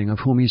 doubting of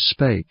whom he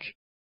spake.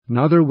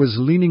 Another was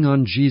leaning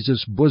on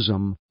Jesus'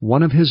 bosom,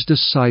 one of his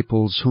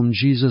disciples whom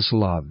Jesus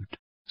loved.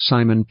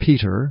 Simon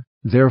Peter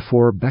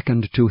therefore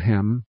beckoned to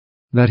him,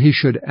 that he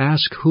should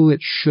ask who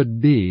it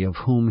should be of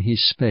whom he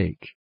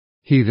spake.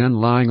 He then,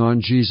 lying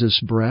on Jesus'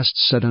 breast,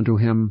 said unto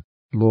him,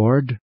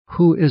 Lord,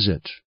 who is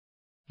it?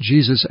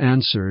 Jesus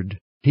answered,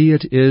 He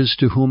it is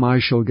to whom I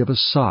shall give a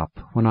sop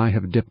when I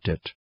have dipped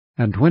it.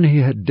 And when he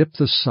had dipped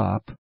the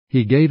sop,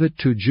 he gave it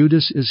to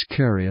Judas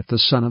Iscariot, the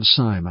son of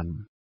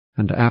Simon.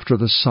 And after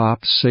the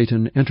sop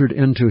Satan entered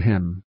into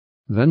him.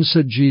 Then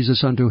said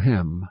Jesus unto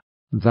him,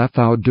 That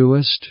thou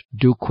doest,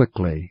 do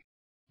quickly.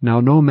 Now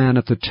no man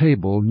at the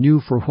table knew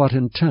for what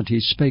intent he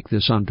spake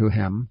this unto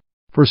him.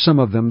 For some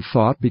of them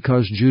thought,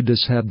 because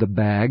Judas had the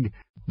bag,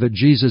 that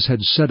Jesus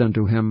had said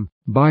unto him,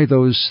 Buy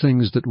those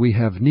things that we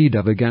have need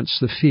of against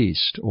the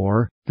feast,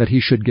 or that he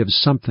should give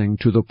something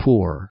to the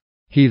poor.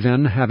 He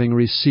then, having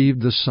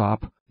received the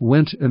sop,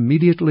 went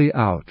immediately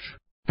out,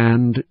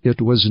 and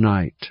it was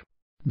night.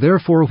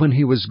 Therefore when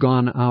he was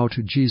gone out,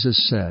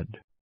 Jesus said,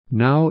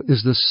 Now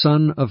is the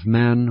Son of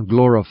Man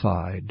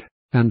glorified,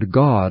 and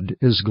God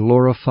is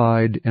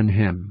glorified in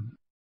him.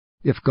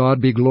 If God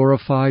be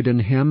glorified in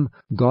him,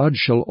 God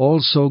shall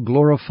also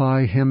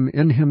glorify him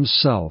in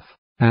himself,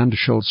 and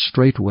shall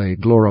straightway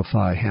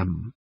glorify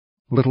him.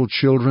 Little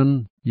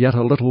children, yet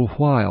a little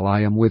while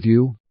I am with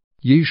you.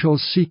 Ye shall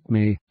seek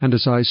me, and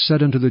as I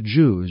said unto the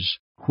Jews,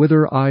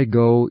 Whither I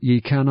go ye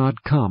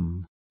cannot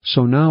come,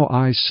 so now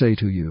I say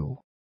to you,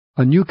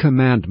 A new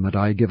commandment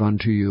I give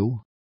unto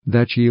you,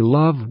 that ye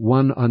love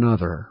one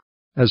another.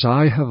 As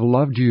I have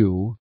loved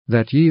you,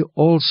 that ye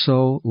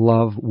also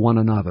love one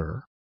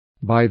another.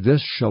 By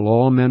this shall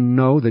all men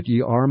know that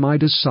ye are my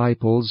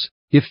disciples,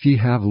 if ye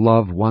have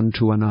love one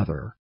to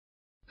another.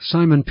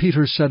 Simon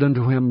Peter said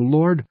unto him,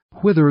 Lord,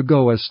 whither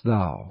goest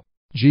thou?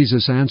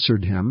 Jesus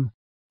answered him,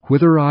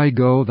 Whither I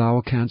go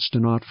thou canst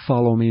not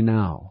follow me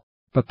now,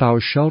 but thou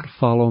shalt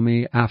follow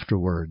me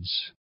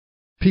afterwards.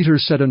 Peter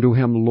said unto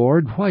him,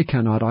 Lord, why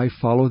cannot I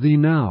follow thee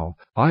now?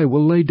 I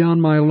will lay down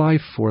my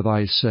life for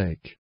thy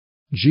sake.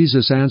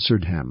 Jesus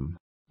answered him,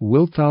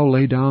 Wilt thou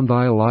lay down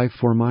thy life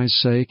for my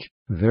sake?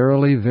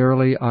 Verily,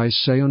 verily, I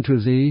say unto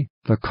thee,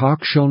 the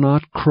cock shall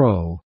not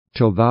crow,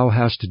 till thou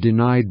hast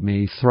denied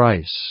me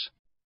thrice.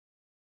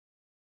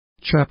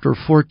 Chapter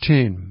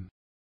 14.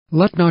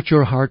 Let not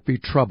your heart be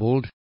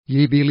troubled.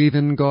 Ye believe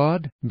in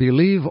God,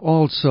 believe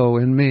also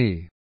in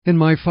me. In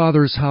my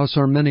Father's house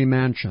are many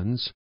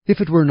mansions.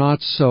 If it were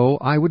not so,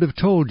 I would have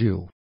told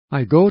you.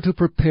 I go to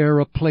prepare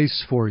a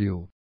place for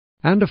you.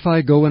 And if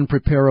I go and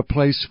prepare a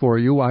place for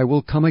you, I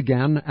will come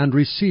again and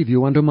receive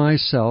you unto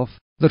myself,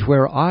 that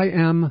where I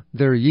am,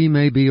 there ye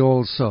may be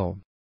also.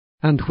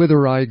 And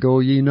whither I go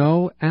ye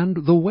know,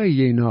 and the way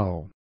ye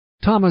know.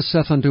 Thomas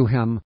saith unto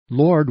him,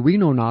 Lord, we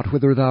know not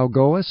whither thou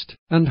goest,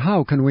 and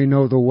how can we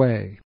know the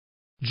way?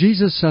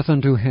 Jesus saith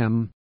unto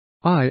him,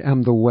 I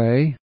am the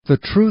way, the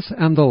truth,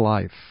 and the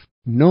life.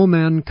 No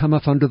man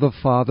cometh unto the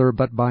Father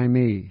but by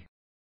me.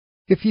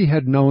 If ye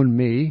had known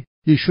me,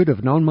 ye should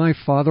have known my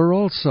Father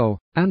also,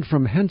 and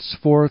from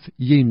henceforth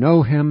ye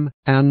know him,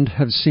 and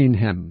have seen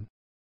him.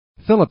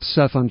 Philip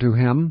saith unto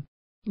him,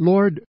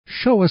 Lord,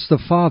 show us the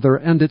Father,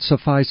 and it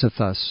sufficeth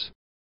us.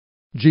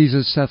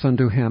 Jesus saith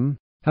unto him,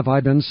 Have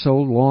I been so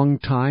long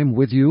time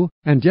with you,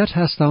 and yet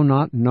hast thou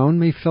not known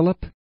me,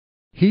 Philip?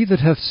 He that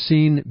hath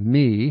seen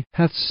me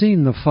hath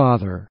seen the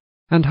Father.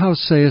 And how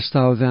sayest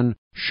thou then,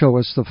 Show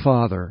us the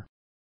Father?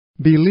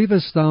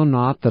 Believest thou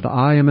not that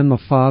I am in the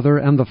Father,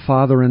 and the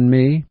Father in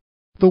me?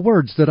 The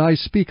words that I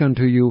speak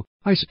unto you,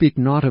 I speak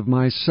not of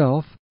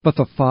myself, but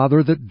the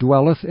Father that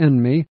dwelleth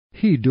in me,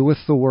 he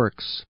doeth the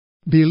works.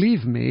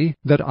 Believe me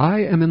that I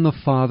am in the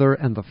Father,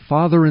 and the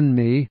Father in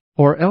me,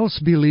 or else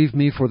believe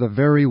me for the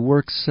very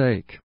work's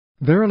sake.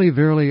 Verily,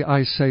 verily,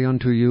 I say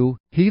unto you,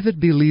 he that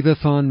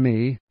believeth on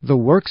me, the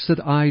works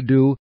that I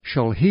do,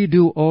 shall he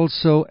do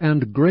also,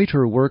 and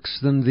greater works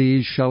than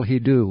these shall he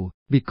do,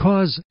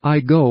 because I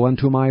go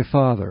unto my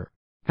Father.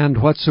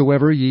 And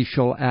whatsoever ye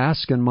shall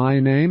ask in my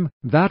name,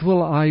 that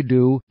will I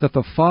do, that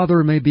the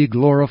Father may be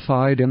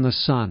glorified in the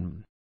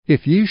Son.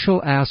 If ye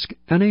shall ask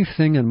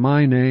anything in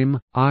my name,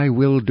 I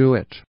will do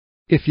it.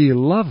 If ye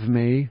love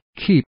me,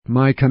 keep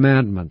my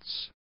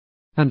commandments.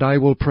 And I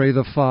will pray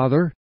the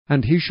Father,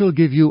 and he shall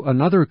give you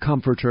another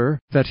Comforter,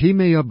 that he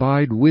may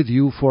abide with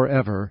you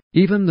forever,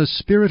 even the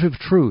Spirit of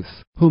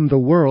truth, whom the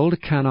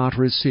world cannot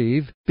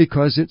receive,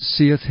 because it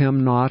seeth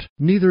him not,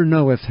 neither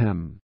knoweth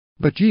him.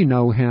 But ye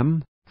know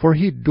him, for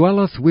he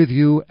dwelleth with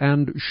you,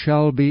 and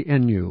shall be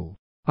in you.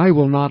 I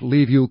will not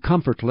leave you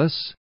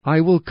comfortless, I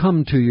will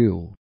come to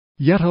you.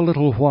 Yet a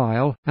little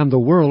while, and the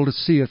world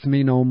seeth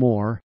me no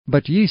more,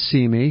 but ye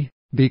see me.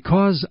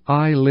 Because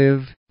I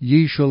live,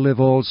 ye shall live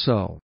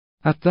also.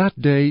 At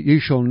that day ye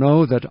shall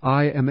know that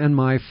I am in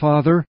my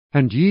Father,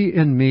 and ye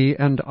in me,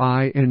 and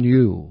I in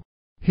you.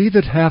 He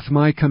that hath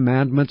my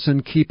commandments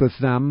and keepeth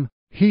them,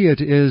 he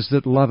it is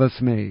that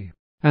loveth me.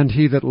 And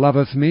he that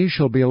loveth me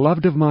shall be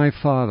loved of my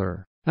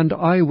Father, and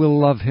I will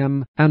love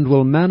him, and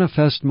will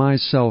manifest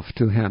myself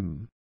to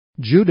him.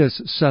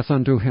 Judas saith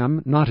unto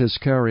him, not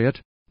Iscariot,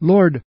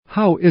 Lord,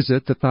 how is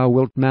it that thou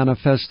wilt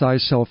manifest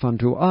thyself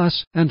unto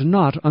us, and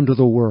not unto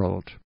the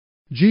world?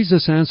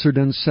 Jesus answered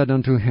and said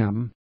unto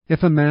him,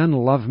 If a man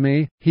love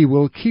me, he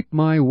will keep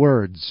my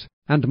words,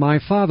 and my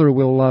Father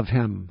will love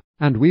him,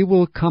 and we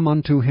will come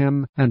unto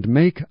him, and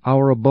make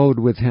our abode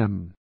with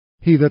him.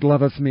 He that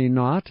loveth me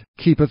not,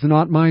 keepeth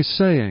not my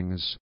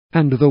sayings.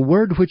 And the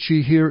word which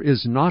ye hear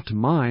is not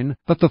mine,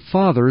 but the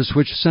Father's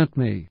which sent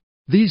me.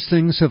 These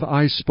things have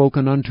I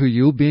spoken unto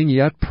you, being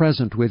yet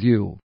present with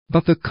you.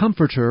 But the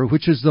Comforter,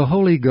 which is the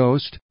Holy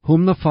Ghost,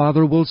 whom the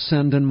Father will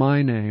send in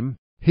my name,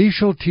 he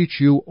shall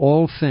teach you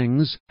all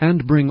things,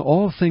 and bring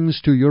all things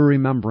to your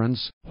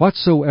remembrance,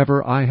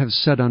 whatsoever I have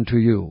said unto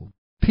you.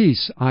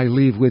 Peace I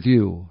leave with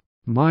you.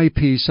 My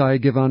peace I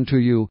give unto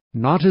you,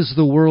 not as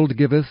the world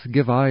giveth,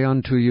 give I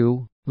unto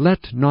you.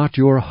 Let not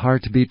your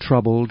heart be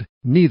troubled,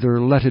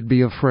 neither let it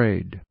be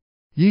afraid.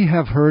 Ye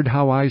have heard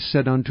how I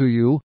said unto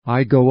you,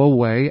 I go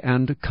away,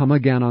 and come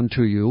again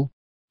unto you.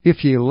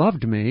 If ye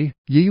loved me,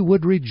 ye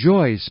would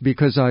rejoice,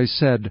 because I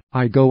said,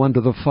 I go unto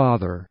the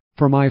Father.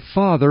 For my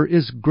Father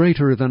is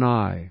greater than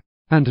I.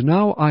 And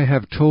now I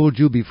have told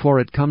you before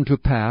it come to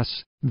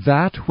pass,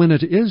 that when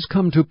it is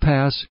come to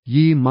pass,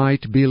 ye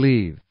might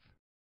believe.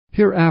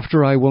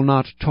 Hereafter I will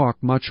not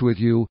talk much with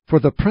you, for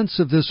the prince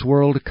of this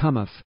world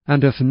cometh,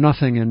 and hath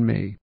nothing in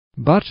me.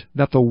 But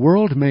that the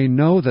world may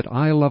know that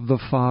I love the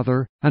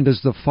Father, and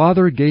as the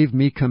Father gave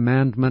me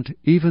commandment,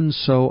 even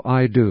so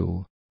I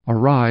do.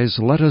 Arise,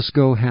 let us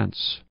go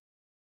hence.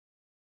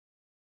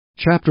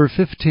 Chapter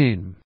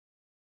 15.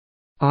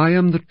 I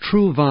am the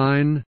true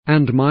vine,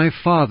 and my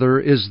Father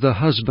is the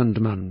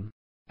husbandman.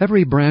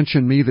 Every branch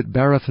in me that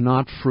beareth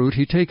not fruit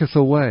he taketh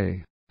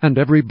away, and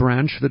every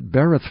branch that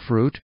beareth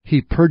fruit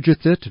he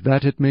purgeth it,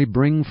 that it may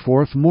bring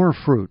forth more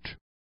fruit.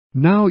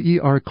 Now ye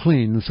are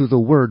clean through the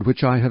word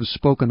which I have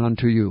spoken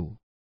unto you.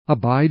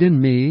 Abide in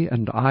me,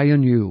 and I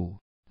in you.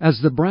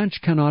 As the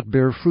branch cannot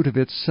bear fruit of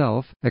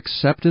itself,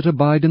 except it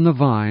abide in the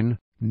vine,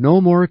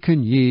 no more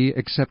can ye,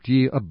 except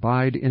ye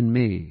abide in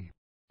me.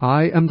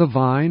 I am the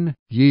vine,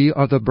 ye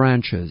are the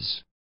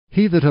branches.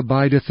 He that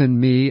abideth in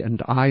me,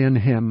 and I in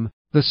him,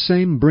 the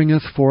same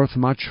bringeth forth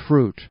much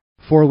fruit.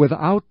 For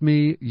without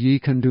me ye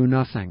can do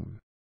nothing.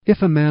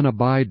 If a man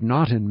abide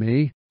not in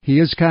me, he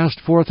is cast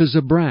forth as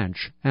a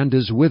branch, and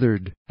is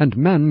withered, and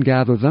men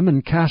gather them,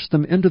 and cast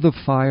them into the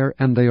fire,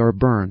 and they are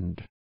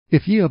burned.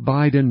 If ye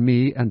abide in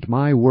me, and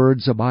my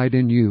words abide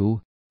in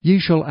you, ye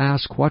shall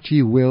ask what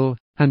ye will,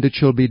 and it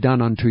shall be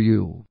done unto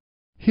you.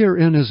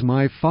 Herein is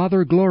my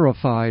Father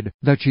glorified,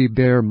 that ye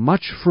bear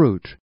much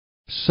fruit.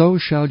 So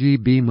shall ye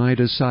be my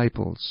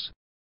disciples.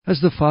 As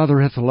the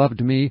Father hath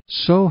loved me,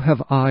 so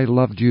have I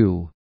loved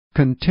you.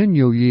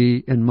 Continue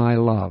ye in my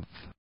love.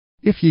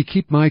 If ye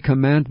keep my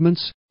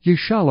commandments, ye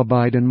shall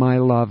abide in my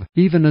love,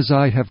 even as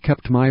I have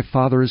kept my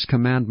Father's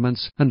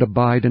commandments, and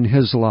abide in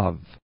his love.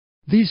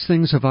 These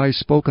things have I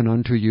spoken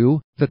unto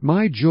you, that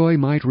my joy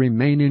might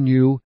remain in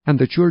you, and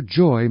that your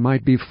joy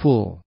might be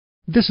full.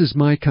 This is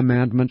my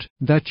commandment,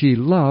 that ye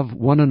love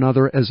one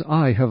another as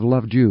I have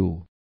loved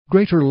you.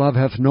 Greater love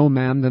hath no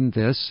man than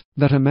this,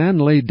 that a man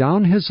lay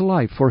down his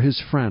life for his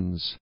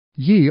friends.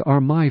 Ye are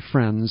my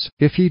friends,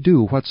 if ye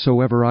do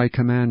whatsoever I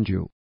command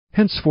you.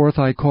 Henceforth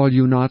I call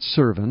you not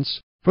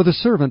servants, for the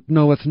servant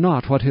knoweth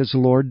not what his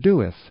Lord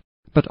doeth.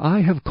 But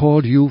I have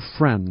called you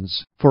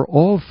friends, for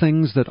all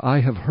things that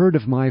I have heard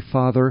of my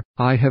Father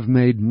I have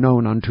made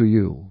known unto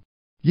you.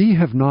 Ye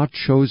have not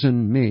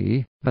chosen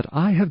me, but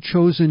I have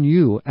chosen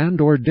you, and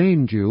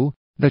ordained you,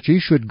 that ye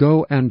should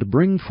go and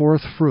bring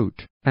forth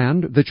fruit,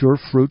 and that your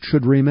fruit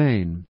should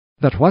remain,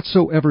 that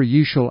whatsoever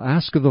ye shall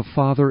ask of the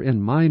Father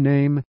in my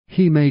name,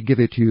 he may give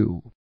it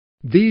you.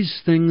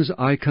 These things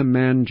I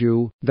command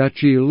you,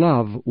 that ye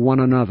love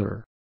one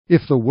another.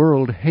 If the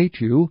world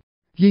hate you,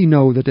 ye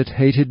know that it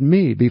hated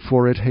me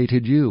before it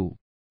hated you.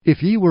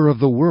 If ye were of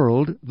the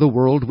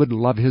world would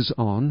love his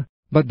own.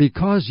 But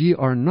because ye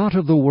are not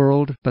of the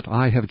world, but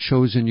I have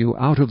chosen you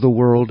out of the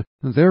world,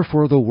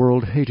 therefore the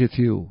world hateth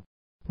you.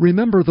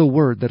 Remember the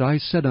word that I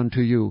said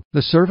unto you,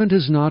 the servant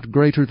is not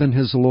greater than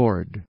his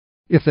Lord.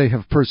 If they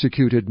have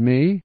persecuted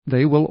me,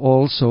 they will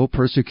also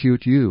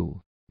persecute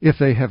you. If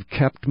they have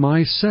kept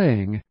my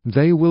saying,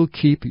 they will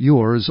keep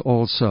yours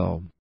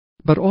also.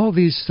 But all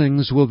these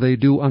things will they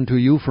do unto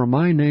you for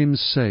my name's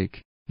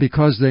sake,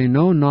 because they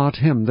know not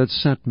him that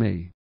sent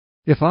me.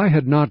 If I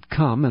had not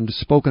come and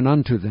spoken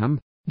unto them,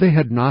 they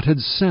had not had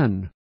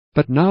sin,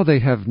 but now they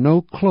have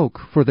no cloak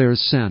for their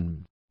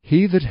sin.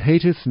 He that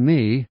hateth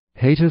me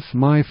hateth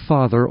my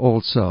Father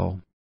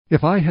also.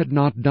 If I had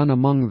not done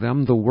among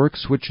them the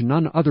works which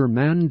none other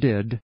man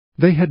did,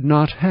 they had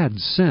not had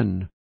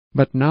sin.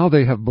 But now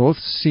they have both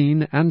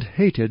seen and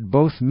hated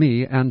both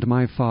me and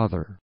my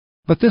Father.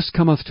 But this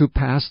cometh to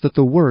pass that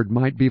the word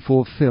might be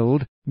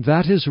fulfilled,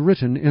 that is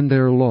written in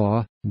their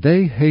law,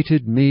 They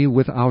hated me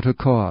without a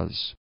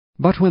cause.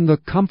 But when the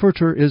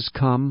Comforter is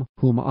come,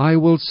 whom I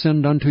will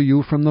send unto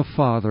you from the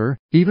Father,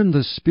 even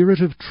the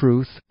Spirit of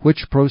truth,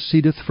 which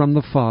proceedeth from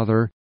the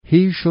Father,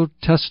 he shall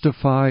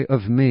testify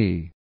of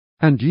me.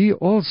 And ye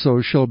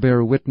also shall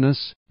bear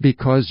witness,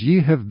 because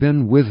ye have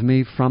been with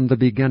me from the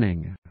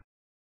beginning.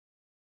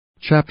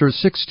 Chapter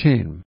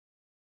 16.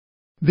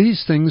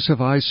 These things have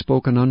I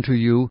spoken unto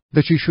you,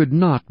 that ye should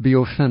not be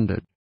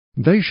offended.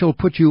 They shall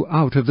put you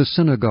out of the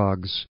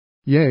synagogues.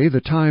 Yea, the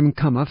time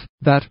cometh,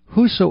 that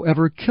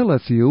whosoever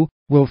killeth you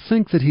will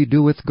think that he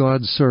doeth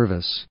God's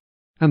service.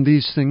 And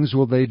these things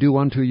will they do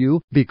unto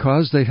you,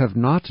 because they have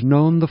not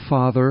known the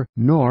Father,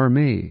 nor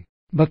me.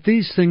 But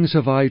these things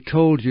have I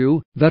told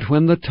you, that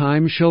when the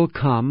time shall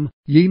come,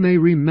 ye may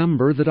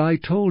remember that I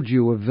told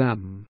you of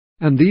them.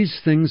 And these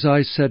things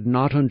I said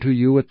not unto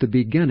you at the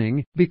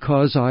beginning,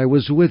 because I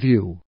was with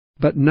you.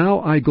 But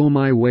now I go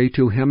my way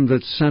to him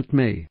that sent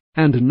me,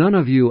 and none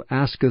of you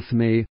asketh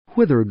me,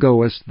 Whither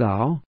goest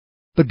thou?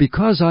 But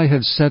because I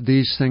have said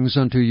these things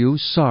unto you,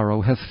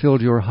 sorrow hath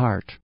filled your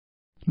heart.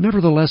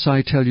 Nevertheless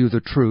I tell you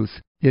the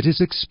truth, it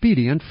is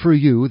expedient for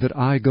you that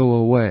I go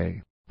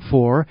away.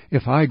 For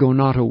if I go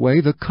not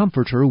away, the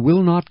Comforter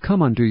will not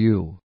come unto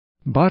you.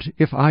 But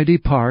if I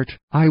depart,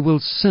 I will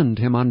send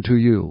him unto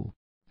you.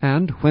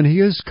 And when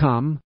he is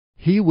come,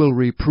 he will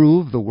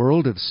reprove the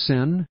world of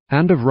sin,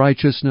 and of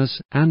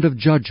righteousness, and of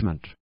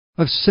judgment.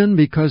 Of sin,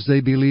 because they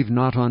believe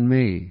not on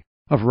me.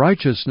 Of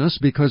righteousness,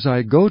 because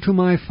I go to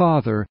my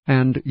Father,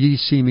 and ye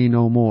see me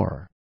no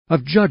more.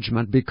 Of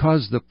judgment,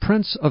 because the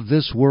prince of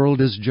this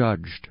world is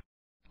judged.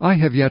 I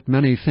have yet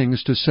many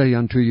things to say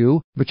unto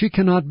you, but ye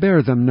cannot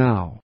bear them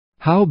now.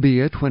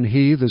 Howbeit, when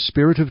he, the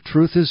Spirit of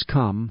truth, is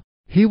come,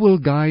 he will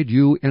guide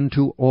you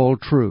into all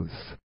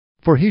truth.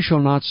 For he shall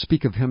not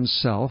speak of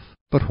himself,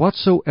 but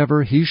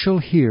whatsoever he shall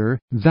hear,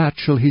 that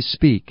shall he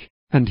speak,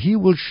 and he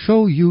will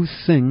show you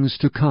things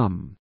to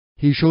come.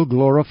 He shall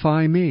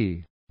glorify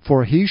me,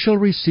 for he shall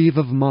receive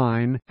of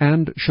mine,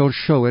 and shall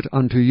show it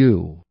unto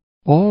you.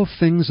 All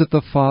things that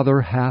the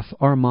Father hath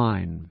are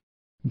mine.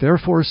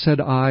 Therefore said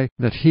I,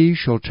 that he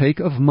shall take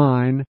of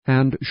mine,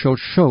 and shall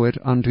show it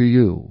unto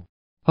you.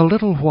 A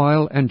little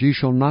while, and ye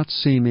shall not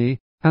see me,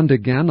 and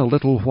again a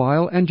little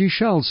while, and ye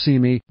shall see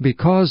me,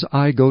 because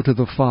I go to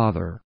the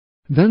Father.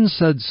 Then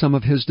said some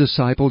of his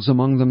disciples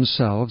among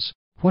themselves,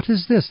 What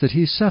is this that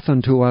he saith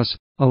unto us,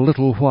 A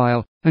little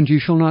while, and ye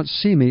shall not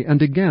see me,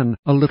 and again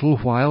a little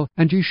while,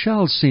 and ye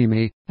shall see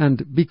me,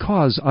 and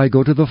because I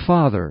go to the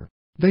Father?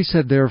 They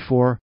said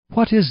therefore,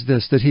 What is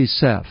this that he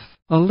saith,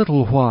 A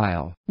little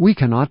while? We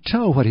cannot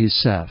tell what he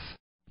saith.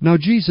 Now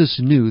Jesus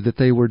knew that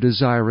they were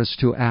desirous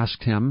to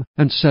ask him,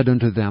 and said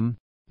unto them,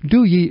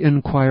 Do ye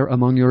inquire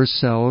among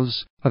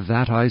yourselves, Of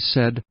that I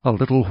said, A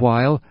little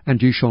while,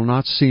 and ye shall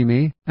not see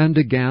me, and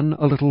again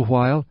a little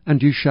while, and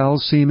ye shall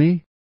see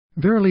me?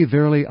 Verily,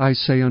 verily, I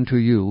say unto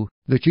you,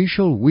 that ye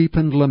shall weep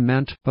and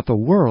lament, but the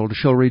world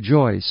shall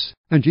rejoice,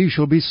 and ye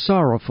shall be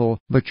sorrowful,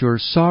 but your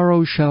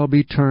sorrow shall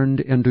be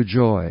turned into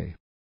joy.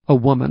 A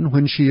woman,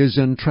 when she is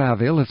in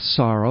travail, hath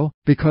sorrow,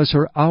 because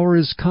her hour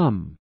is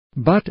come.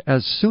 But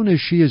as soon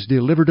as she is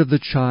delivered of the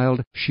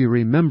child, she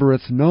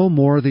remembereth no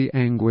more the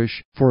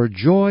anguish, for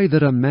joy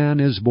that a man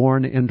is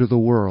born into the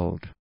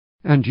world.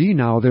 And ye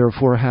now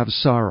therefore have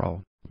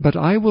sorrow. But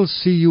I will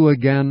see you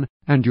again,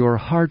 and your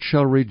heart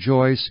shall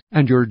rejoice,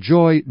 and your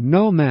joy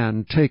no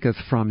man taketh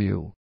from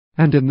you.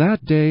 And in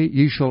that day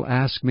ye shall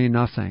ask me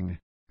nothing.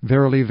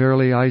 Verily,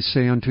 verily, I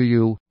say unto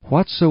you,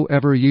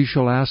 whatsoever ye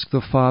shall ask the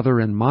Father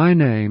in my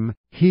name,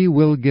 he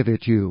will give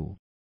it you.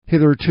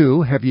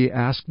 Hitherto have ye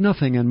asked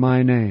nothing in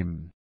my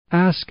name.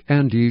 Ask,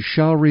 and ye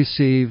shall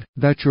receive,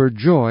 that your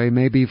joy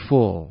may be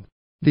full.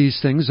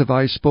 These things have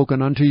I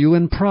spoken unto you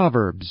in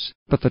Proverbs.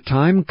 But the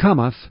time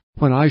cometh,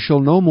 when I shall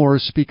no more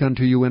speak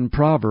unto you in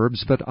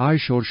Proverbs, but I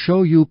shall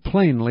show you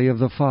plainly of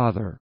the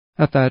Father.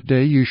 At that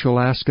day ye shall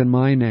ask in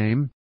my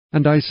name.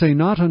 And I say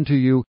not unto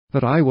you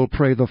that I will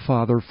pray the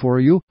Father for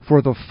you,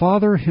 for the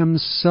Father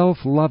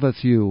himself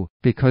loveth you,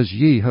 because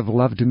ye have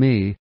loved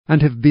me,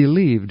 and have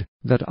believed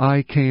that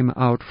I came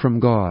out from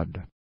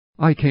God.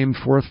 I came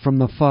forth from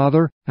the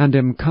Father, and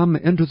am come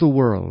into the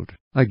world.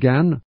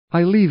 Again,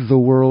 I leave the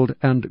world,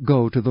 and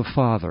go to the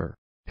Father.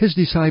 His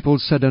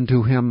disciples said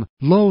unto him,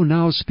 Lo,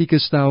 now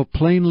speakest thou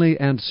plainly,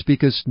 and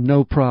speakest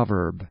no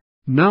proverb.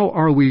 Now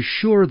are we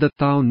sure that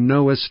thou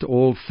knowest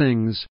all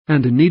things,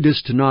 and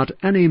needest not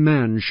any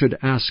man should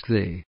ask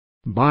thee.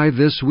 By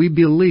this we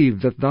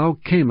believe that thou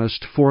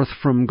camest forth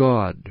from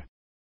God.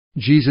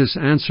 Jesus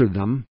answered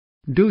them,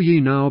 Do ye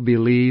now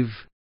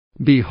believe?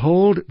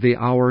 Behold, the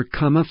hour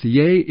cometh,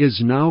 yea,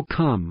 is now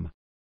come,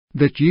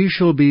 that ye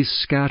shall be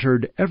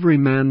scattered every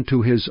man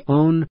to his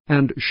own,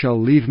 and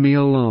shall leave me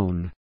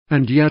alone.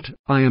 And yet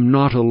I am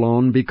not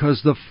alone,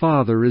 because the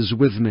Father is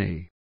with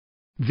me.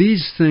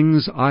 These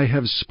things I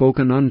have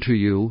spoken unto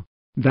you,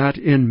 that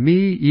in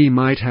me ye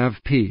might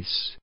have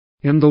peace.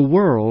 In the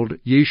world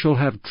ye shall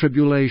have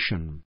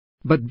tribulation.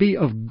 But be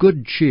of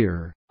good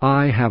cheer,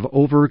 I have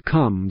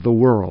overcome the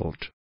world.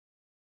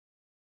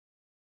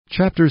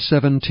 Chapter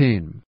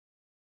 17.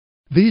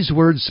 These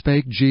words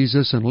spake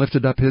Jesus, and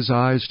lifted up his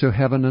eyes to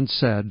heaven, and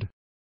said,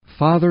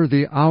 Father,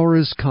 the hour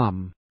is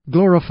come.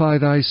 Glorify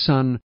thy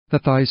Son,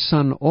 that thy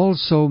Son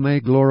also may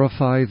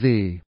glorify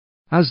thee,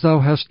 as thou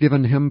hast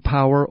given him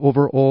power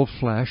over all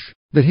flesh,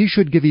 that he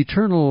should give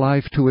eternal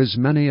life to as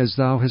many as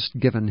thou hast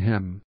given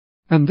him.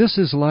 And this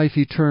is life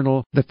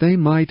eternal, that they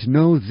might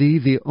know thee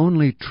the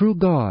only true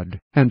God,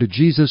 and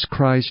Jesus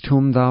Christ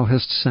whom thou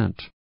hast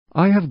sent.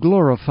 I have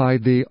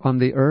glorified thee on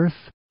the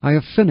earth. I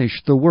have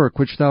finished the work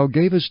which thou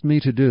gavest me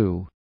to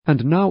do.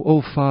 And now,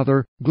 O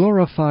Father,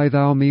 glorify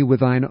thou me with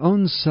thine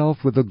own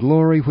self with the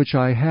glory which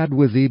I had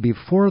with thee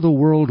before the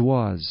world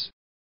was.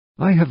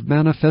 I have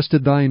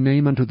manifested thy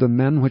name unto the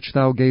men which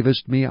thou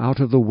gavest me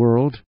out of the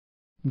world.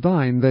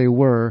 Thine they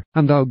were,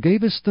 and thou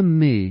gavest them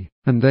me,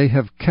 and they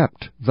have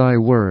kept thy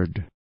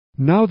word.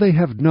 Now they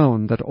have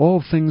known that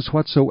all things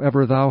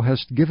whatsoever thou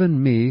hast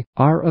given me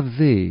are of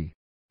thee.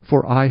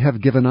 For I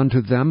have given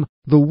unto them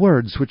the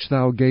words which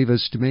thou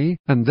gavest me,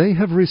 and they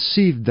have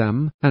received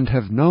them, and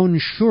have known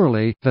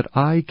surely that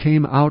I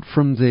came out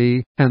from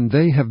thee, and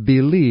they have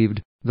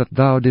believed that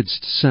thou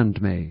didst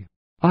send me.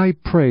 I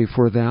pray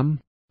for them.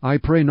 I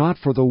pray not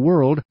for the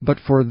world, but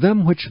for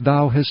them which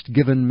thou hast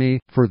given me,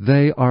 for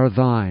they are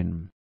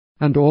thine.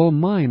 And all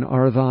mine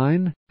are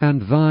thine,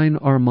 and thine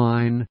are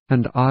mine,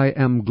 and I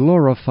am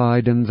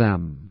glorified in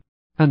them.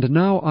 And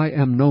now I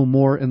am no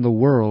more in the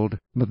world,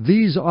 but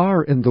these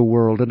are in the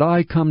world, and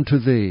I come to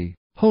thee.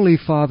 Holy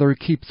Father,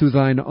 keep through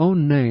thine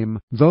own name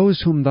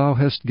those whom thou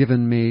hast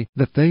given me,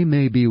 that they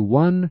may be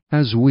one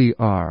as we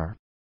are.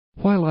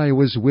 While I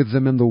was with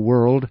them in the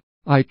world,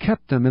 I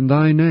kept them in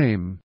thy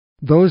name.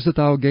 Those that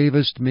thou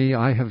gavest me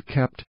I have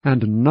kept,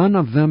 and none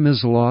of them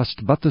is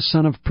lost but the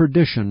son of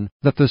perdition,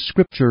 that the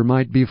Scripture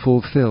might be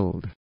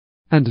fulfilled.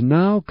 And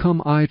now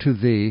come I to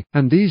thee,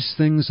 and these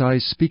things I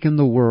speak in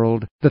the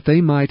world, that they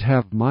might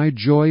have my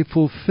joy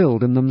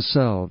fulfilled in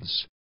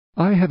themselves.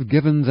 I have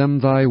given them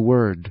thy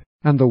word,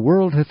 and the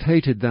world hath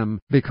hated them,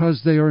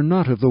 because they are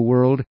not of the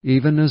world,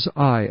 even as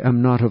I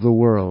am not of the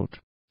world.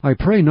 I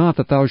pray not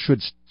that thou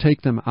shouldst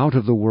take them out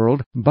of the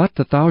world, but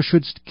that thou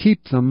shouldst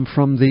keep them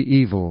from the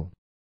evil.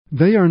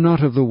 They are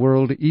not of the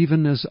world,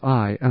 even as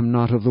I am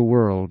not of the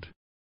world.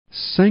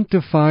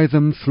 Sanctify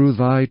them through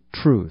thy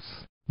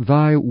truth.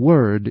 Thy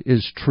word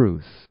is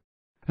truth.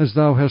 As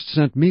thou hast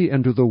sent me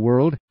into the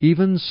world,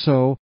 even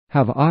so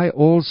have I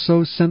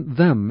also sent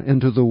them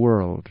into the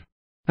world.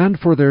 And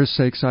for their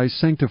sakes I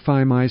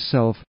sanctify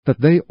myself, that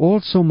they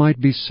also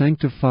might be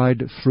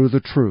sanctified through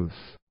the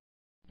truth.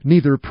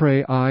 Neither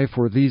pray I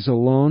for these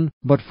alone,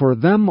 but for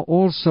them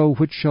also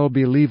which shall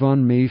believe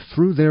on me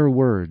through their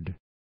word,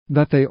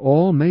 that they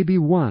all may be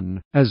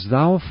one, as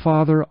thou,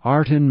 Father,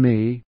 art in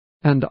me,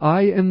 and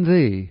I in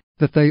thee,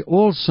 that they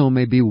also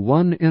may be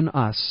one in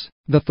us,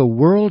 that the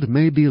world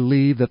may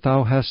believe that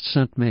thou hast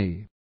sent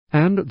me.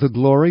 And the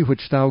glory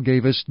which thou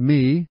gavest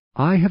me,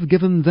 I have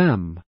given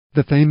them,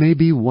 that they may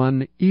be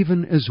one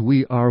even as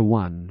we are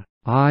one,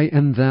 I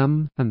in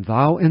them, and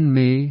thou in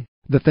me,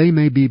 that they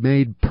may be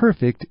made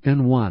perfect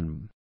in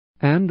one.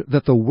 And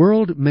that the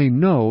world may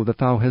know that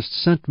thou hast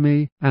sent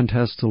me, and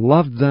hast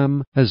loved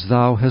them as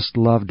thou hast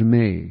loved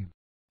me.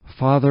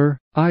 Father,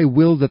 I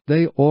will that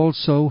they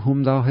also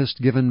whom thou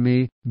hast given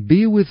me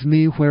be with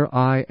me where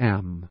I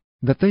am,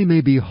 that they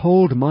may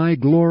behold my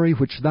glory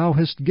which thou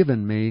hast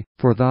given me,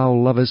 for thou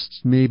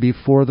lovest me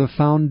before the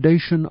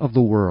foundation of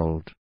the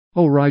world.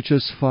 O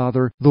righteous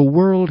Father, the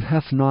world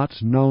hath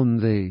not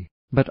known thee,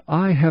 but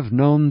I have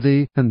known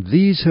thee, and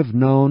these have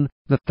known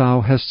that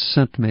thou hast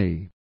sent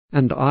me.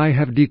 And I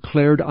have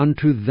declared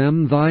unto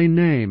them thy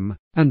name,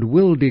 and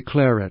will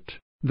declare it,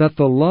 that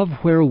the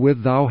love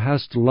wherewith thou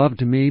hast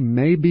loved me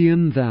may be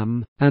in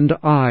them, and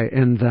I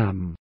in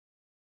them.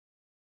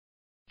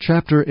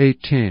 Chapter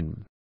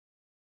 18.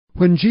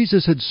 When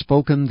Jesus had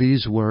spoken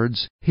these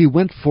words, he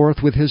went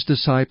forth with his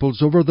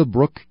disciples over the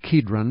brook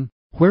Kidron,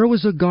 where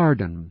was a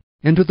garden,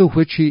 into the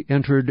which he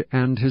entered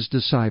and his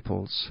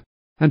disciples.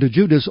 And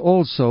Judas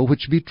also,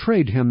 which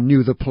betrayed him,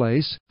 knew the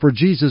place, for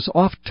Jesus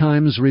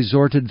ofttimes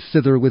resorted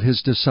thither with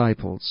his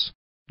disciples.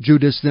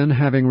 Judas then,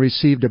 having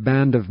received a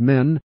band of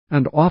men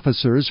and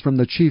officers from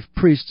the chief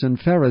priests and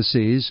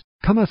Pharisees,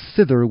 cometh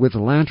thither with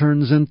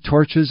lanterns and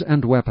torches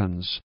and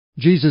weapons.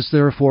 Jesus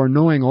therefore,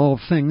 knowing all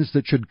things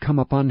that should come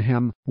upon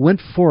him,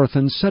 went forth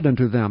and said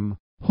unto them,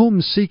 Whom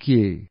seek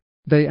ye?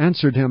 They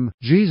answered him,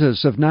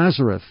 Jesus of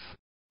Nazareth.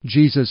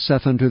 Jesus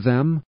saith unto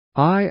them,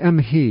 I am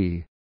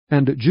he.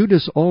 And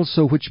Judas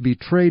also which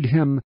betrayed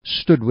him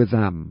stood with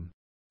them.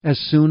 As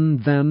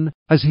soon then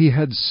as he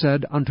had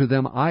said unto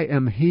them, I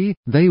am he,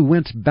 they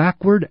went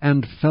backward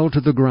and fell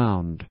to the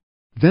ground.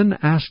 Then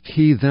asked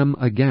he them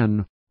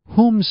again,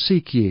 Whom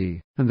seek ye?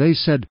 And they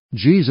said,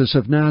 Jesus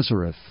of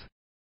Nazareth.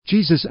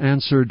 Jesus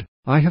answered,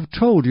 I have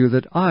told you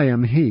that I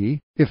am he.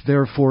 If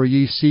therefore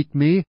ye seek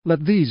me,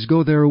 let these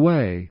go their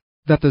way,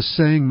 that the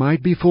saying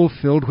might be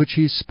fulfilled which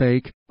he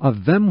spake,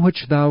 Of them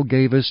which thou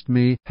gavest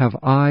me have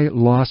I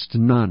lost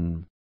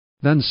none.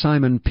 Then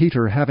Simon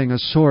Peter, having a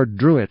sword,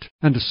 drew it,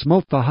 and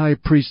smote the high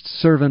priest's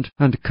servant,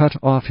 and cut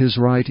off his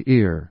right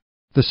ear.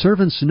 The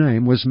servant's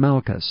name was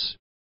Malchus.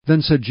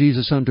 Then said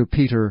Jesus unto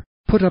Peter,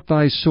 Put up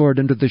thy sword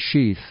into the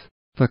sheath.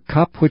 The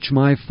cup which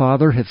my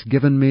Father hath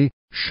given me,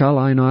 shall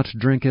I not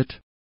drink it?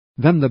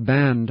 Then the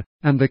band,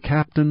 and the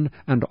captain,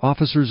 and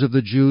officers of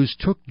the Jews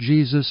took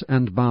Jesus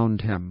and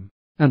bound him,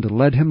 and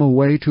led him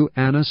away to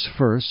Annas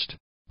first,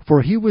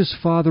 for he was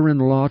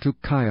father-in-law to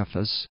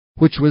Caiaphas,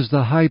 which was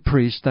the high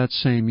priest that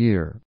same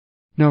year.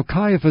 Now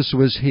Caiaphas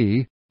was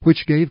he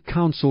which gave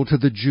counsel to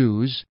the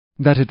Jews,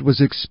 that it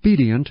was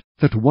expedient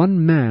that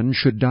one man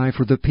should die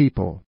for the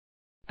people.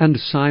 And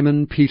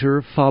Simon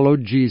Peter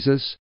followed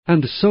Jesus,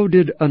 and so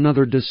did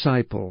another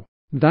disciple.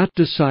 That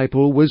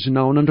disciple was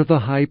known unto the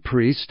high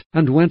priest,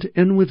 and went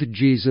in with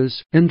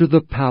Jesus into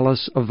the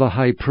palace of the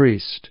high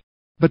priest.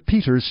 But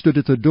Peter stood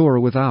at the door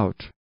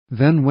without.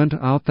 Then went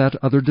out that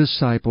other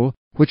disciple,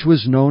 which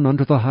was known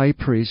unto the high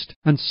priest,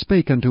 and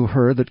spake unto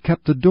her that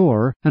kept the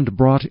door, and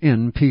brought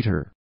in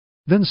Peter.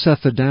 Then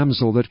saith the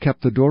damsel that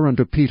kept the door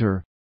unto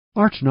Peter,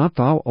 Art not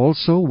thou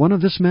also one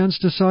of this man's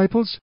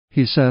disciples?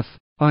 He saith,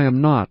 I am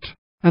not.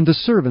 And the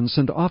servants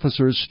and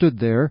officers stood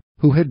there,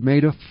 who had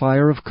made a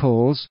fire of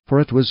coals,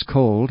 for it was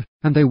cold,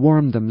 and they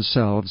warmed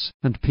themselves,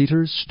 and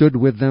Peter stood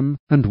with them,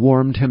 and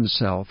warmed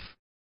himself.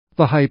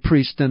 The high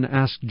priest then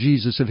asked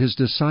Jesus of his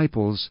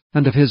disciples,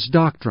 and of his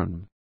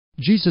doctrine.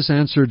 Jesus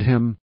answered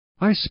him,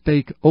 I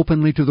spake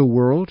openly to the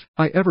world.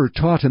 I ever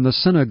taught in the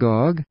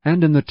synagogue,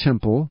 and in the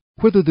temple,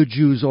 whither the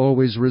Jews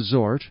always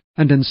resort,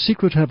 and in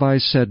secret have I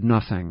said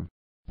nothing.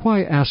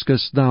 Why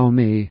askest thou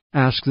me?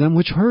 Ask them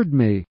which heard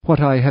me, what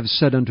I have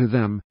said unto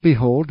them.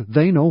 Behold,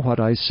 they know what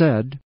I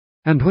said.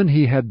 And when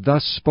he had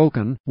thus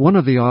spoken, one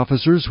of the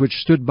officers which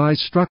stood by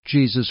struck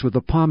Jesus with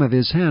the palm of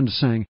his hand,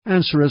 saying,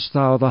 Answerest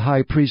thou the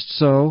high priest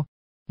so?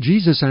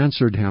 Jesus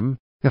answered him,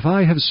 If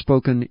I have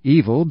spoken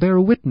evil, bear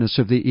witness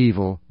of the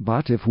evil.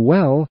 But if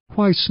well,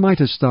 why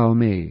smitest thou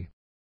me?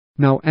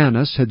 Now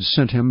Annas had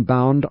sent him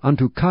bound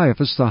unto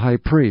Caiaphas the high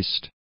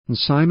priest. And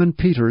Simon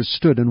Peter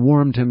stood and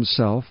warmed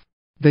himself.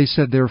 They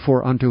said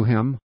therefore unto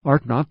him,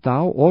 Art not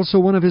thou also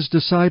one of his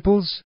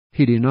disciples?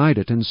 He denied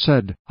it, and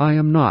said, I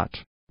am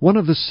not. One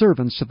of the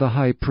servants of the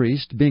high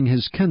priest, being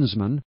his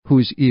kinsman,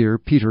 whose ear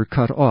Peter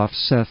cut off,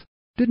 saith,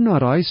 Did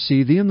not I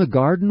see thee in the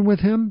garden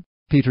with him?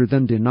 Peter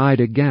then denied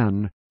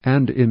again,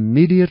 and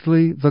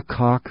immediately the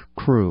cock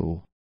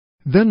crew.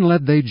 Then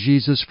led they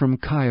Jesus from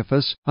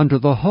Caiaphas unto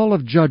the hall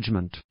of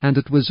judgment, and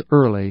it was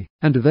early,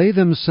 and they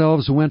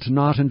themselves went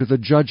not into the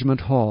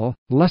judgment hall,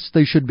 lest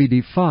they should be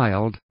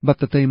defiled, but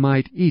that they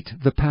might eat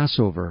the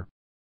Passover.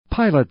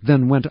 Pilate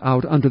then went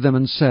out unto them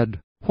and said,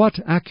 What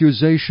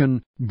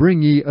accusation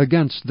bring ye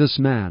against this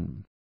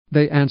man?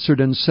 They answered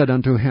and said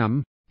unto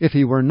him, If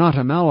he were not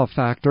a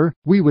malefactor,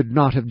 we would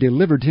not have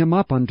delivered him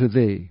up unto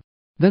thee.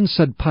 Then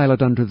said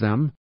Pilate unto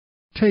them,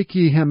 Take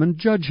ye him, and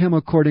judge him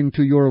according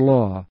to your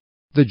law.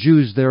 The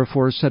Jews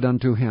therefore said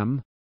unto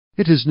him,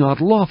 It is not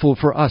lawful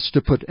for us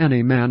to put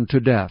any man to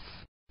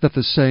death, that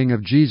the saying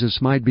of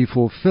Jesus might be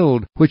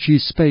fulfilled, which he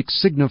spake,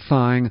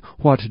 signifying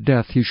what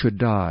death he should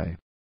die.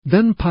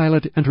 Then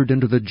Pilate entered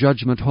into the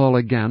judgment hall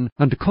again,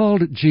 and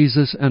called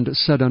Jesus, and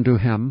said unto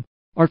him,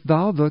 Art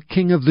thou the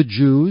King of the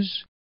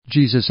Jews?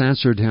 Jesus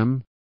answered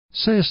him,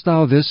 Sayest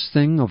thou this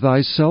thing of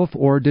thyself,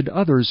 or did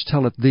others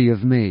tell it thee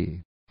of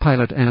me?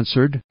 Pilate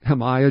answered,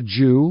 Am I a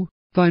Jew?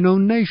 Thine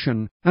own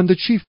nation, and the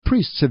chief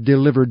priests have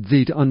delivered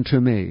thee unto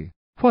me.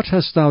 What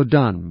hast thou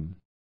done?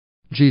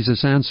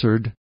 Jesus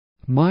answered,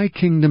 My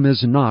kingdom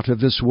is not of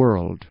this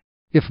world.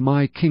 If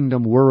my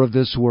kingdom were of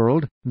this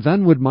world,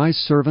 then would my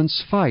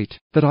servants fight,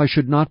 that I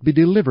should not be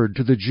delivered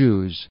to the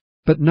Jews.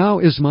 But now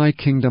is my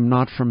kingdom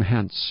not from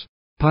hence.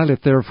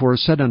 Pilate therefore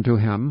said unto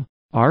him,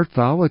 Art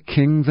thou a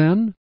king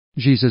then?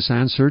 Jesus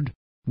answered,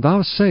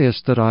 Thou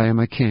sayest that I am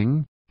a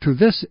king. To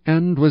this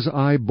end was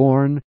I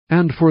born,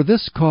 and for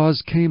this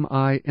cause came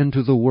I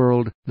into the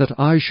world, that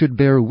I should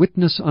bear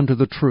witness unto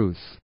the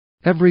truth.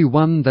 Every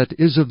one that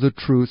is of the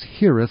truth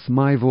heareth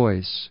my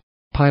voice.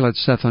 Pilate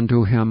saith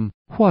unto him,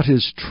 What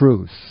is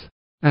truth?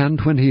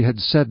 And when he had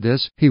said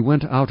this, he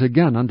went out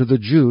again unto the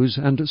Jews,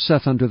 and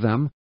saith unto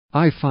them,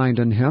 I find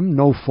in him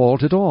no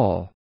fault at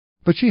all.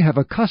 But ye have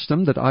a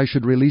custom that I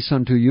should release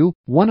unto you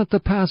one at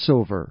the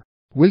Passover.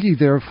 Will ye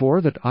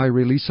therefore that I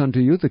release unto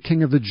you the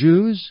King of the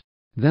Jews?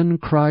 Then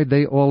cried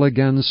they all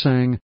again,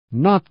 saying,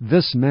 Not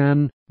this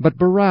man, but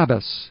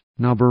Barabbas.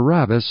 Now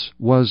Barabbas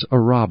was a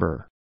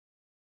robber.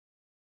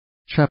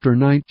 Chapter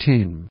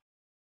 19.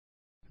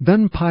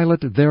 Then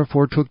Pilate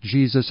therefore took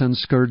Jesus and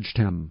scourged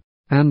him.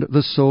 And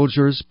the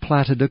soldiers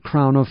platted a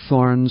crown of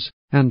thorns,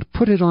 and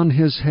put it on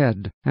his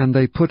head, and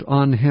they put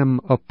on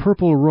him a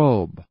purple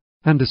robe,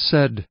 and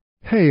said,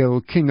 Hail,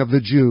 King of the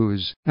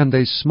Jews! And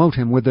they smote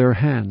him with their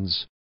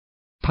hands.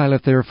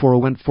 Pilate therefore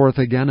went forth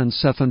again, and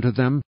saith unto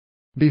them,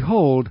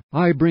 Behold,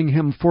 I bring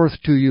him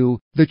forth to you,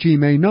 that ye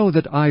may know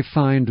that I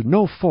find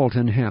no fault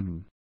in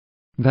him.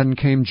 Then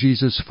came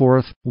Jesus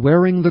forth,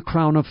 wearing the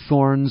crown of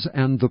thorns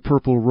and the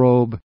purple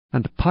robe,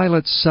 and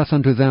Pilate saith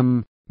unto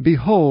them,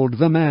 Behold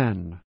the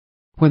man!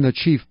 When the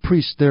chief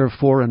priests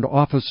therefore and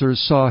officers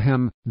saw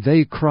him,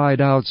 they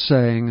cried out,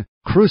 saying,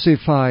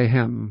 Crucify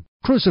him!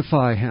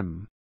 Crucify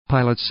him!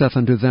 Pilate saith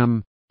unto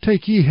them,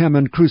 Take ye him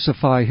and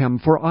crucify him,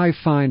 for I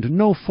find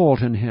no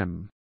fault in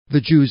him.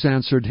 The Jews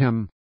answered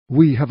him,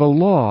 We have a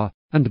law,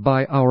 and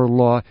by our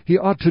law he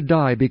ought to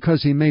die,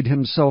 because he made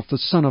himself the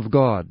Son of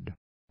God.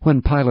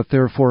 When Pilate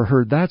therefore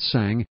heard that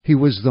saying, he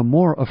was the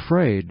more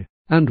afraid,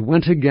 and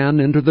went again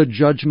into the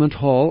judgment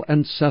hall,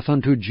 and saith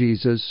unto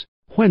Jesus,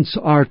 Whence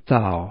art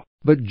thou?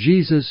 But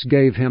Jesus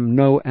gave him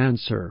no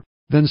answer.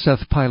 Then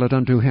saith Pilate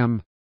unto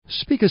him,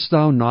 Speakest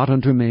thou not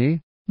unto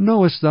me?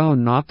 Knowest thou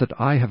not that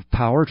I have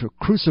power to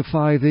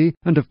crucify thee,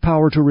 and have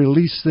power to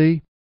release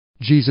thee?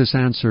 Jesus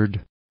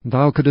answered,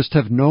 Thou couldst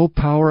have no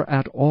power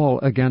at all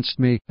against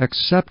me,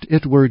 except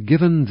it were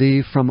given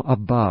thee from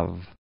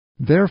above.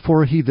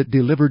 Therefore he that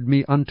delivered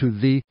me unto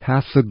thee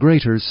hath the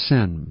greater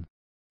sin.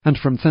 And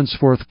from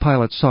thenceforth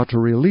Pilate sought to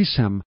release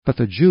him, but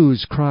the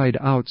Jews cried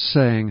out,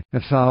 saying,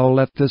 If thou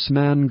let this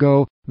man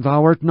go,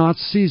 thou art not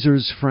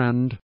Caesar's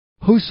friend.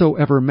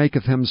 Whosoever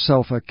maketh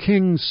himself a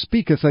king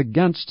speaketh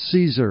against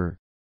Caesar.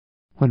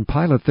 When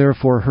Pilate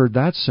therefore heard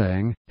that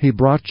saying, he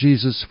brought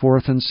Jesus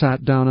forth and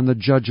sat down in the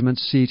judgment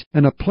seat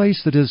in a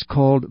place that is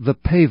called the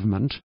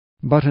Pavement,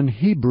 but in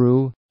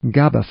Hebrew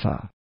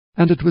Gabbatha.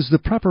 And it was the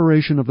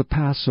preparation of the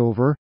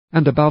Passover,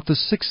 and about the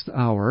 6th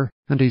hour,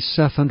 and he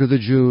saith unto the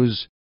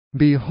Jews,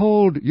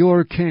 Behold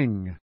your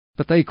king!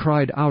 But they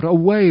cried out,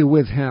 Away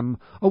with him!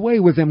 Away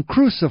with him!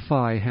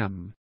 Crucify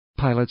him!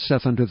 Pilate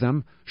saith unto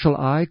them, Shall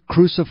I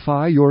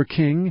crucify your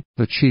king?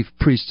 The chief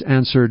priests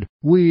answered,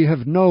 We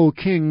have no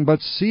king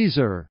but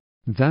Caesar.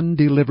 Then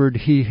delivered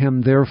he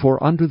him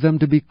therefore unto them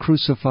to be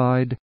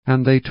crucified,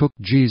 and they took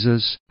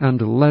Jesus,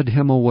 and led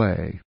him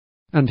away.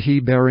 And he,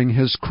 bearing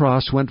his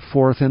cross, went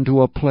forth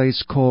into a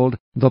place called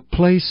the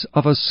Place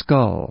of a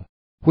Skull,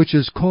 which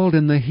is called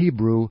in the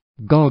Hebrew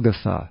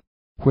Golgotha,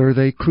 where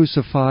they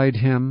crucified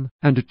him,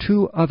 and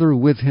two other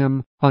with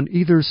him, on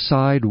either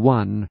side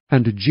one,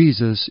 and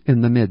Jesus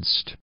in the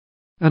midst.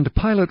 And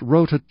Pilate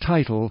wrote a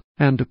title,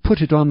 and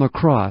put it on the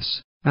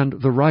cross,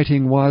 and the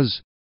writing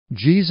was,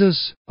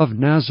 Jesus of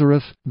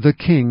Nazareth, the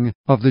King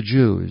of the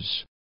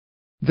Jews.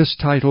 This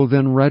title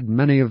then read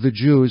many of the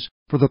Jews,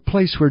 for the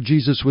place where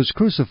Jesus was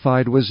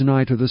crucified was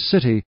nigh to the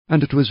city,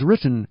 and it was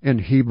written in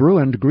Hebrew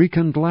and Greek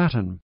and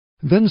Latin.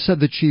 Then said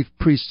the chief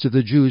priests of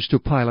the Jews to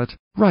Pilate,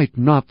 Write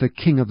not the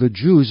King of the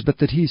Jews, but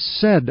that he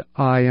said,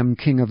 I am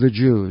King of the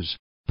Jews.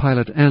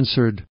 Pilate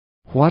answered,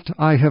 What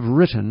I have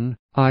written,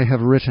 I have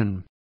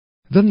written.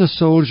 Then the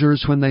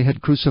soldiers, when they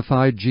had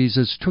crucified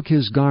Jesus, took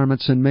his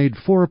garments and made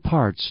 4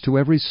 parts, to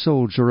every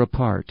soldier a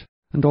part,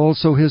 and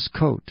also his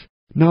coat.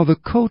 Now the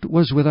coat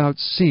was without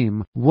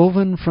seam,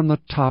 woven from the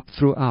top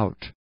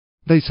throughout.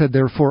 They said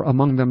therefore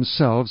among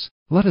themselves,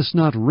 Let us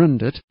not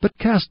rend it, but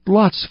cast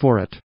lots for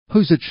it,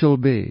 whose it shall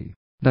be,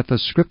 that the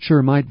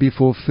scripture might be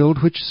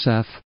fulfilled which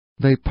saith,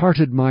 They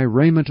parted my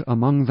raiment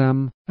among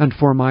them, and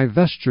for my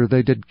vesture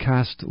they did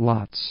cast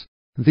lots.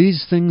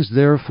 These things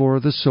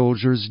therefore the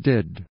soldiers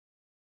did.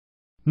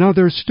 Now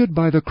there stood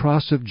by the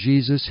cross of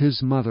Jesus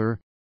his mother,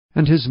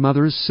 and his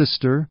mother's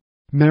sister,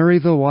 Mary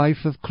the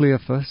wife of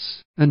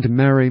Cleophas, and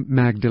Mary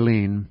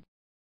Magdalene.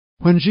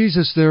 When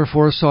Jesus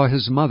therefore saw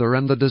his mother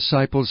and the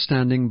disciples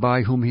standing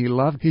by whom he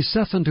loved, he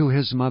saith unto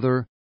his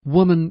mother,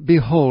 Woman,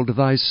 behold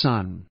thy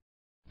son.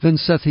 Then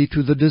saith he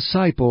to the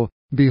disciple,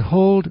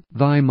 Behold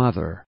thy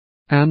mother.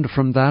 And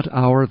from that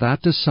hour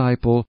that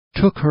disciple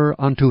took her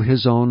unto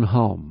his own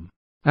home.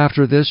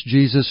 After this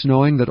Jesus,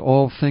 knowing that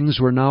all things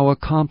were now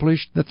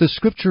accomplished, that the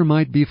scripture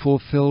might be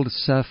fulfilled,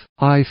 saith,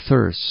 I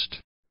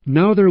thirst.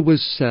 Now there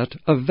was set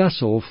a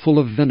vessel full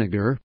of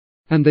vinegar,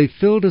 and they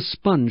filled a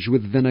sponge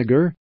with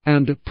vinegar,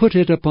 and put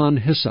it upon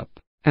hyssop,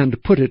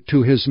 and put it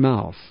to his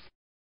mouth.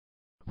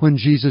 When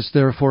Jesus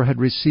therefore had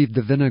received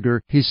the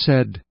vinegar, he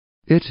said,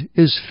 It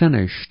is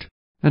finished.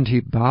 And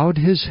he bowed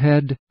his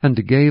head,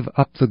 and gave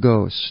up the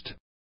ghost.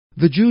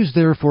 The Jews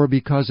therefore,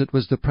 because it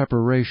was the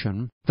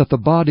preparation, that the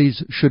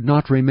bodies should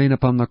not remain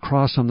upon the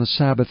cross on the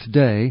Sabbath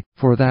day,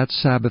 for that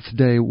Sabbath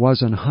day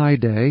was an high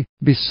day,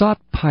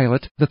 besought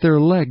Pilate that their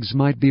legs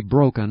might be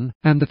broken,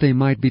 and that they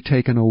might be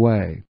taken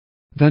away.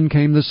 Then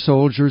came the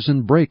soldiers,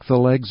 and brake the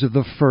legs of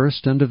the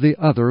first and of the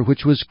other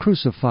which was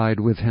crucified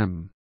with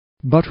him.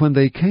 But when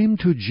they came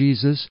to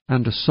Jesus,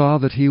 and saw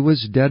that he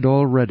was dead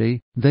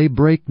already, they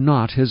brake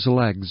not his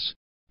legs.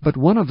 But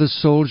one of the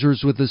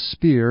soldiers with a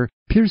spear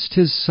pierced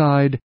his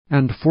side,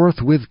 and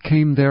forthwith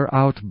came there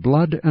out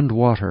blood and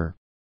water.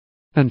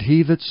 And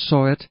he that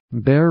saw it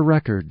bare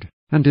record,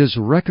 and his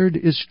record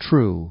is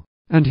true,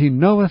 and he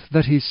knoweth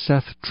that he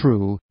saith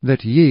true,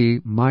 that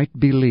ye might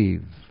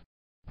believe.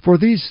 For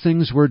these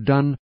things were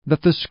done,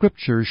 that the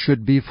scripture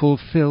should be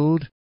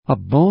fulfilled, A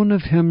bone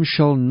of him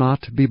shall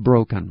not be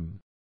broken.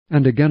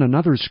 And again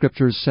another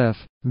scripture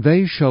saith,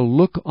 They shall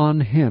look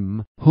on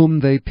him whom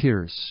they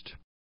pierced.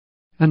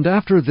 And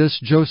after this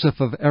Joseph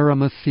of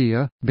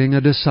Arimathea, being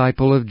a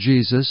disciple of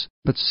Jesus,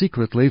 but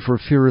secretly for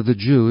fear of the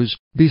Jews,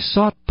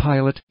 besought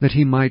Pilate that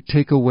he might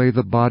take away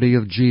the body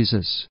of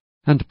Jesus.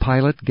 And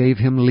Pilate gave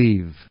him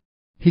leave.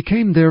 He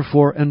came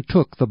therefore and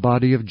took the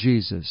body of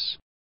Jesus.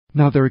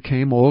 Now there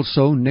came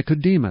also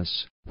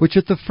Nicodemus, which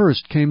at the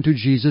first came to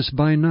Jesus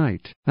by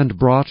night, and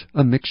brought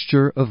a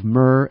mixture of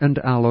myrrh and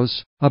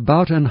aloes,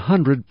 about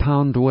 100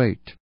 pound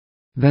weight.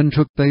 Then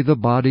took they the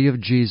body of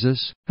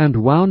Jesus,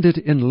 and wound it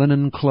in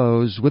linen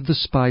clothes with the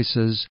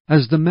spices,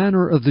 as the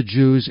manner of the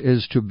Jews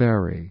is to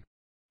bury.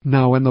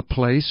 Now in the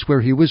place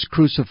where he was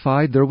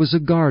crucified there was a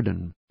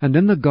garden, and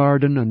in the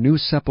garden a new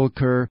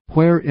sepulchre,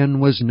 wherein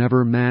was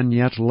never man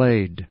yet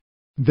laid.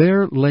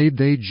 There laid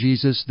they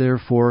Jesus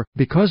therefore,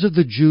 because of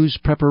the Jews'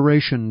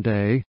 preparation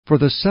day, for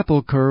the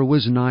sepulchre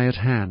was nigh at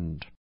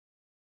hand.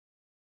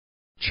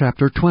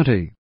 Chapter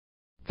 20.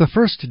 The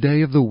first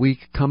day of the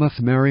week cometh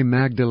Mary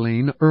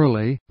Magdalene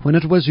early, when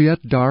it was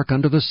yet dark,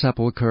 unto the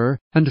sepulchre,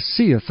 and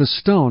seeth the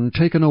stone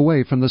taken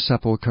away from the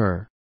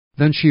sepulchre.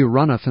 Then she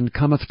runneth and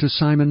cometh to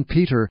Simon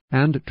Peter,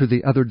 and to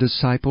the other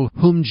disciple,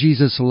 whom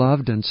Jesus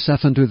loved, and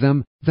saith unto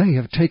them, They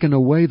have taken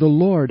away the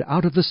Lord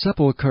out of the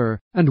sepulchre,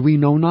 and we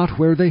know not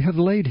where they have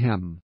laid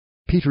him.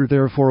 Peter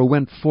therefore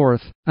went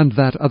forth, and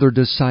that other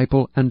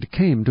disciple, and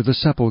came to the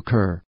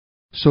sepulchre.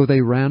 So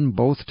they ran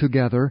both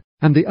together,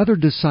 and the other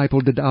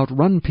disciple did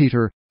outrun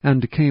Peter,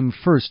 and came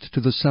first to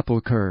the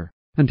sepulchre.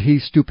 And he,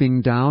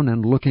 stooping down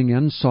and looking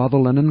in, saw the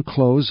linen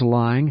clothes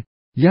lying,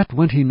 yet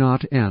went he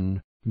not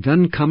in.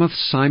 Then cometh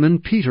Simon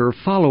Peter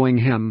following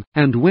him,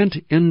 and went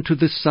into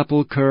the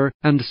sepulchre,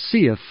 and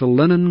seeth the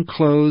linen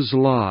clothes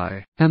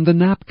lie, and the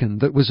napkin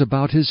that was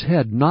about his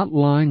head not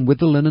lying with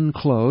the linen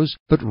clothes,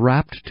 but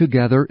wrapped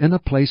together in a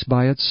place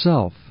by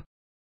itself.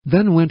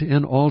 Then went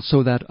in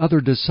also that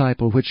other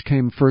disciple which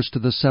came first to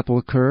the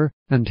sepulchre,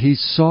 and he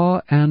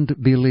saw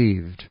and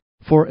believed.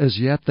 For as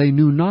yet they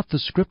knew not the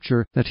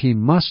Scripture, that he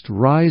must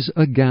rise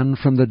again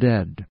from the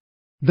dead.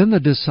 Then the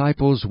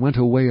disciples went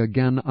away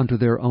again unto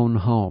their own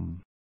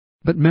home.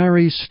 But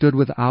Mary stood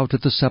without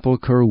at the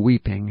sepulchre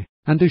weeping,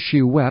 and as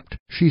she wept,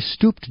 she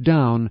stooped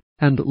down,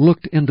 and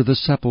looked into the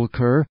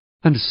sepulchre,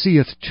 and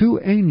seeth two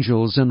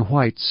angels in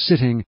white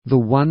sitting, the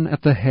one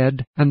at the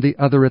head, and the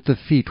other at the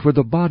feet, where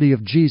the body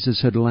of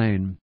Jesus had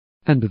lain.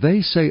 And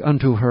they say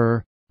unto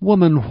her,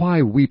 Woman,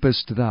 why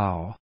weepest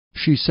thou?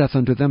 She saith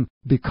unto them,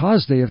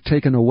 Because they have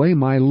taken away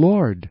my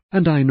Lord,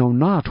 and I know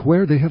not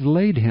where they have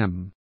laid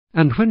him.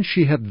 And when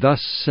she had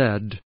thus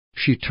said,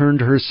 she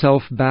turned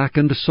herself back,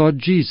 and saw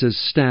Jesus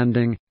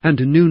standing, and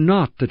knew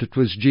not that it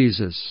was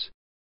Jesus.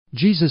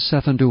 Jesus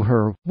saith unto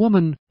her,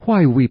 Woman,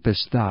 why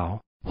weepest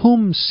thou?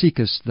 Whom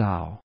seekest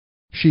thou?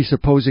 She,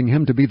 supposing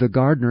him to be the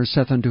gardener,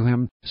 saith unto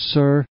him,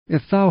 Sir,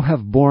 if thou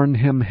have borne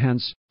him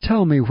hence,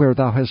 tell me where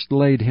thou hast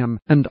laid him,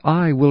 and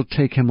I will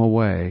take him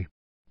away.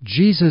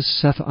 Jesus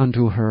saith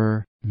unto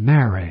her,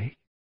 Mary.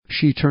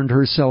 She turned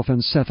herself,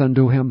 and saith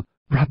unto him,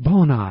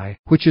 Rabboni,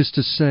 which is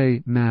to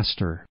say,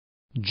 Master.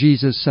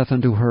 Jesus saith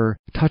unto her,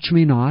 Touch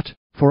me not,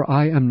 for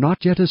I am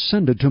not yet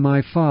ascended to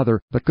my Father,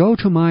 but go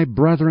to my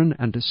brethren,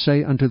 and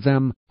say unto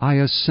them, I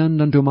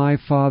ascend unto my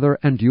Father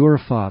and your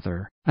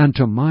Father, and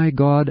to my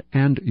God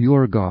and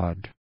your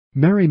God.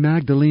 Mary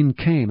Magdalene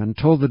came and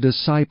told the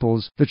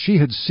disciples that she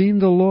had seen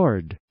the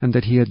Lord, and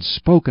that he had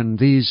spoken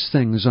these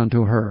things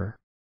unto her.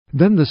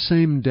 Then the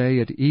same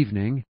day at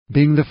evening,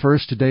 being the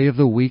first day of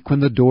the week, when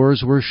the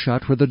doors were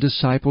shut where the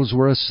disciples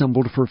were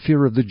assembled for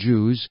fear of the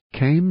Jews,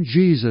 came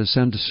Jesus,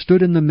 and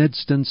stood in the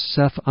midst, and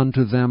saith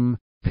unto them,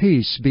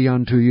 Peace be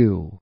unto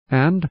you.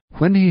 And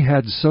when he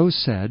had so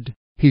said,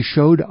 he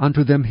showed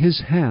unto them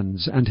his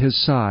hands and his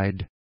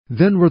side.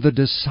 Then were the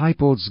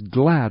disciples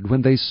glad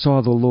when they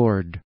saw the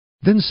Lord.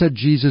 Then said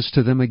Jesus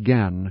to them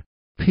again,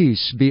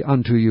 Peace be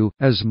unto you.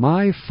 As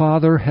my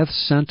Father hath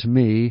sent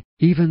me,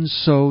 even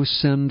so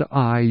send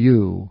I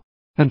you.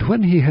 And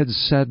when he had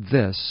said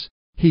this,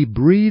 he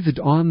breathed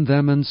on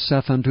them, and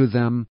saith unto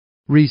them,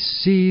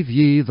 Receive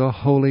ye the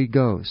Holy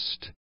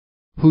Ghost.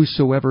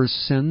 Whosoever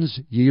sins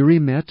ye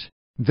remit,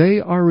 they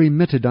are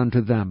remitted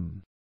unto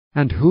them.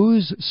 And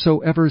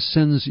whosoever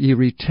sins ye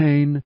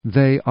retain,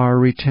 they are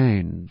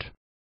retained.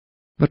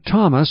 But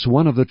Thomas,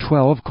 one of the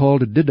 12,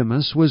 called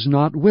Didymus, was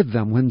not with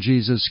them when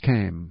Jesus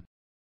came.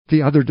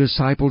 The other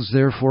disciples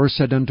therefore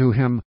said unto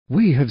him,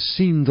 We have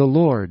seen the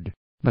Lord.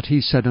 But he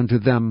said unto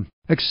them,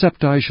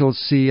 Except I shall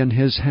see in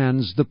his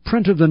hands the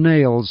print of the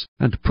nails,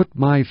 and put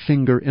my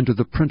finger into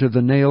the print of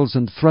the nails,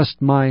 and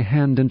thrust my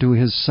hand into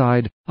his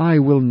side, I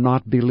will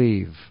not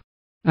believe.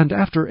 And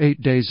after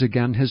 8 days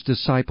again his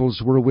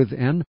disciples were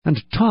within,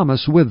 and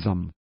Thomas with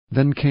them.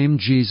 Then came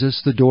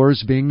Jesus, the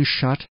doors being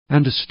shut,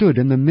 and stood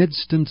in the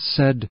midst, and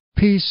said,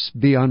 Peace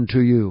be unto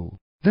you.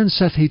 Then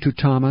saith he to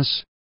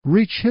Thomas,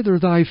 Reach hither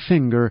thy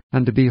finger,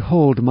 and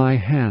behold my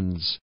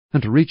hands.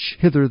 And reach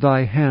hither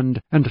thy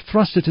hand, and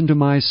thrust it into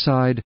my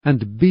side,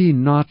 and be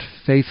not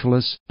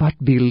faithless, but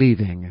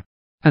believing.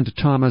 And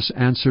Thomas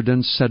answered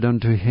and said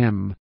unto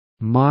him,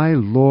 My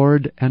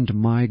Lord and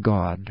my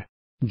God.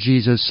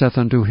 Jesus saith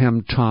unto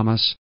him,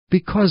 Thomas,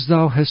 Because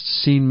thou hast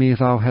seen me,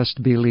 thou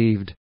hast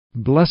believed.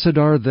 Blessed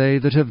are they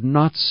that have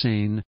not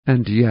seen,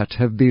 and yet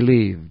have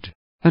believed.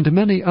 And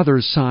many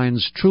other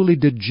signs truly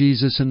did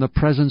Jesus in the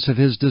presence of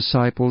his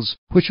disciples,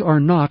 which are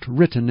not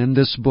written in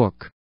this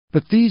book.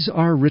 But these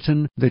are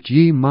written that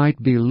ye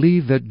might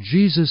believe that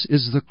Jesus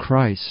is the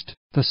Christ,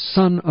 the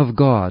Son of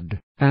God,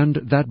 and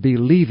that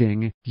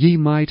believing ye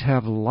might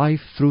have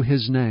life through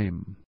his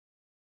name.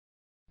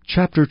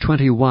 Chapter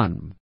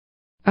 21.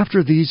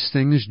 After these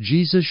things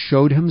Jesus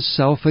showed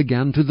himself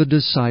again to the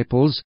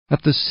disciples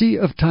at the Sea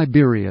of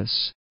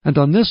Tiberias, and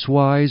on this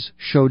wise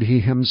showed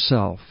he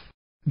himself.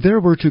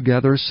 There were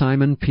together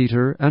Simon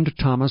Peter, and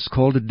Thomas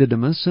called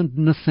Didymus, and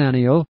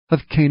Nathanael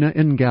of Cana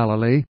in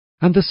Galilee,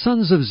 and the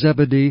sons of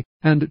Zebedee,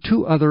 and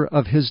 2 other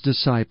of his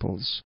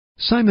disciples.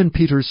 Simon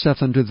Peter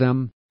saith unto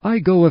them, I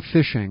go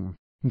a-fishing.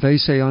 They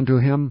say unto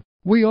him,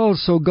 We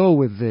also go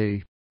with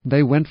thee.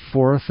 they went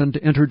forth and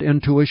entered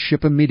into a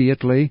ship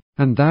immediately,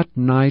 and that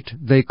night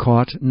they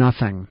caught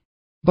nothing.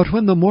 But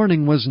when the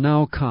morning was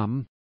now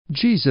come,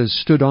 Jesus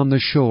stood on the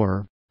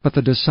shore, but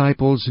the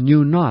disciples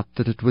knew not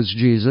that it was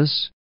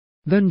Jesus.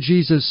 Then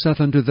Jesus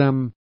saith unto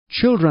them,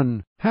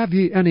 Children, have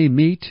ye any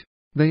meat?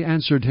 They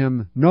answered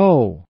him,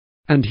 No.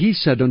 And he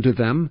said unto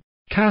them,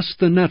 Cast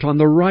the net on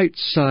the right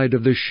side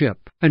of the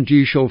ship, and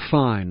ye shall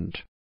find.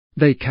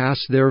 They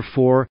cast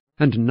therefore,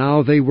 and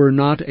now they were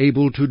not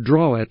able to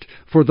draw it,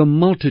 for the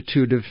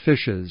multitude of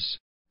fishes.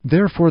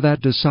 Therefore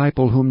that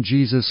disciple whom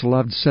Jesus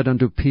loved said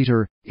unto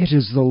Peter, It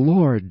is the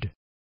Lord.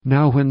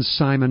 Now when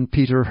Simon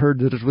Peter heard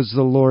that it was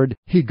the Lord,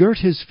 he girt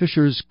his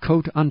fisher's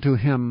coat unto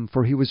him,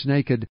 for he was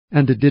naked,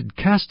 and did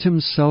cast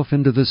himself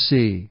into the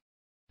sea.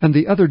 And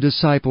the other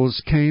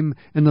disciples came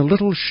in a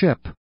little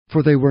ship,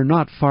 for they were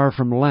not far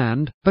from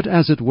land, but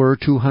as it were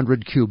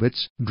 200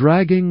 cubits,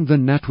 dragging the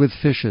net with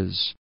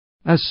fishes.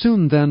 As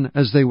soon then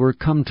as they were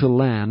come to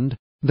land,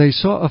 they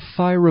saw a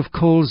fire of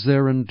coals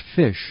there, and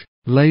fish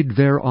laid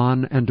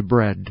thereon, and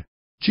bread.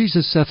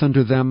 Jesus saith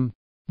unto them,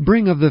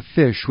 Bring of the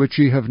fish which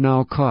ye have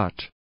now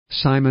caught.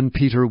 Simon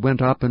Peter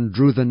went up and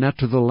drew the net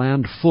to the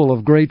land full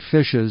of great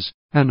fishes,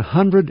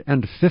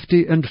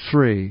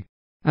 153.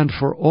 And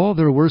for all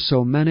there were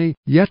so many,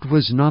 yet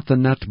was not the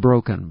net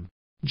broken.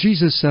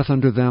 Jesus saith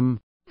unto them,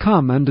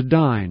 Come and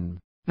dine.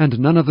 And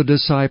none of the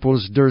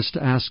disciples durst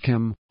ask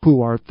him,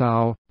 Who art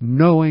thou?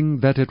 Knowing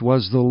that it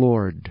was the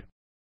Lord.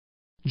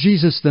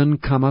 Jesus then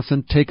cometh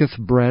and taketh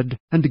bread,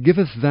 and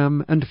giveth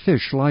them, and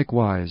fish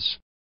likewise.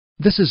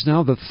 This is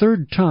now the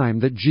third time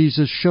that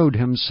Jesus showed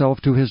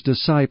himself to his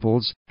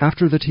disciples,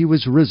 after that he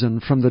was risen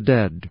from the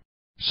dead.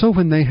 So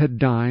when they had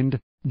dined,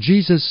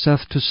 Jesus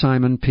saith to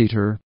Simon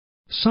Peter,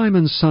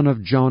 Simon, son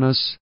of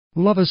Jonas,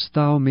 lovest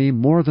thou me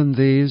more than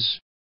these?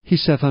 He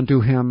saith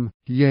unto him,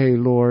 Yea,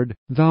 Lord,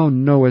 thou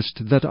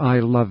knowest that I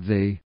love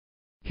thee.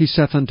 He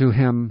saith unto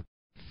him,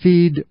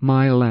 Feed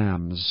my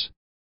lambs.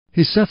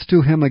 He saith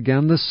to him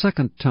again the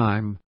second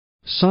time,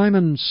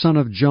 Simon, son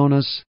of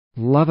Jonas,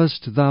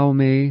 lovest thou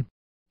me?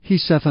 He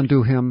saith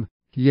unto him,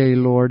 Yea,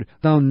 Lord,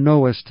 thou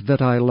knowest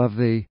that I love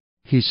thee.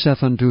 He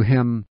saith unto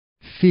him,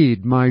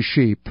 Feed my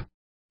sheep.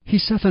 He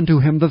saith unto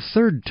him the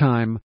third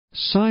time,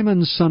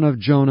 Simon, son of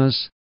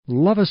Jonas,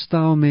 lovest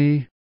thou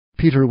me?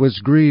 Peter was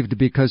grieved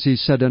because he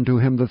said unto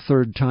him the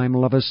third time,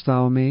 Lovest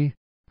thou me?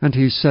 And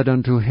he said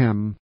unto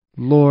him,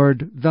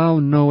 Lord, thou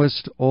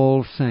knowest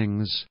all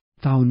things.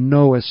 Thou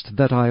knowest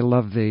that I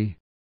love thee.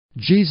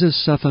 Jesus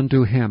saith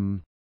unto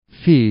him,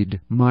 Feed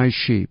my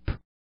sheep.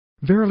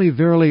 Verily,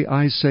 verily,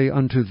 I say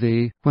unto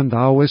thee, when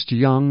thou wast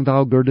young,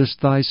 thou girdest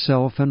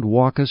thyself, and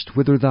walkest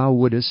whither thou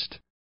wouldest.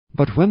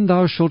 But when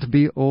thou shalt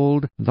be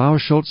old, thou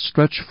shalt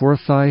stretch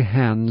forth thy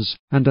hands,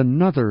 and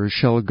another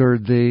shall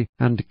gird thee,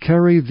 and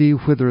carry thee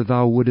whither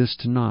thou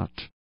wouldest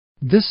not.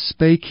 This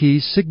spake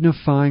he,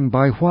 signifying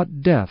by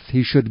what death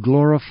he should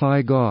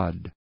glorify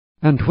God.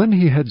 And when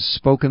he had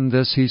spoken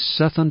this, he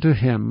saith unto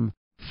him,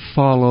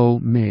 Follow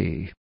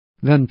me.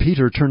 Then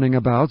Peter, turning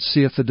about,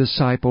 seeth the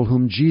disciple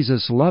whom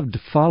Jesus loved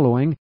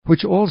following,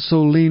 which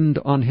also leaned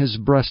on his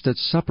breast at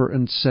supper,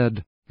 and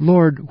said,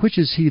 Lord, which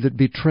is he that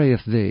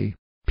betrayeth thee?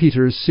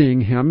 Peter,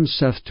 seeing him,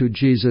 saith to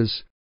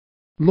Jesus,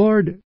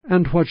 Lord,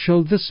 and what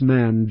shall this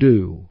man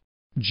do?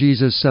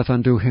 Jesus saith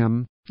unto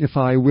him, If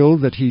I will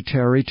that he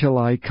tarry till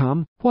I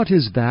come, what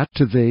is that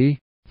to thee?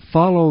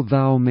 Follow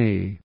thou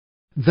me.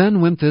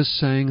 Then went this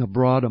saying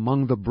abroad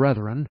among the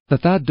brethren,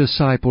 that that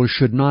disciple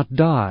should not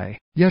die.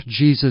 Yet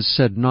Jesus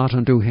said not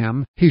unto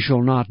him, He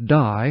shall not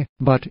die,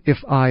 but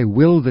if I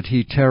will that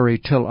he tarry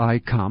till I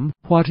come,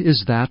 what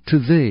is that to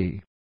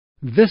thee?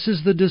 This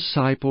is the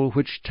disciple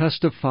which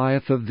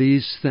testifieth of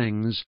these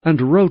things, and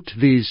wrote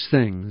these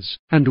things,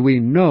 and we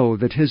know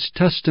that his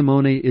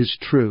testimony is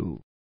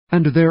true.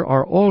 And there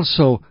are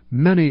also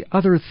many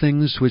other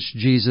things which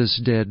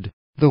Jesus did,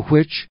 the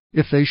which,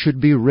 if they should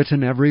be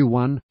written every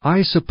one,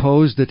 I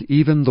suppose that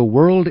even the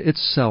world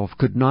itself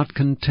could not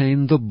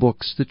contain the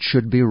books that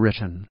should be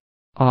written.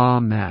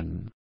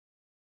 Amen.